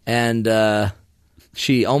 And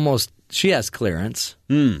she has clearance.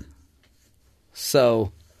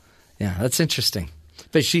 So, yeah, that's interesting.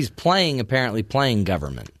 But she's apparently playing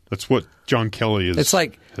government. That's what John Kelly is. It's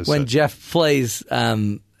like when Jeff plays,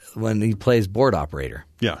 when he plays board operator.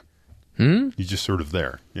 Yeah. He's just sort of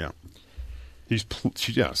there. Yeah.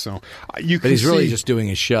 So you can But he's really see- just doing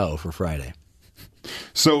a show for Friday.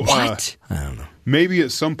 So What? I don't know. maybe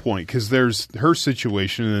at some point, because there's her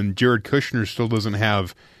situation, and Jared Kushner still doesn't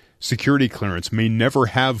have security clearance, may never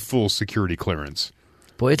have full security clearance.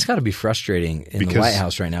 Boy, it's got to be frustrating in the White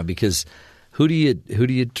House right now because who do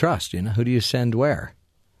you trust? You know, who do you send where?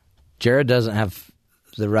 Jared doesn't have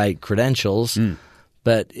the right credentials, and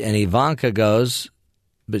Ivanka goes,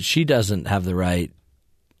 but she doesn't have the right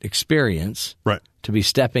experience to be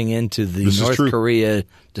stepping into the North Korea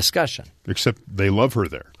discussion. Except they love her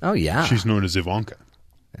there. Oh, yeah. She's known as Ivanka.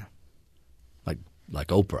 Yeah. Like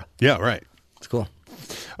Oprah. Yeah, right. It's cool.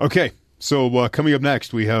 Okay, so coming up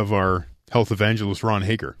next, we have our health evangelist, Ron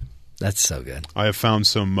Hager. That's so good. I have found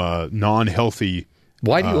some non-healthy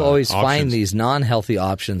Why do you always options. find these non-healthy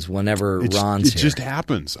options whenever Ron's It here? just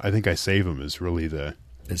happens. I think I save him is really the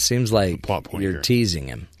It seems like plot point you're here. teasing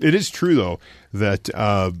him. It is true, though, that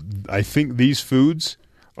I think these foods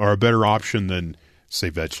are a better option than, say,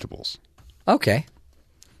 vegetables. Okay.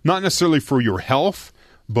 Not necessarily for your health,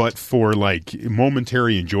 but for, like,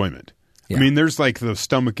 momentary enjoyment. Yeah. I mean, there's, like, the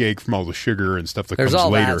stomach ache from all the sugar and stuff that There's comes all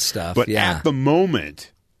later. that stuff, But yeah. at the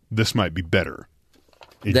moment, this might be better,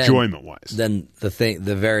 enjoyment-wise. Than the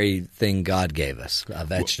very thing God gave us, a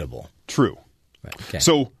vegetable. True. Right. Okay.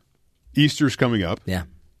 So, Easter's coming up. Yeah.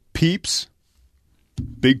 Peeps,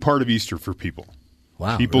 big part of Easter for people.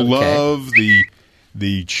 Wow. People okay. love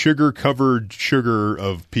the sugar-covered sugar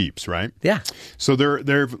of Peeps, right? Yeah. So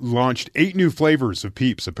they've launched 8 new flavors of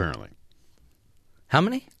Peeps, apparently. How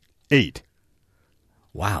many? 8.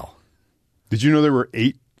 Wow. Did you know there were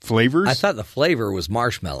 8 flavors? I thought the flavor was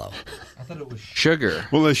marshmallow. Sugar.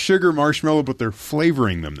 Well, there's sugar, marshmallow, but they're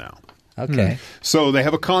flavoring them now. Okay. So they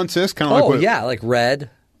have a contest, kind of like what... yeah, like red,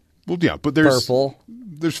 Well, yeah, but there's... purple.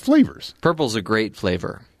 There's flavors. Purple's a great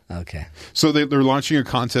flavor. Okay. So they're launching a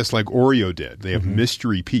contest like Oreo did. They have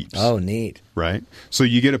mystery Peeps. Oh, neat. Right? So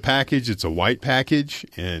you get a package, it's a white package,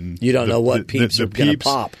 and... You don't know what Peeps are gonna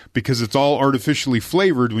pop. Because it's all artificially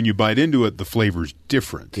flavored, when you bite into it, the flavor's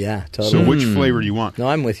different. Yeah, totally. So which flavor do you want? No,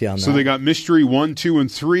 I'm with you on that. So they got Mystery 1, 2,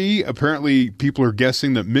 and 3. Apparently, people are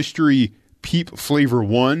guessing that Mystery Peep Flavor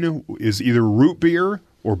 1 is either root beer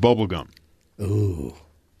or bubblegum. Ooh.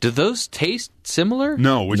 Do those taste similar?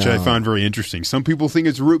 No, which I No. found very interesting. Some people think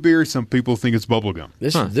it's root beer, some people think it's bubblegum.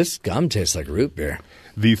 This gum tastes like root beer.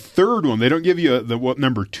 The third one, they don't give you what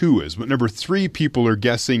number 2 is, but number 3 people are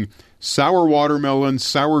guessing sour watermelon,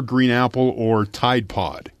 sour green apple, or Tide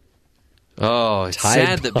Pod. Oh, it's Tide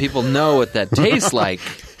sad that people know what that tastes like.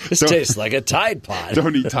 This tastes like a Tide Pod.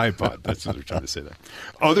 Don't eat Tide Pod. That's what they're trying to say there.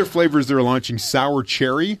 Other flavors they're launching, sour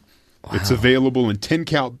cherry. Wow. It's available in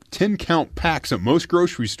 10-count packs at most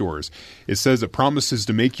grocery stores. It says it promises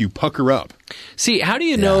to make you pucker up. See, how do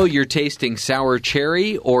you know you're tasting sour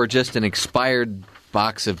cherry or just an expired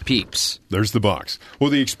box of Peeps? There's the box. Well,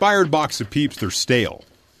 the expired box of Peeps, they're stale.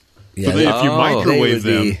 Yeah, But then if you microwave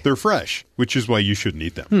they would them, be- they're fresh, which is why you shouldn't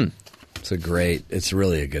eat them. It's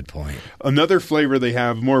really a good point. Another flavor they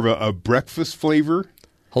have, more of a breakfast flavor.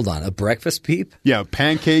 Hold on, a breakfast peep? Yeah,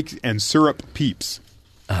 pancake and syrup Peeps.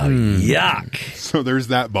 Oh, yuck. So there's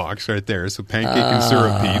that box right there. So pancake and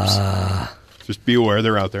syrup Peeps. Just be aware,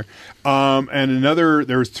 they're out there. And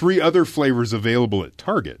there's 3 other flavors available at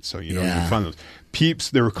Target. So, you can find those. Peeps,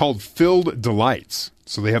 they're called Filled Delights.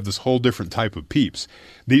 So they have this whole different type of Peeps.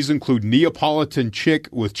 These include Neapolitan chick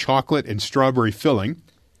with chocolate and strawberry filling.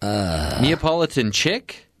 Neapolitan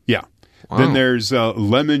chick? Yeah. Wow. Then there's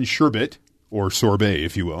lemon sherbet, or sorbet,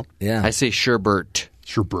 if you will. Yeah. I say sherbet.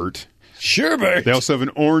 Sherbet. Sherbet. They also have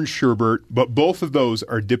an orange sherbet, but both of those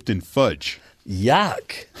are dipped in fudge.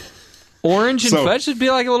 Yuck. Orange and fudge would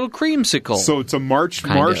be like a little creamsicle. So it's a Kind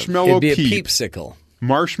of. marshmallow It'd be a peep. peepsicle.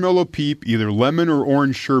 Marshmallow peep, either lemon or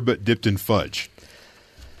orange sherbet dipped in fudge.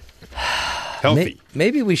 Healthy.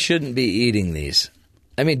 Maybe we shouldn't be eating these.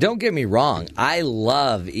 I mean, don't get me wrong. I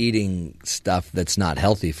love eating stuff that's not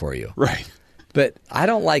healthy for you. Right. But I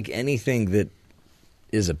don't like anything that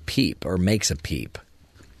is a peep or makes a peep.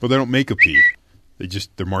 Well, they don't make a peep.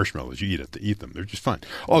 They're marshmallows. You eat them. They're just fine.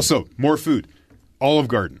 Also, more food. Olive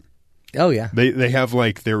Garden. Oh, yeah. They have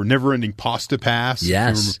like their never-ending pasta pass. Yes.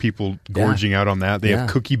 I remember people gorging out on that. They have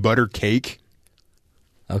cookie butter cake.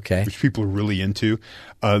 Okay. Which people are really into.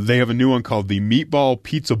 They have a new one called the Meatball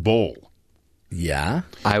Pizza Bowl. Yeah.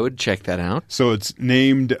 I would check that out. So it's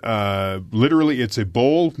named, literally, it's a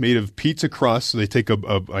bowl made of pizza crust. So they take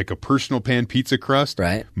a personal pan pizza crust,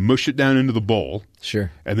 right, mush it down into the bowl.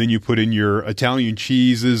 Sure. And then you put in your Italian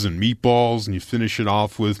cheeses and meatballs, and you finish it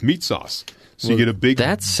off with meat sauce. So you get a big...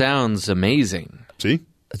 That sounds amazing. See?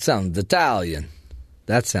 It sounds Italian.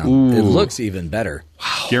 That sounds... It looks even better.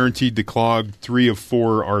 Wow. Guaranteed to clog 3 of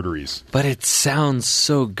 4 arteries. But it sounds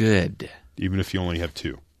so good. Even if you only have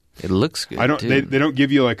 2. It looks good, too. They don't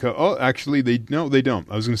give you like actually, they don't.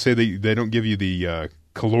 I was going to say they don't give you the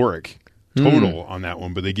caloric total on that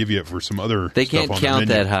one, but they give you it for some other They stuff can't on count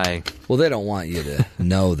the menu. that high. Well, they don't want you to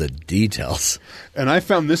know the details. And I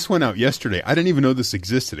found this one out yesterday. I didn't even know this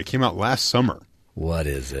existed. It came out last summer. What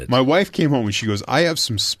is it? My wife came home and she goes, I have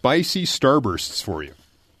some spicy Starbursts for you.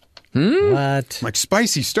 What? I'm like,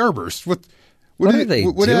 spicy Starburst? What are they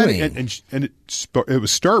doing? And it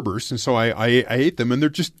was Starburst, and so I ate them, and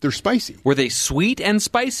they're spicy. Were they sweet and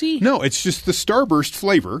spicy? No, it's just the Starburst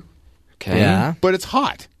flavor. Okay. Yeah. But it's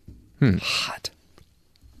hot. Hot.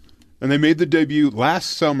 And they made the debut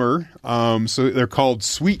last summer, so they're called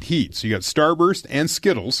Sweet Heat. So you got Starburst and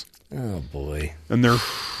Skittles. Oh, boy. And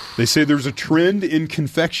they say there's a trend in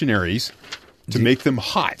confectionaries to make them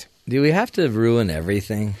hot. Do we have to ruin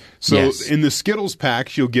everything? So Yes. in the Skittles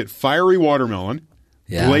packs, you'll get fiery watermelon,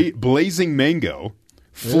 blazing mango,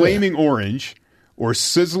 flaming orange, or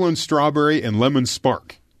sizzling strawberry and lemon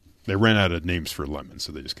spark. They ran out of names for lemon,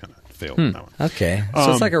 so they just kind of failed on that one. Okay.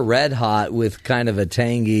 So it's like a Red Hot with kind of a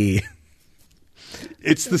tangy...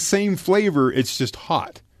 It's the same flavor, it's just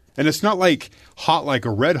hot. And it's not like hot like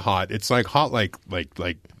a Red Hot. It's like hot like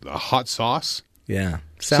a hot sauce. Yeah.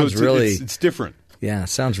 So Sounds really... It's different. Yeah,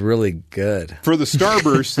 sounds really good. For the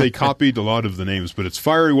Starburst, they copied a lot of the names, but it's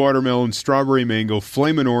fiery watermelon, strawberry mango,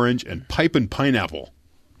 flamin' orange, and pipin' pineapple.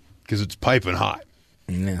 Because it's piping hot.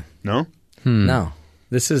 Yeah. No? No.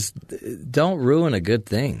 Don't ruin a good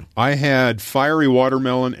thing. I had fiery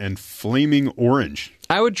watermelon and flaming orange.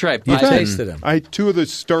 I would try You pipe. tasted them. I had 2 of the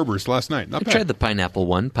Starbursts last night. Not I bad. tried the pineapple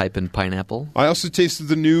one, pipe and pineapple. I also tasted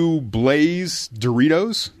the new Blaze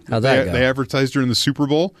Doritos. How'd that go? They advertised during the Super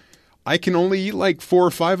Bowl. I can only eat like 4 or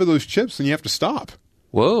 5 of those chips, and you have to stop.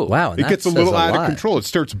 Whoa. Wow. It gets a little out of control. It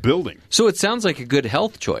starts building. So it sounds like a good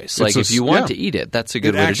health choice. Like if you want to eat it, that's a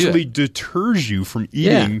good it way to do actually it. deters you from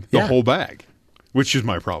eating the whole bag, which is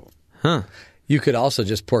my problem. Huh. You could also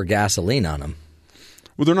just pour gasoline on them.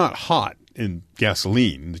 Well, they're not hot in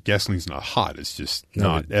gasoline. Gasoline's not hot. It's just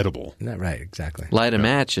not edible. Isn't that right? Exactly. Light a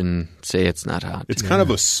match and say it's not hot. It's kind of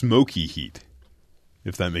a smoky heat,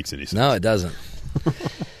 if that makes any sense. No, it doesn't.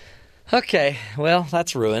 Okay, well,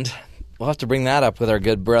 that's ruined. We'll have to bring that up with our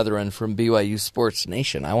good brethren from BYU Sports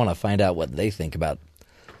Nation. I want to find out what they think about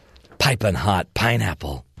piping hot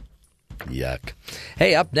pineapple. Yuck.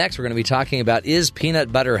 Hey, up next, we're going to be talking about is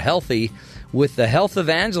peanut butter healthy with the health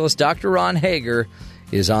evangelist, Dr. Ron Hager,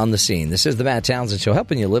 is on the scene. This is the Matt Townsend Show,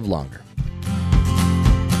 helping you live longer.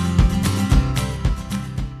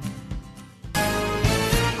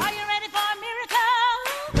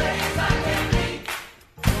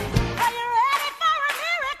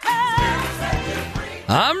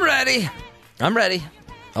 I'm ready.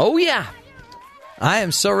 Oh, yeah. I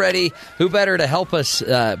am so ready. Who better to help us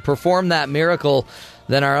perform that miracle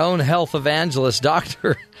than our own health evangelist,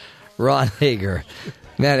 Dr. Ron Hager.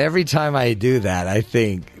 Man, every time I do that, I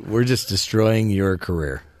think we're just destroying your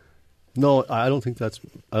career. No, I don't think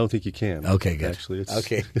you can. Okay, good. Actually,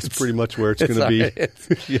 okay. It's pretty much where it's going to be.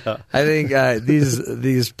 Yeah. I think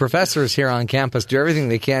these professors here on campus do everything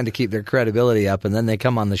they can to keep their credibility up, and then they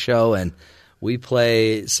come on the show and we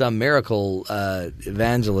play some miracle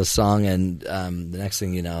evangelist song, and the next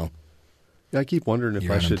thing you know, I keep wondering if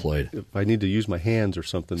if I need to use my hands or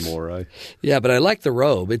something more. Yeah, but I like the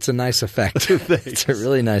robe. It's a nice effect. It's a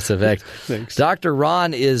really nice effect. Thanks. Dr.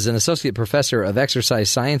 Ron is an associate professor of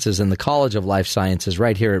exercise sciences in the College of Life Sciences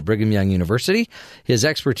right here at Brigham Young University. His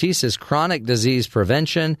expertise is chronic disease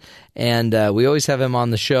prevention, and we always have him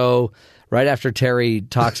on the show right after Terry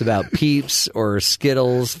talks about Peeps or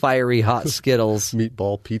Skittles, fiery hot Skittles.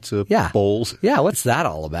 Meatball pizza bowls. Yeah, what's that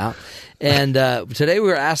all about? And today we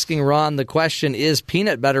were asking Ron the question, is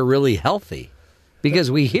peanut butter really healthy? Because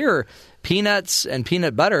we hear peanuts and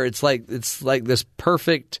peanut butter, it's like this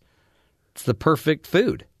perfect, it's the perfect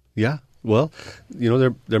food. Yeah. Well,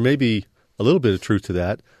 there may be a little bit of truth to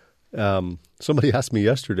that. Somebody asked me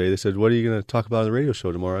yesterday, they said, what are you going to talk about on the radio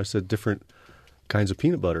show tomorrow? I said, different kinds of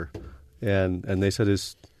peanut butter. And they said,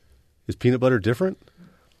 is is peanut butter different?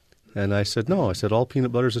 And I said, no. I said, all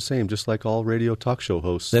peanut butter is the same, just like all radio talk show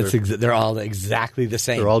hosts. They're all exactly the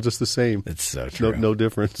same. They're all just the same. It's so true. No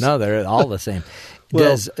difference. No, they're all the same.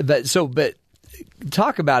 But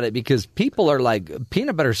talk about it, because people are like,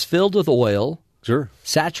 peanut butter's filled with oil, sure,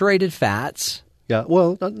 saturated fats. Yeah,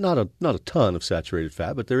 well, not a ton of saturated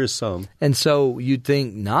fat, but there is some. And so you'd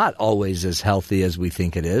think not always as healthy as we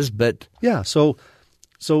think it is, but yeah. So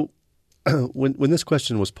when this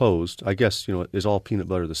question was posed, I guess, is all peanut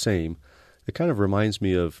butter the same? It kind of reminds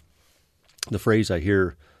me of the phrase I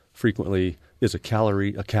hear frequently: "Is a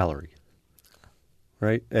calorie a calorie?"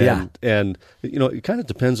 Right? And it kind of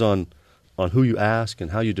depends on who you ask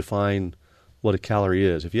and how you define what a calorie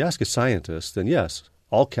is. If you ask a scientist, then yes,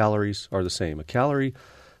 all calories are the same. A calorie,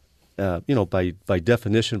 by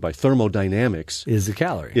definition, by thermodynamics, is a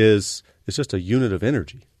calorie. It's just a unit of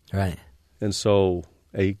energy. Right. And so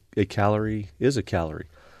a calorie is a calorie.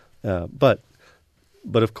 But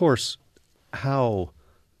of course, how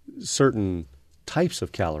certain types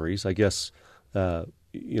of calories, I guess,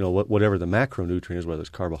 whatever the macronutrient is, whether it's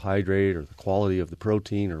carbohydrate or the quality of the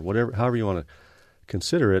protein or whatever, however you want to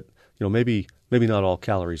consider it, maybe not all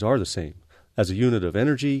calories are the same. As a unit of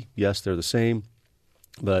energy, yes, they're the same.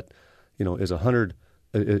 But is 100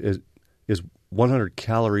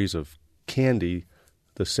 calories of candy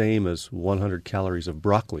the same as 100 calories of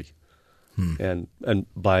broccoli? And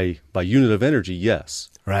by unit of energy,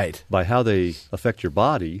 yes. Right. By how they affect your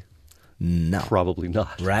body, no, probably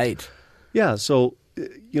not. Right. Yeah. So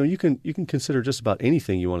you can consider just about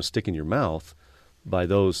anything you want to stick in your mouth by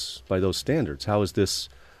those standards. How is this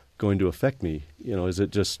going to affect me? Is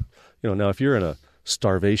it just now if you're in a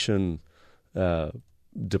starvation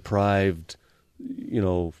deprived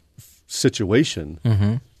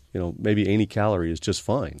situation, maybe any calorie is just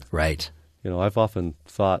fine. Right. I've often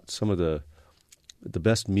thought some of the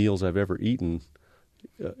best meals I've ever eaten,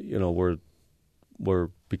 were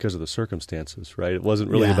because of the circumstances, right? It wasn't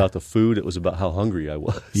really about the food; it was about how hungry I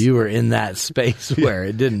was. You were in that space where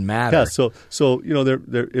it didn't matter. Yeah. So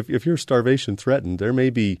if you're starvation threatened, there may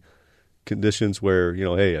be conditions where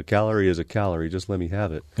hey, a calorie is a calorie. Just let me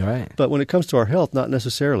have it. Right. But when it comes to our health, not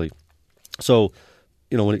necessarily. So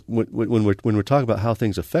when we're talking about how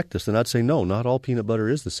things affect us, then I'd say no, not all peanut butter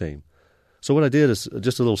is the same. So what I did is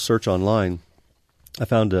just a little search online. I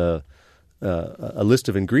found a list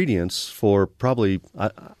of ingredients for probably, I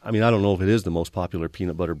don't know if it is the most popular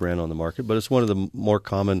peanut butter brand on the market, but it's one of the more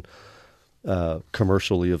common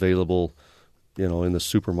commercially available, in the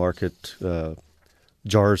supermarket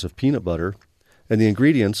jars of peanut butter. And the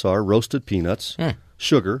ingredients are roasted peanuts,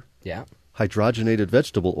 sugar, hydrogenated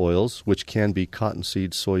vegetable oils, which can be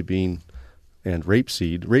cottonseed, soybean, and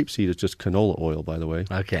rapeseed. Rapeseed is just canola oil, by the way.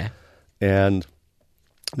 Okay. And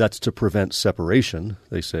that's to prevent separation,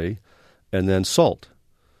 they say. And then salt.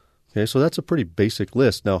 Okay, so that's a pretty basic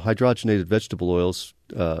list. Now, hydrogenated vegetable oils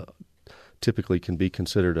typically can be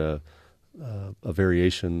considered a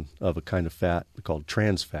variation of a kind of fat called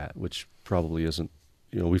trans fat, which probably isn't,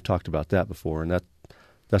 we've talked about that before, and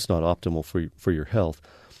that's not optimal for your health.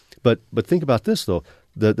 But think about this, though.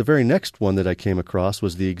 The very next one that I came across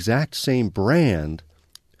was the exact same brand,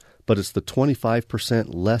 but it's the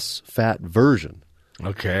 25% less fat version.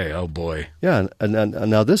 Okay. Oh, boy. Yeah, and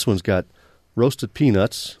now this one's got roasted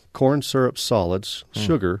peanuts, corn syrup solids,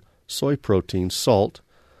 sugar, soy protein, salt,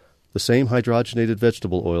 the same hydrogenated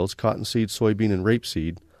vegetable oils, cottonseed, soybean, and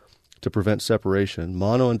rapeseed to prevent separation,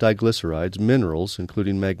 mono and diglycerides, minerals,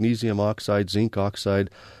 including magnesium oxide, zinc oxide,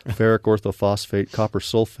 ferric orthophosphate, copper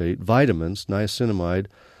sulfate, vitamins, niacinamide,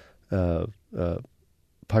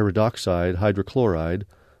 pyridoxide, hydrochloride,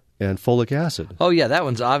 and folic acid. Oh, yeah, that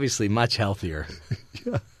one's obviously much healthier.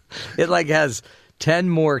 Yeah. It has 10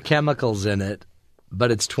 more chemicals in it,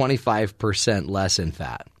 but it's 25% less in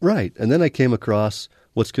fat. Right. And then I came across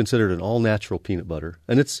what's considered an all-natural peanut butter,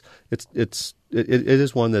 and it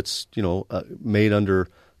is one that's made under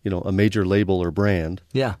a major label or brand.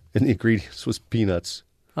 Yeah. And the ingredients was peanuts.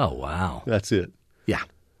 Oh, wow. That's it. Yeah.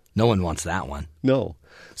 No one wants that one. No.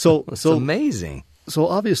 So it's amazing. So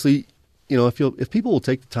obviously, if people will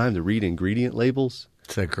take the time to read ingredient labels,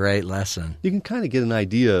 it's a great lesson. You can kind of get an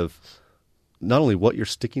idea of not only what you're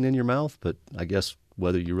sticking in your mouth, but I guess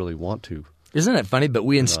whether you really want to. Isn't it funny? But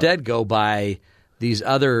we instead go by these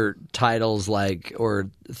other titles or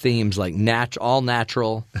themes like all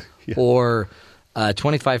natural yeah. or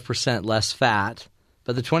 25% less fat.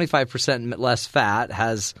 But the 25% less fat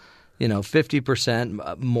has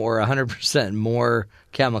 50% more, 100% more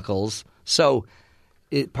chemicals. So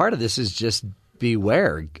part of this is just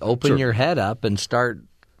beware. Open Sure. your head up and start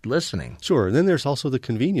listening. Sure. And then there's also the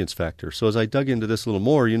convenience factor. So as I dug into this a little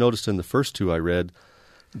more, you noticed in the first two I read,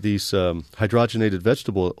 these hydrogenated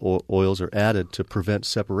vegetable oils are added to prevent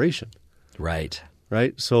separation. Right.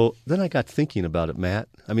 Right? So then I got thinking about it, Matt.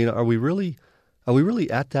 I mean, are we really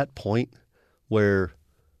at that point where,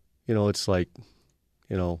 it's like,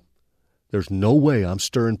 there's no way I'm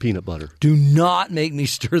stirring peanut butter. Do not make me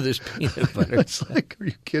stir this peanut butter. It's like, are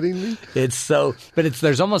you kidding me?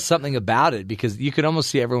 There's almost something about it because you could almost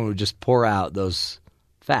see everyone would just pour out those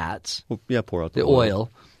fats. Well, yeah, pour out the oil.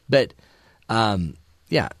 But,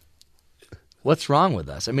 what's wrong with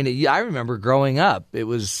us? I mean, I remember growing up, it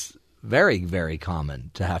was very, very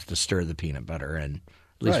common to have to stir the peanut butter, and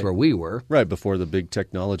at least where we were. Right, before the big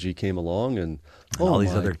technology came along and all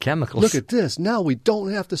these other chemicals. Look at this. Now we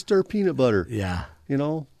don't have to stir peanut butter. Yeah.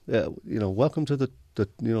 Welcome to the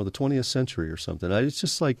 20th century or something. It's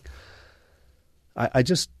just like I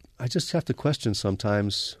just have to question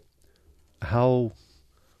sometimes how,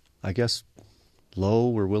 I guess, low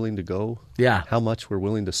we're willing to go. Yeah. How much we're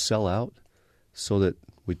willing to sell out so that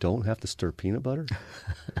we don't have to stir peanut butter.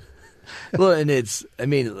 Well, and it's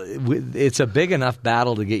a big enough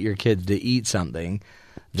battle to get your kids to eat something,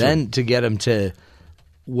 then to get them to,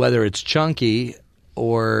 whether it's chunky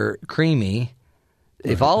or creamy.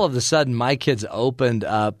 Right. If all of a sudden my kids opened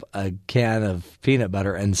up a can of peanut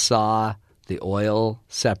butter and saw the oil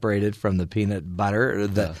separated from the peanut butter,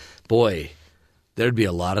 boy, there'd be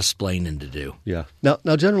a lot of splaining to do. Yeah. Now,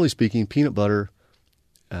 generally speaking, peanut butter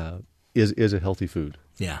is a healthy food.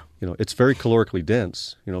 Yeah. It's very calorically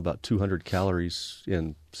dense, about 200 calories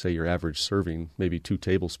in, say, your average serving, maybe 2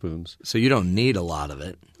 tablespoons. So you don't need a lot of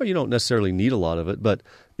it. Well, you don't necessarily need a lot of it, but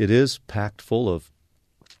it is packed full of,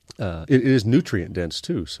 it is nutrient dense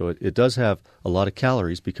too. So it does have a lot of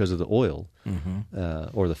calories because of the oil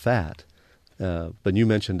or the fat. But you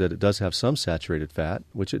mentioned that it does have some saturated fat,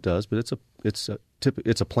 which it does, but it's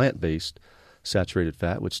a plant-based saturated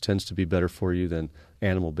fat, which tends to be better for you than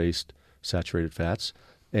animal-based saturated fats.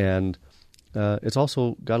 And it's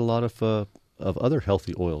also got a lot of other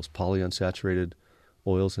healthy oils, polyunsaturated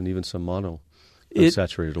oils, and even some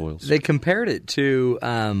monounsaturated oils. They compared it to,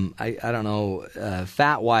 I don't know,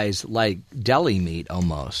 fat-wise, like deli meat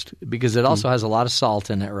almost, because it also has a lot of salt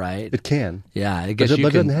in it, right? It can. Yeah, I guess but it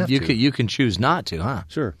doesn't have to. You can choose not to, huh?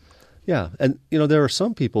 Sure. Yeah, and there are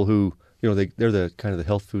some people who they're the kind of the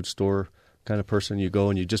health food store kind of person. You go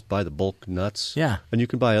and you just buy the bulk nuts. Yeah. And you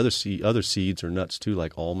can buy other seeds or nuts too,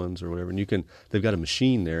 like almonds or whatever. And they've got a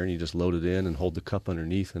machine there, and you just load it in and hold the cup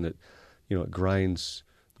underneath, and it grinds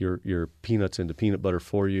your peanuts into peanut butter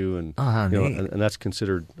for you, and and that's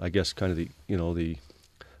considered, I guess, kind of the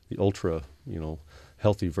ultra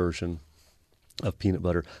healthy version of peanut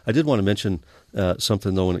butter. I did want to mention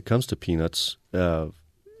something though when it comes to peanuts.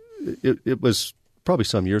 It was probably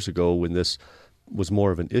some years ago when this was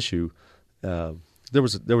more of an issue. There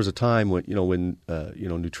was a time when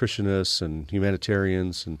nutritionists and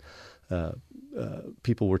humanitarians and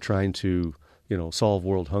people were trying to solve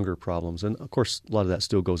world hunger problems, and of course a lot of that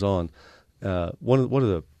still goes on. One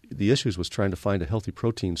of the issues was trying to find a healthy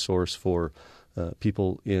protein source for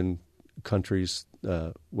people in countries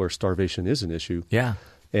where starvation is an issue. Yeah,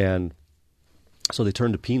 and so they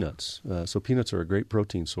turned to peanuts. So peanuts are a great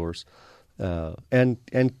protein source, and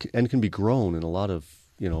can be grown in a lot of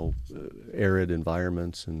arid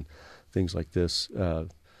environments and things like this.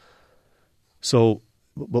 So,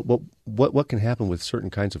 what can happen with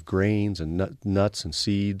certain kinds of grains and nuts and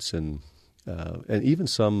seeds and even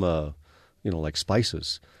some like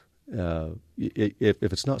spices?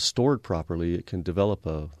 If it's not stored properly, it can develop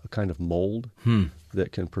a kind of mold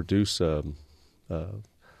that can produce a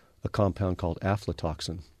compound called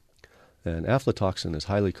aflatoxin. And aflatoxin is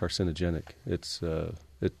highly carcinogenic. It's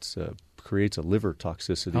creates a liver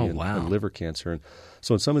toxicity and liver cancer. And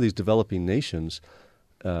so in some of these developing nations,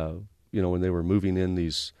 when they were moving in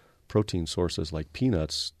these protein sources like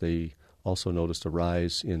peanuts, they also noticed a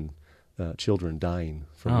rise in children dying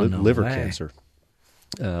from liver cancer.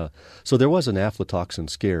 So there was an aflatoxin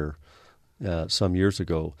scare some years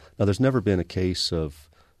ago. Now, there's never been a case of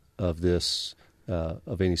this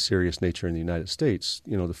of any serious nature in the United States.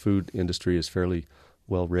 The food industry is fairly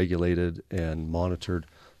well regulated and monitored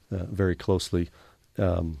very closely.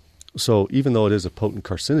 So even though it is a potent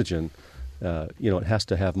carcinogen, it has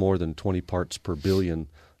to have more than 20 parts per billion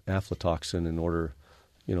aflatoxin in order,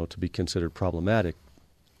 to be considered problematic.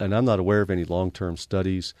 And I'm not aware of any long-term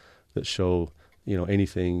studies that show,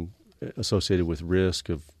 anything associated with risk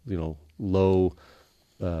of,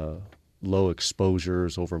 low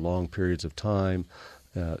exposures over long periods of time.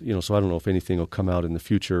 So I don't know if anything will come out in the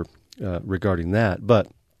future regarding that. But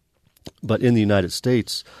But in the United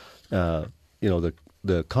States, the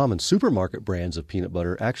common supermarket brands of peanut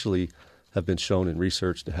butter actually have been shown in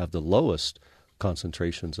research to have the lowest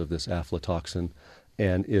concentrations of this aflatoxin,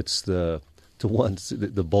 and it's the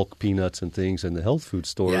bulk peanuts and things in the health food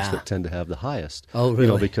stores that tend to have the highest. Oh,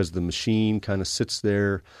 really? Because the machine kind of sits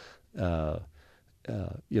there, day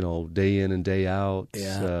in and day out.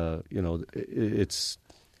 Yeah. It's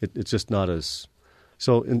just not as.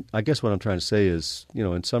 So, I guess what I'm trying to say is,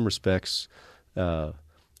 in some respects,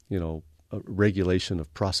 regulation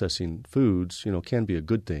of processing foods, can be a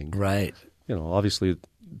good thing. Right. Obviously,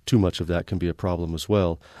 too much of that can be a problem as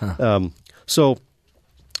well. Huh. So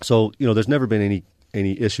there's never been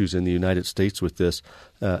any issues in the United States with this.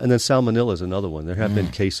 And then salmonella is another one. There have been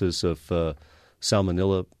cases of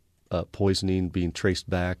salmonella poisoning being traced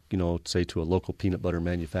back, say to a local peanut butter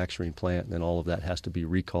manufacturing plant, and then all of that has to be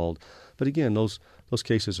recalled. But again, those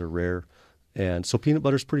cases are rare. And so peanut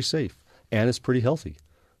butter is pretty safe, and it's pretty healthy.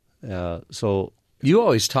 So you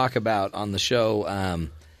always talk about on the show,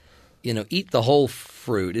 eat the whole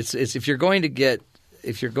fruit. It's if you're going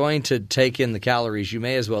to take in the calories, you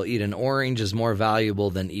may as well eat an orange is more valuable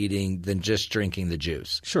than just drinking the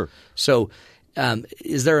juice. Sure. So,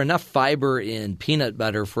 is there enough fiber in peanut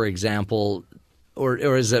butter, for example, or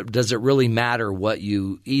does it really matter what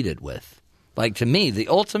you eat it with? Like, to me, the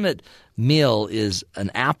ultimate meal is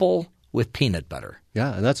an apple with peanut butter.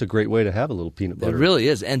 Yeah, and that's a great way to have a little peanut butter. It really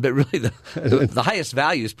is, but really the highest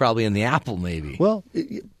value is probably in the apple, maybe. Well,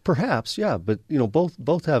 perhaps, yeah, but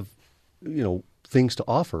both have things to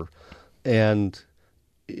offer, and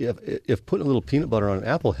if putting a little peanut butter on an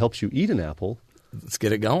apple helps you eat an apple, let's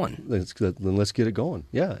get it going. Then let's get it going.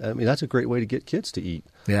 Yeah, I mean that's a great way to get kids to eat.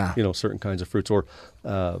 Yeah, certain kinds of fruits, or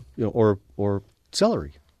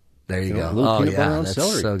celery. There you go. A little peanut butter on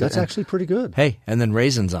celery. So that's actually pretty good. Hey, and then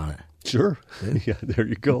raisins on it. Sure. Yeah, there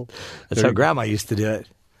you go. That's how Grandma used to do it.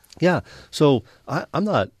 Yeah. So I'm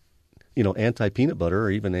not, anti-peanut butter or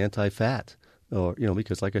even anti-fat, or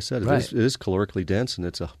because like I said, it is calorically dense and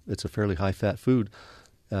it's a fairly high-fat food,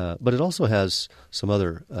 but it also has some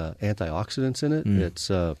other antioxidants in it. It's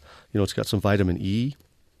it's got some vitamin E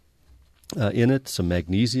in it, some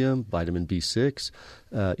magnesium, vitamin B6.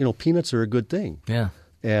 Peanuts are a good thing. Yeah.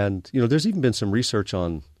 And there's even been some research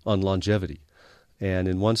on longevity. And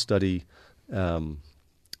in one study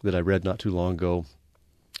that I read not too long ago,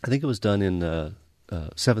 I think it was done in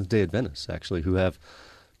Seventh-day Adventists, actually, who have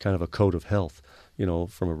kind of a code of health,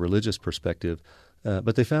 from a religious perspective.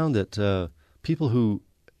 But they found that people who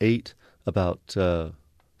ate about 5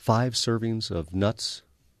 servings of nuts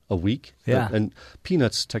a week, and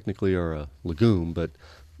peanuts technically are a legume, but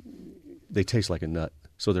they taste like a nut,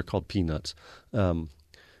 so they're called peanuts, lived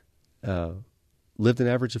an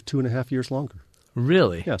average of 2.5 years longer.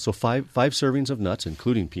 Really? Yeah, so five servings of nuts,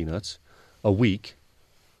 including peanuts, a week.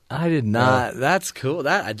 I did not. That's cool.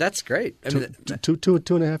 That's great. I mean,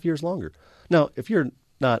 2.5 years longer. Now, if you're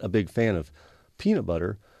not a big fan of peanut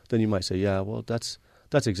butter, then you might say, yeah, well, that's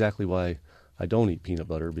exactly why I don't eat peanut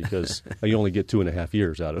butter, because you only get 2.5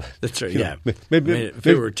 years out of it. That's right. Yeah. Maybe if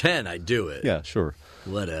it were 10, I'd do it. Yeah, sure.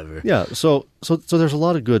 Whatever. Yeah. So there's a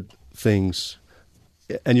lot of good things,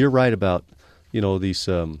 and you're right about these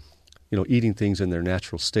eating things in their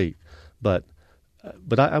natural state, but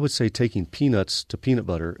I would say taking peanuts to peanut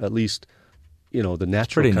butter, at least the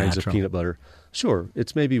natural kinds of peanut butter. Sure,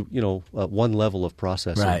 it's maybe one level of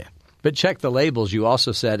processing. Right. But check the labels. You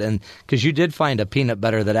also said, and because you did find a peanut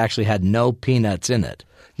butter that actually had no peanuts in it.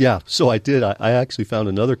 Yeah, so I did. I actually found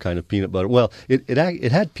another kind of peanut butter. Well, it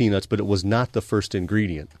had peanuts, but it was not the first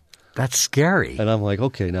ingredient. That's scary. And I'm like,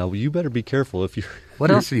 okay, now you better be careful if you're. What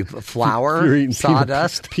else are you? Flour, you're eating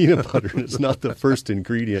sawdust, peanut butter, and it's not the first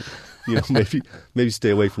ingredient. Maybe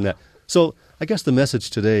stay away from that. So I guess the message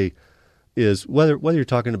today is whether you're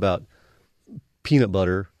talking about peanut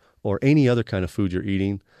butter or any other kind of food you're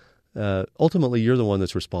eating, ultimately you're the one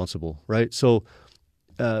that's responsible, right? So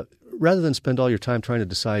rather than spend all your time trying to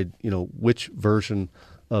decide, which version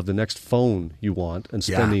of the next phone you want and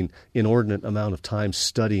spending inordinate amount of time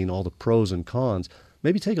studying all the pros and cons,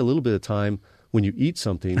 maybe take a little bit of time when you eat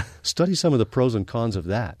something, study some of the pros and cons of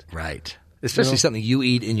that. Right. Especially something you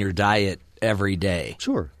eat in your diet every day.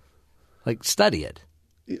 Sure. Like study it.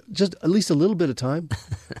 Just at least a little bit of time.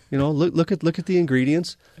 Look at the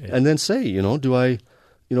ingredients and then say, do I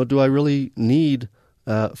really need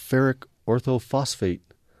ferric orthophosphate,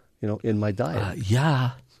 in my diet?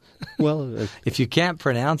 Yeah. Well, if you can't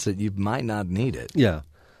pronounce it, you might not need it. Yeah.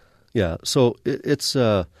 Yeah. So there's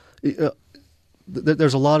a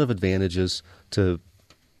lot of advantages to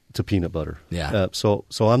to peanut butter. Yeah. So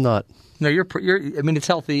I'm not. No, you're. I mean, it's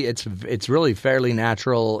healthy. It's really fairly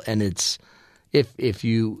natural, and it's if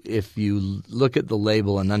you look at the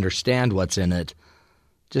label and understand what's in it,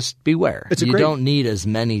 just beware. You don't need as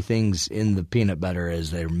many things in the peanut butter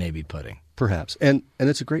as they're maybe putting. Perhaps, and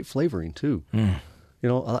it's a great flavoring too. Mm. You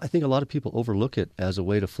know, I think a lot of people overlook it as a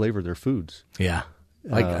way to flavor their foods. Yeah,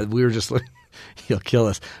 like we were just looking. You'll kill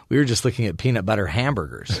us. We were just looking at peanut butter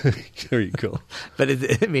hamburgers. There you go. But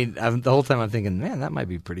the whole time I'm thinking, man, that might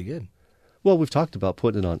be pretty good. Well, we've talked about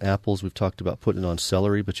putting it on apples. We've talked about putting it on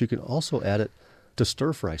celery, but you can also add it to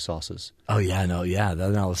stir-fry sauces. Oh, yeah, no, yeah.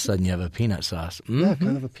 Then all of a sudden you have a peanut sauce. Mm-hmm. Yeah,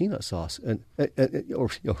 kind of a peanut sauce or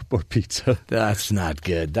pizza. That's not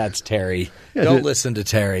good. That's Terry. Yeah, don't listen to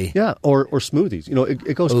Terry. Yeah, or smoothies. You know,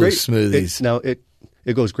 it goes great. Smoothies.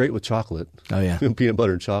 It goes great with chocolate. Oh, yeah. Peanut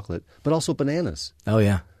butter and chocolate, but also bananas. Oh,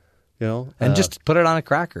 yeah. You know, and just put it on a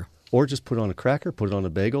cracker. Or just put it on a cracker, put it on a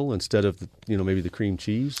bagel instead of, maybe the cream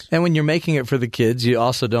cheese. And when you're making it for the kids, you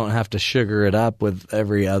also don't have to sugar it up with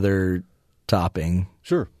every other topping.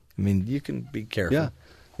 Sure. I mean, you can be careful.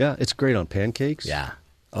 Yeah, it's great on pancakes. Yeah.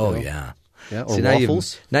 Oh, yeah. Yeah, or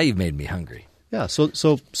waffles. Now you've made me hungry. Yeah, so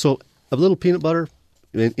a little peanut butter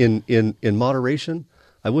in moderation.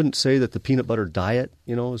 I wouldn't say that the peanut butter diet,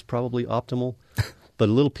 is probably optimal, but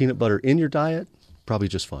a little peanut butter in your diet, probably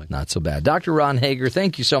just fine. Not so bad. Dr. Ron Hager,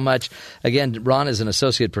 thank you so much. Again, Ron is an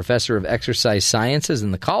associate professor of exercise sciences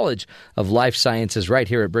in the College of Life Sciences right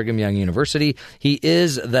here at Brigham Young University. He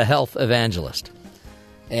is the health evangelist,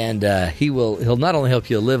 and he'll not only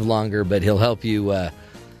help you live longer, but he'll help you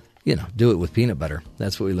do it with peanut butter.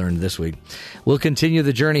 That's what we learned this week. We'll continue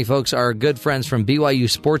the journey, folks. Our good friends from BYU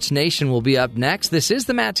Sports Nation will be up next. This is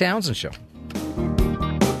the Matt Townsend Show.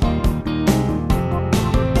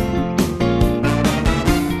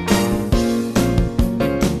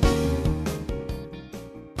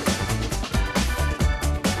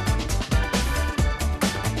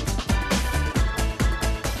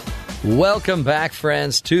 Welcome back,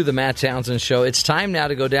 friends, to the Matt Townsend Show. It's time now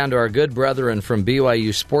to go down to our good brethren from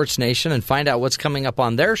BYU Sports Nation and find out what's coming up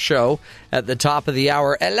on their show at the top of the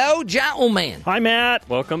hour. Hello, gentlemen. Hi, Matt.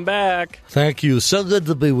 Welcome back. Thank you. So good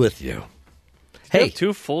to be with you. Did you have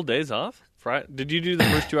 2 full days off? Did you do the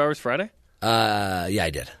first 2 hours Friday? Yeah, I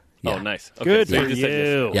did. Yeah. Oh, nice. Okay, good so for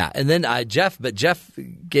you. Yeah, and then Jeff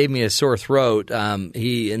gave me a sore throat.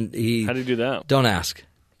 He How did you do that? Don't ask.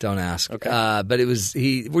 Don't ask. Okay. But it was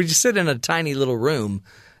we just sit in a tiny little room,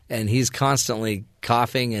 and he's constantly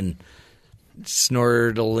coughing and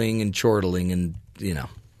snortling and chortling, and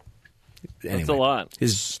Anyway, that's a lot.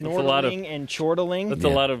 Snortling and chortling. That's a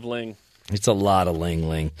lot of ling. It's a lot of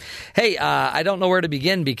ling. Hey, I don't know where to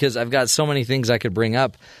begin because I've got so many things I could bring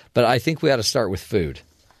up, but I think we ought to start with food.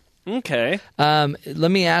 Okay.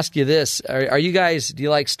 Let me ask you this. Are you guys, do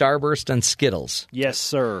you like Starburst and Skittles? Yes,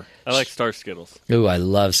 sir. I like Star Skittles. Ooh, I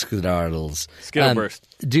love Skittles.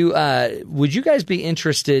 Skittleburst. Would you guys be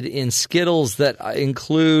interested in Skittles that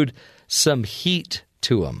include some heat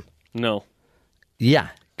to them? No. Yeah,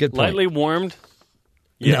 good point. Lightly warmed?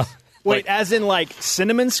 Yes. No. Wait, as in like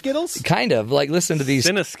cinnamon Skittles? Kind of. Like listen to these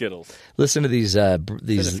Skittles. Listen to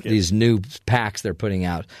these new packs they're putting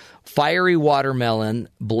out. Fiery watermelon,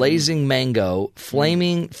 blazing mango,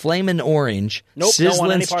 flamin' orange,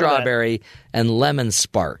 sizzling strawberry, and lemon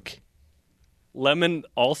spark. Lemon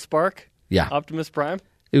allspark? Yeah. Optimus Prime?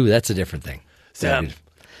 Ooh, that's a different thing. Sam,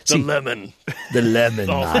 lemon. The lemon.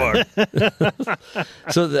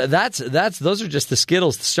 So those are just the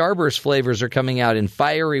Skittles. The Starburst flavors are coming out in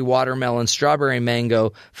fiery watermelon, strawberry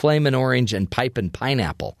mango, flamin' orange, and pipin'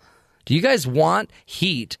 pineapple. Do you guys want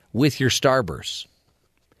heat with your Starbursts?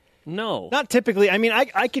 No. Not typically. I mean,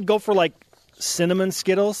 I could go for like cinnamon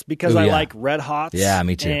Skittles because I like Red Hots. Yeah,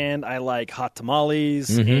 me too. And I like hot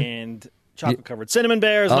tamales and chocolate-covered cinnamon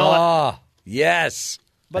bears and all that. Oh, yes.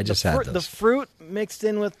 But I just had those. The fruit mixed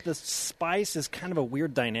in with the spice is kind of a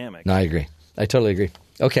weird dynamic. No, I agree. I totally agree.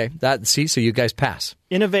 Okay, so you guys pass.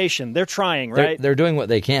 Innovation. They're trying, right? They're doing what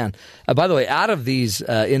they can. By the way, out of these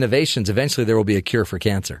innovations, eventually there will be a cure for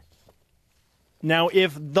cancer. Now,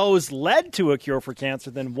 if those led to a cure for cancer,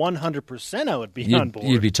 then 100% I would be on board.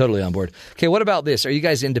 You'd be totally on board. Okay, what about this? Are you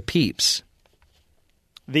guys into Peeps?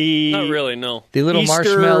 Not really, no. The little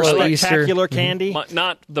Easter marshmallow spectacular candy?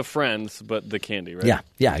 Not the Friends, but the candy, right?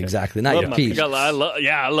 Yeah, exactly. Not your Peeps. I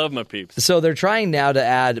love my Peeps. So they're trying now to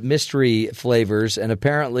add mystery flavors, and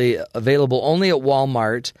apparently available only at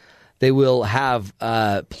Walmart. They will have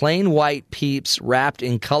plain white Peeps wrapped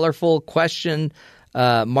in colorful question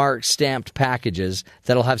mark stamped packages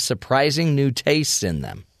that'll have surprising new tastes in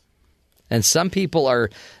them. And some people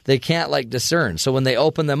they can't like discern. So when they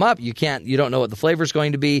open them up, you don't know what the flavor is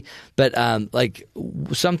going to be. But like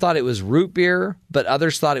some thought it was root beer, but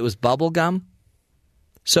others thought it was bubble gum.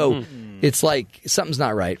 So it's like something's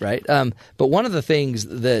not right? But one of the things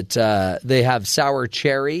that they have sour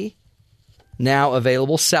cherry now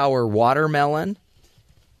available, sour watermelon.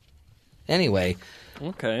 Anyway,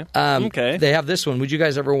 okay. They have this one. Would you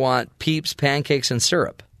guys ever want Peeps, pancakes, and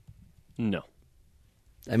syrup? No.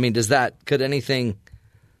 I mean, could anything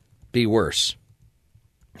be worse?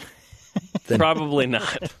 Probably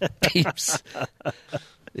not. Peeps.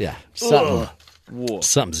 Yeah.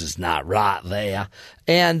 Something's just not right there.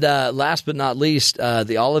 And last but not least,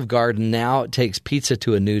 the Olive Garden now takes pizza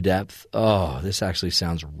to a new depth. Oh, this actually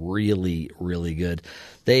sounds really, really good.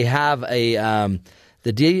 They have the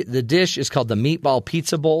dish is called the Meatball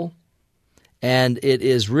Pizza Bowl. And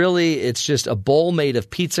it's just a bowl made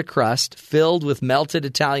of pizza crust filled with melted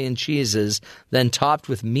Italian cheeses, then topped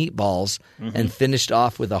with meatballs and finished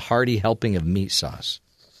off with a hearty helping of meat sauce.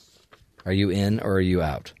 Are you in or are you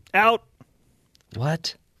out? Out.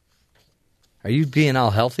 What? Are you being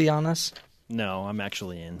all healthy on us? No, I'm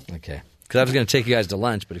actually in. Okay. Because I was going to take you guys to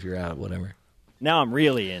lunch, but if you're out, whatever. Now I'm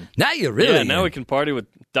really in. Now you're really in. Now we can party with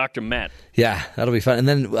Dr. Matt. Yeah, that'll be fun. And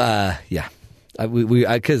then,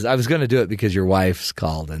 because I was going to do it because your wife's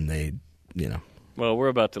called and they, Well, we're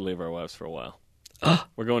about to leave our wives for a while.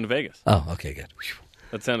 We're going to Vegas. Oh, okay, good.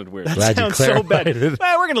 That sounded weird. That sounds so bad.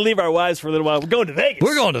 Well, we're going to leave our wives for a little while. We're going to Vegas.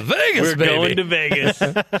 We're going to Vegas, baby. We're going to Vegas.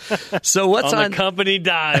 So what's on the company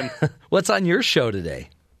dime? What's on your show today?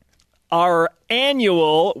 Our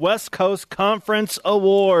annual West Coast Conference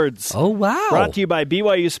Awards. Oh, wow. Brought to you by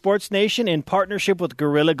BYU Sports Nation in partnership with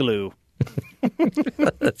Gorilla Glue.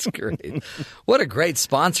 That's great. What a great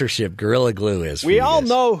sponsorship Gorilla Glue is. We all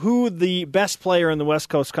know who the best player in the West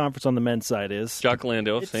Coast Conference on the men's side is. Jock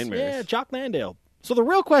Landale of St. Mary's. Yeah, Jock Landale. So the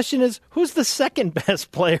real question is, who's the second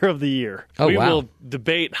best player of the year? We will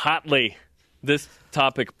debate hotly this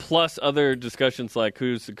topic, plus other discussions like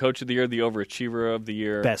who's the coach of the year, the overachiever of the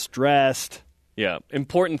year. Best dressed. Yeah,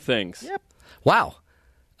 important things. Yep. Wow.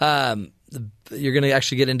 You're going to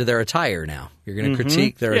actually get into their attire now. You're going to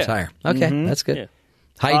critique their attire. Okay, that's good. Yeah.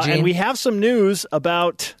 Hygiene. And we have some news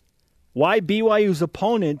about why BYU's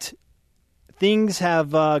opponent, things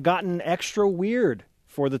have gotten extra weird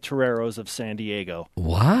for the Toreros of San Diego.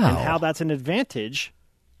 Wow. And how that's an advantage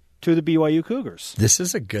to the BYU Cougars. This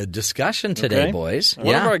is a good discussion today, boys.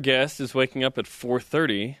 One of our guests is waking up at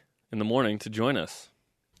 4:30 in the morning to join us.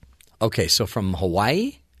 Okay, so from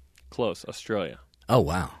Hawaii? Close, Australia. Oh,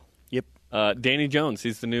 wow. Yep. Danny Jones,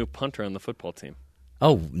 he's the new punter on the football team.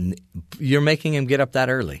 Oh, you're making him get up that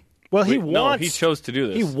early? Well, No, he chose to do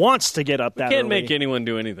this. He wants to get up that early. Can't make anyone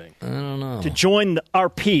do anything. I don't know. To join our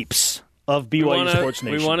peeps of BYU Sports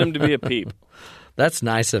Nation. We want him to be a peep. That's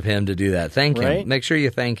nice of him to do that. Thank him. Make sure you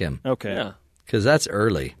thank him. Okay. Yeah. Because that's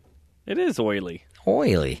early. It is oily.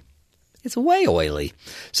 Oily. It's way oily.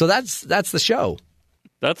 So that's the show.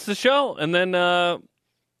 That's the show. And then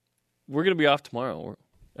we're going to be off tomorrow.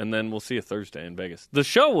 And then we'll see you Thursday in Vegas. The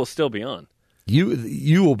show will still be on.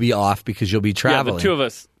 You will be off because you'll be traveling. Yeah, the two of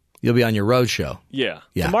us. You'll be on your road show. Yeah.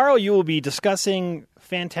 Tomorrow you will be discussing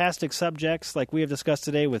fantastic subjects like we have discussed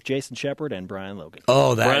today with Jason Shepard and Brian Logan.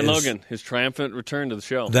 Oh, Brian Logan, his triumphant return to the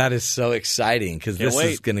show. That is so exciting because this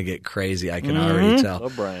is going to get crazy. I can already tell. Oh,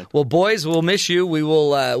 Brian. Well, boys, we'll miss you. We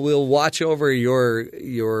will. We'll watch over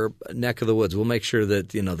your neck of the woods. We'll make sure that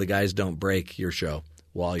the guys don't break your show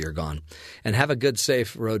while you're gone. And have a good,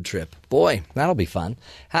 safe road trip. Boy, that'll be fun.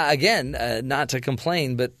 Again, not to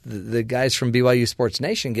complain, but the guys from BYU Sports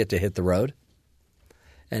Nation get to hit the road.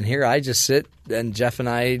 And here I just sit, and Jeff and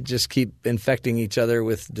I just keep infecting each other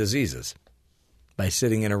with diseases by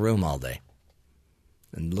sitting in a room all day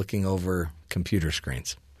and looking over computer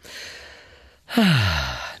screens.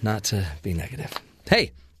 Not to be negative.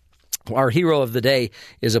 Hey, our hero of the day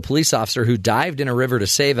is a police officer who dived in a river to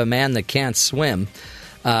save a man that can't swim.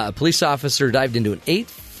 A police officer dived 8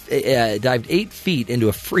 feet into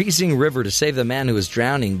a freezing river to save the man who was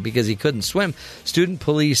drowning because he couldn't swim. Student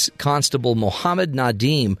Police Constable Mohammed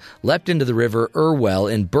Nadim leapt into the river Irwell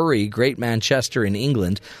in Bury, Great Manchester in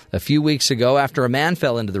England a few weeks ago after a man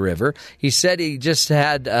fell into the river. He said he just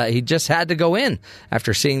had to go in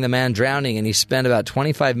after seeing the man drowning, and he spent about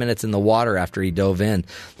 25 minutes in the water after he dove in.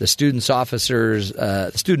 The student officer's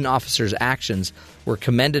actions were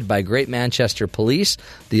commended by Great Manchester Police.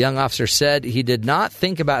 The young officer said he did not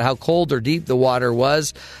think about how cold or deep the water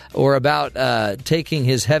was or about taking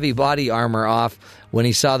his heavy body armor off when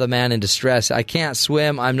he saw the man in distress. I can't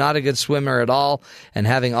swim. I'm not a good swimmer at all, and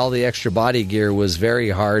having all the extra body gear was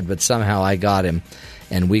very hard, but somehow I got him.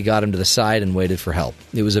 and we got him to the side and waited for help.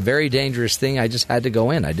 It was a very dangerous thing. I just had to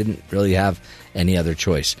go in. I didn't really have any other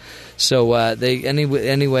choice. So they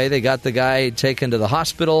got the guy taken to the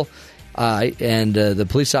hospital, and the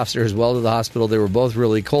police officer as well to the hospital. They were both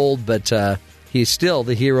really cold, but he's still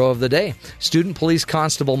the hero of the day. Student Police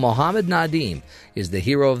Constable Mohammed Nadim is the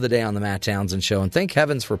hero of the day on the Matt Townsend Show. And thank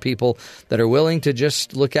heavens for people that are willing to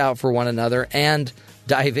just look out for one another and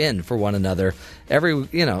dive in for one another.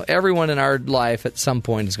 Everyone in our life at some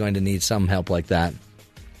point is going to need some help like that.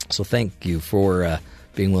 So thank you for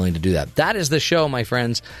being willing to do that. That is the show, my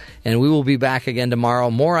friends, and we will be back again tomorrow.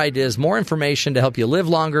 More ideas, more information to help you live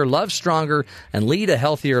longer, love stronger, and lead a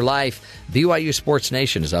healthier life. BYU Sports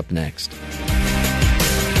Nation is up next.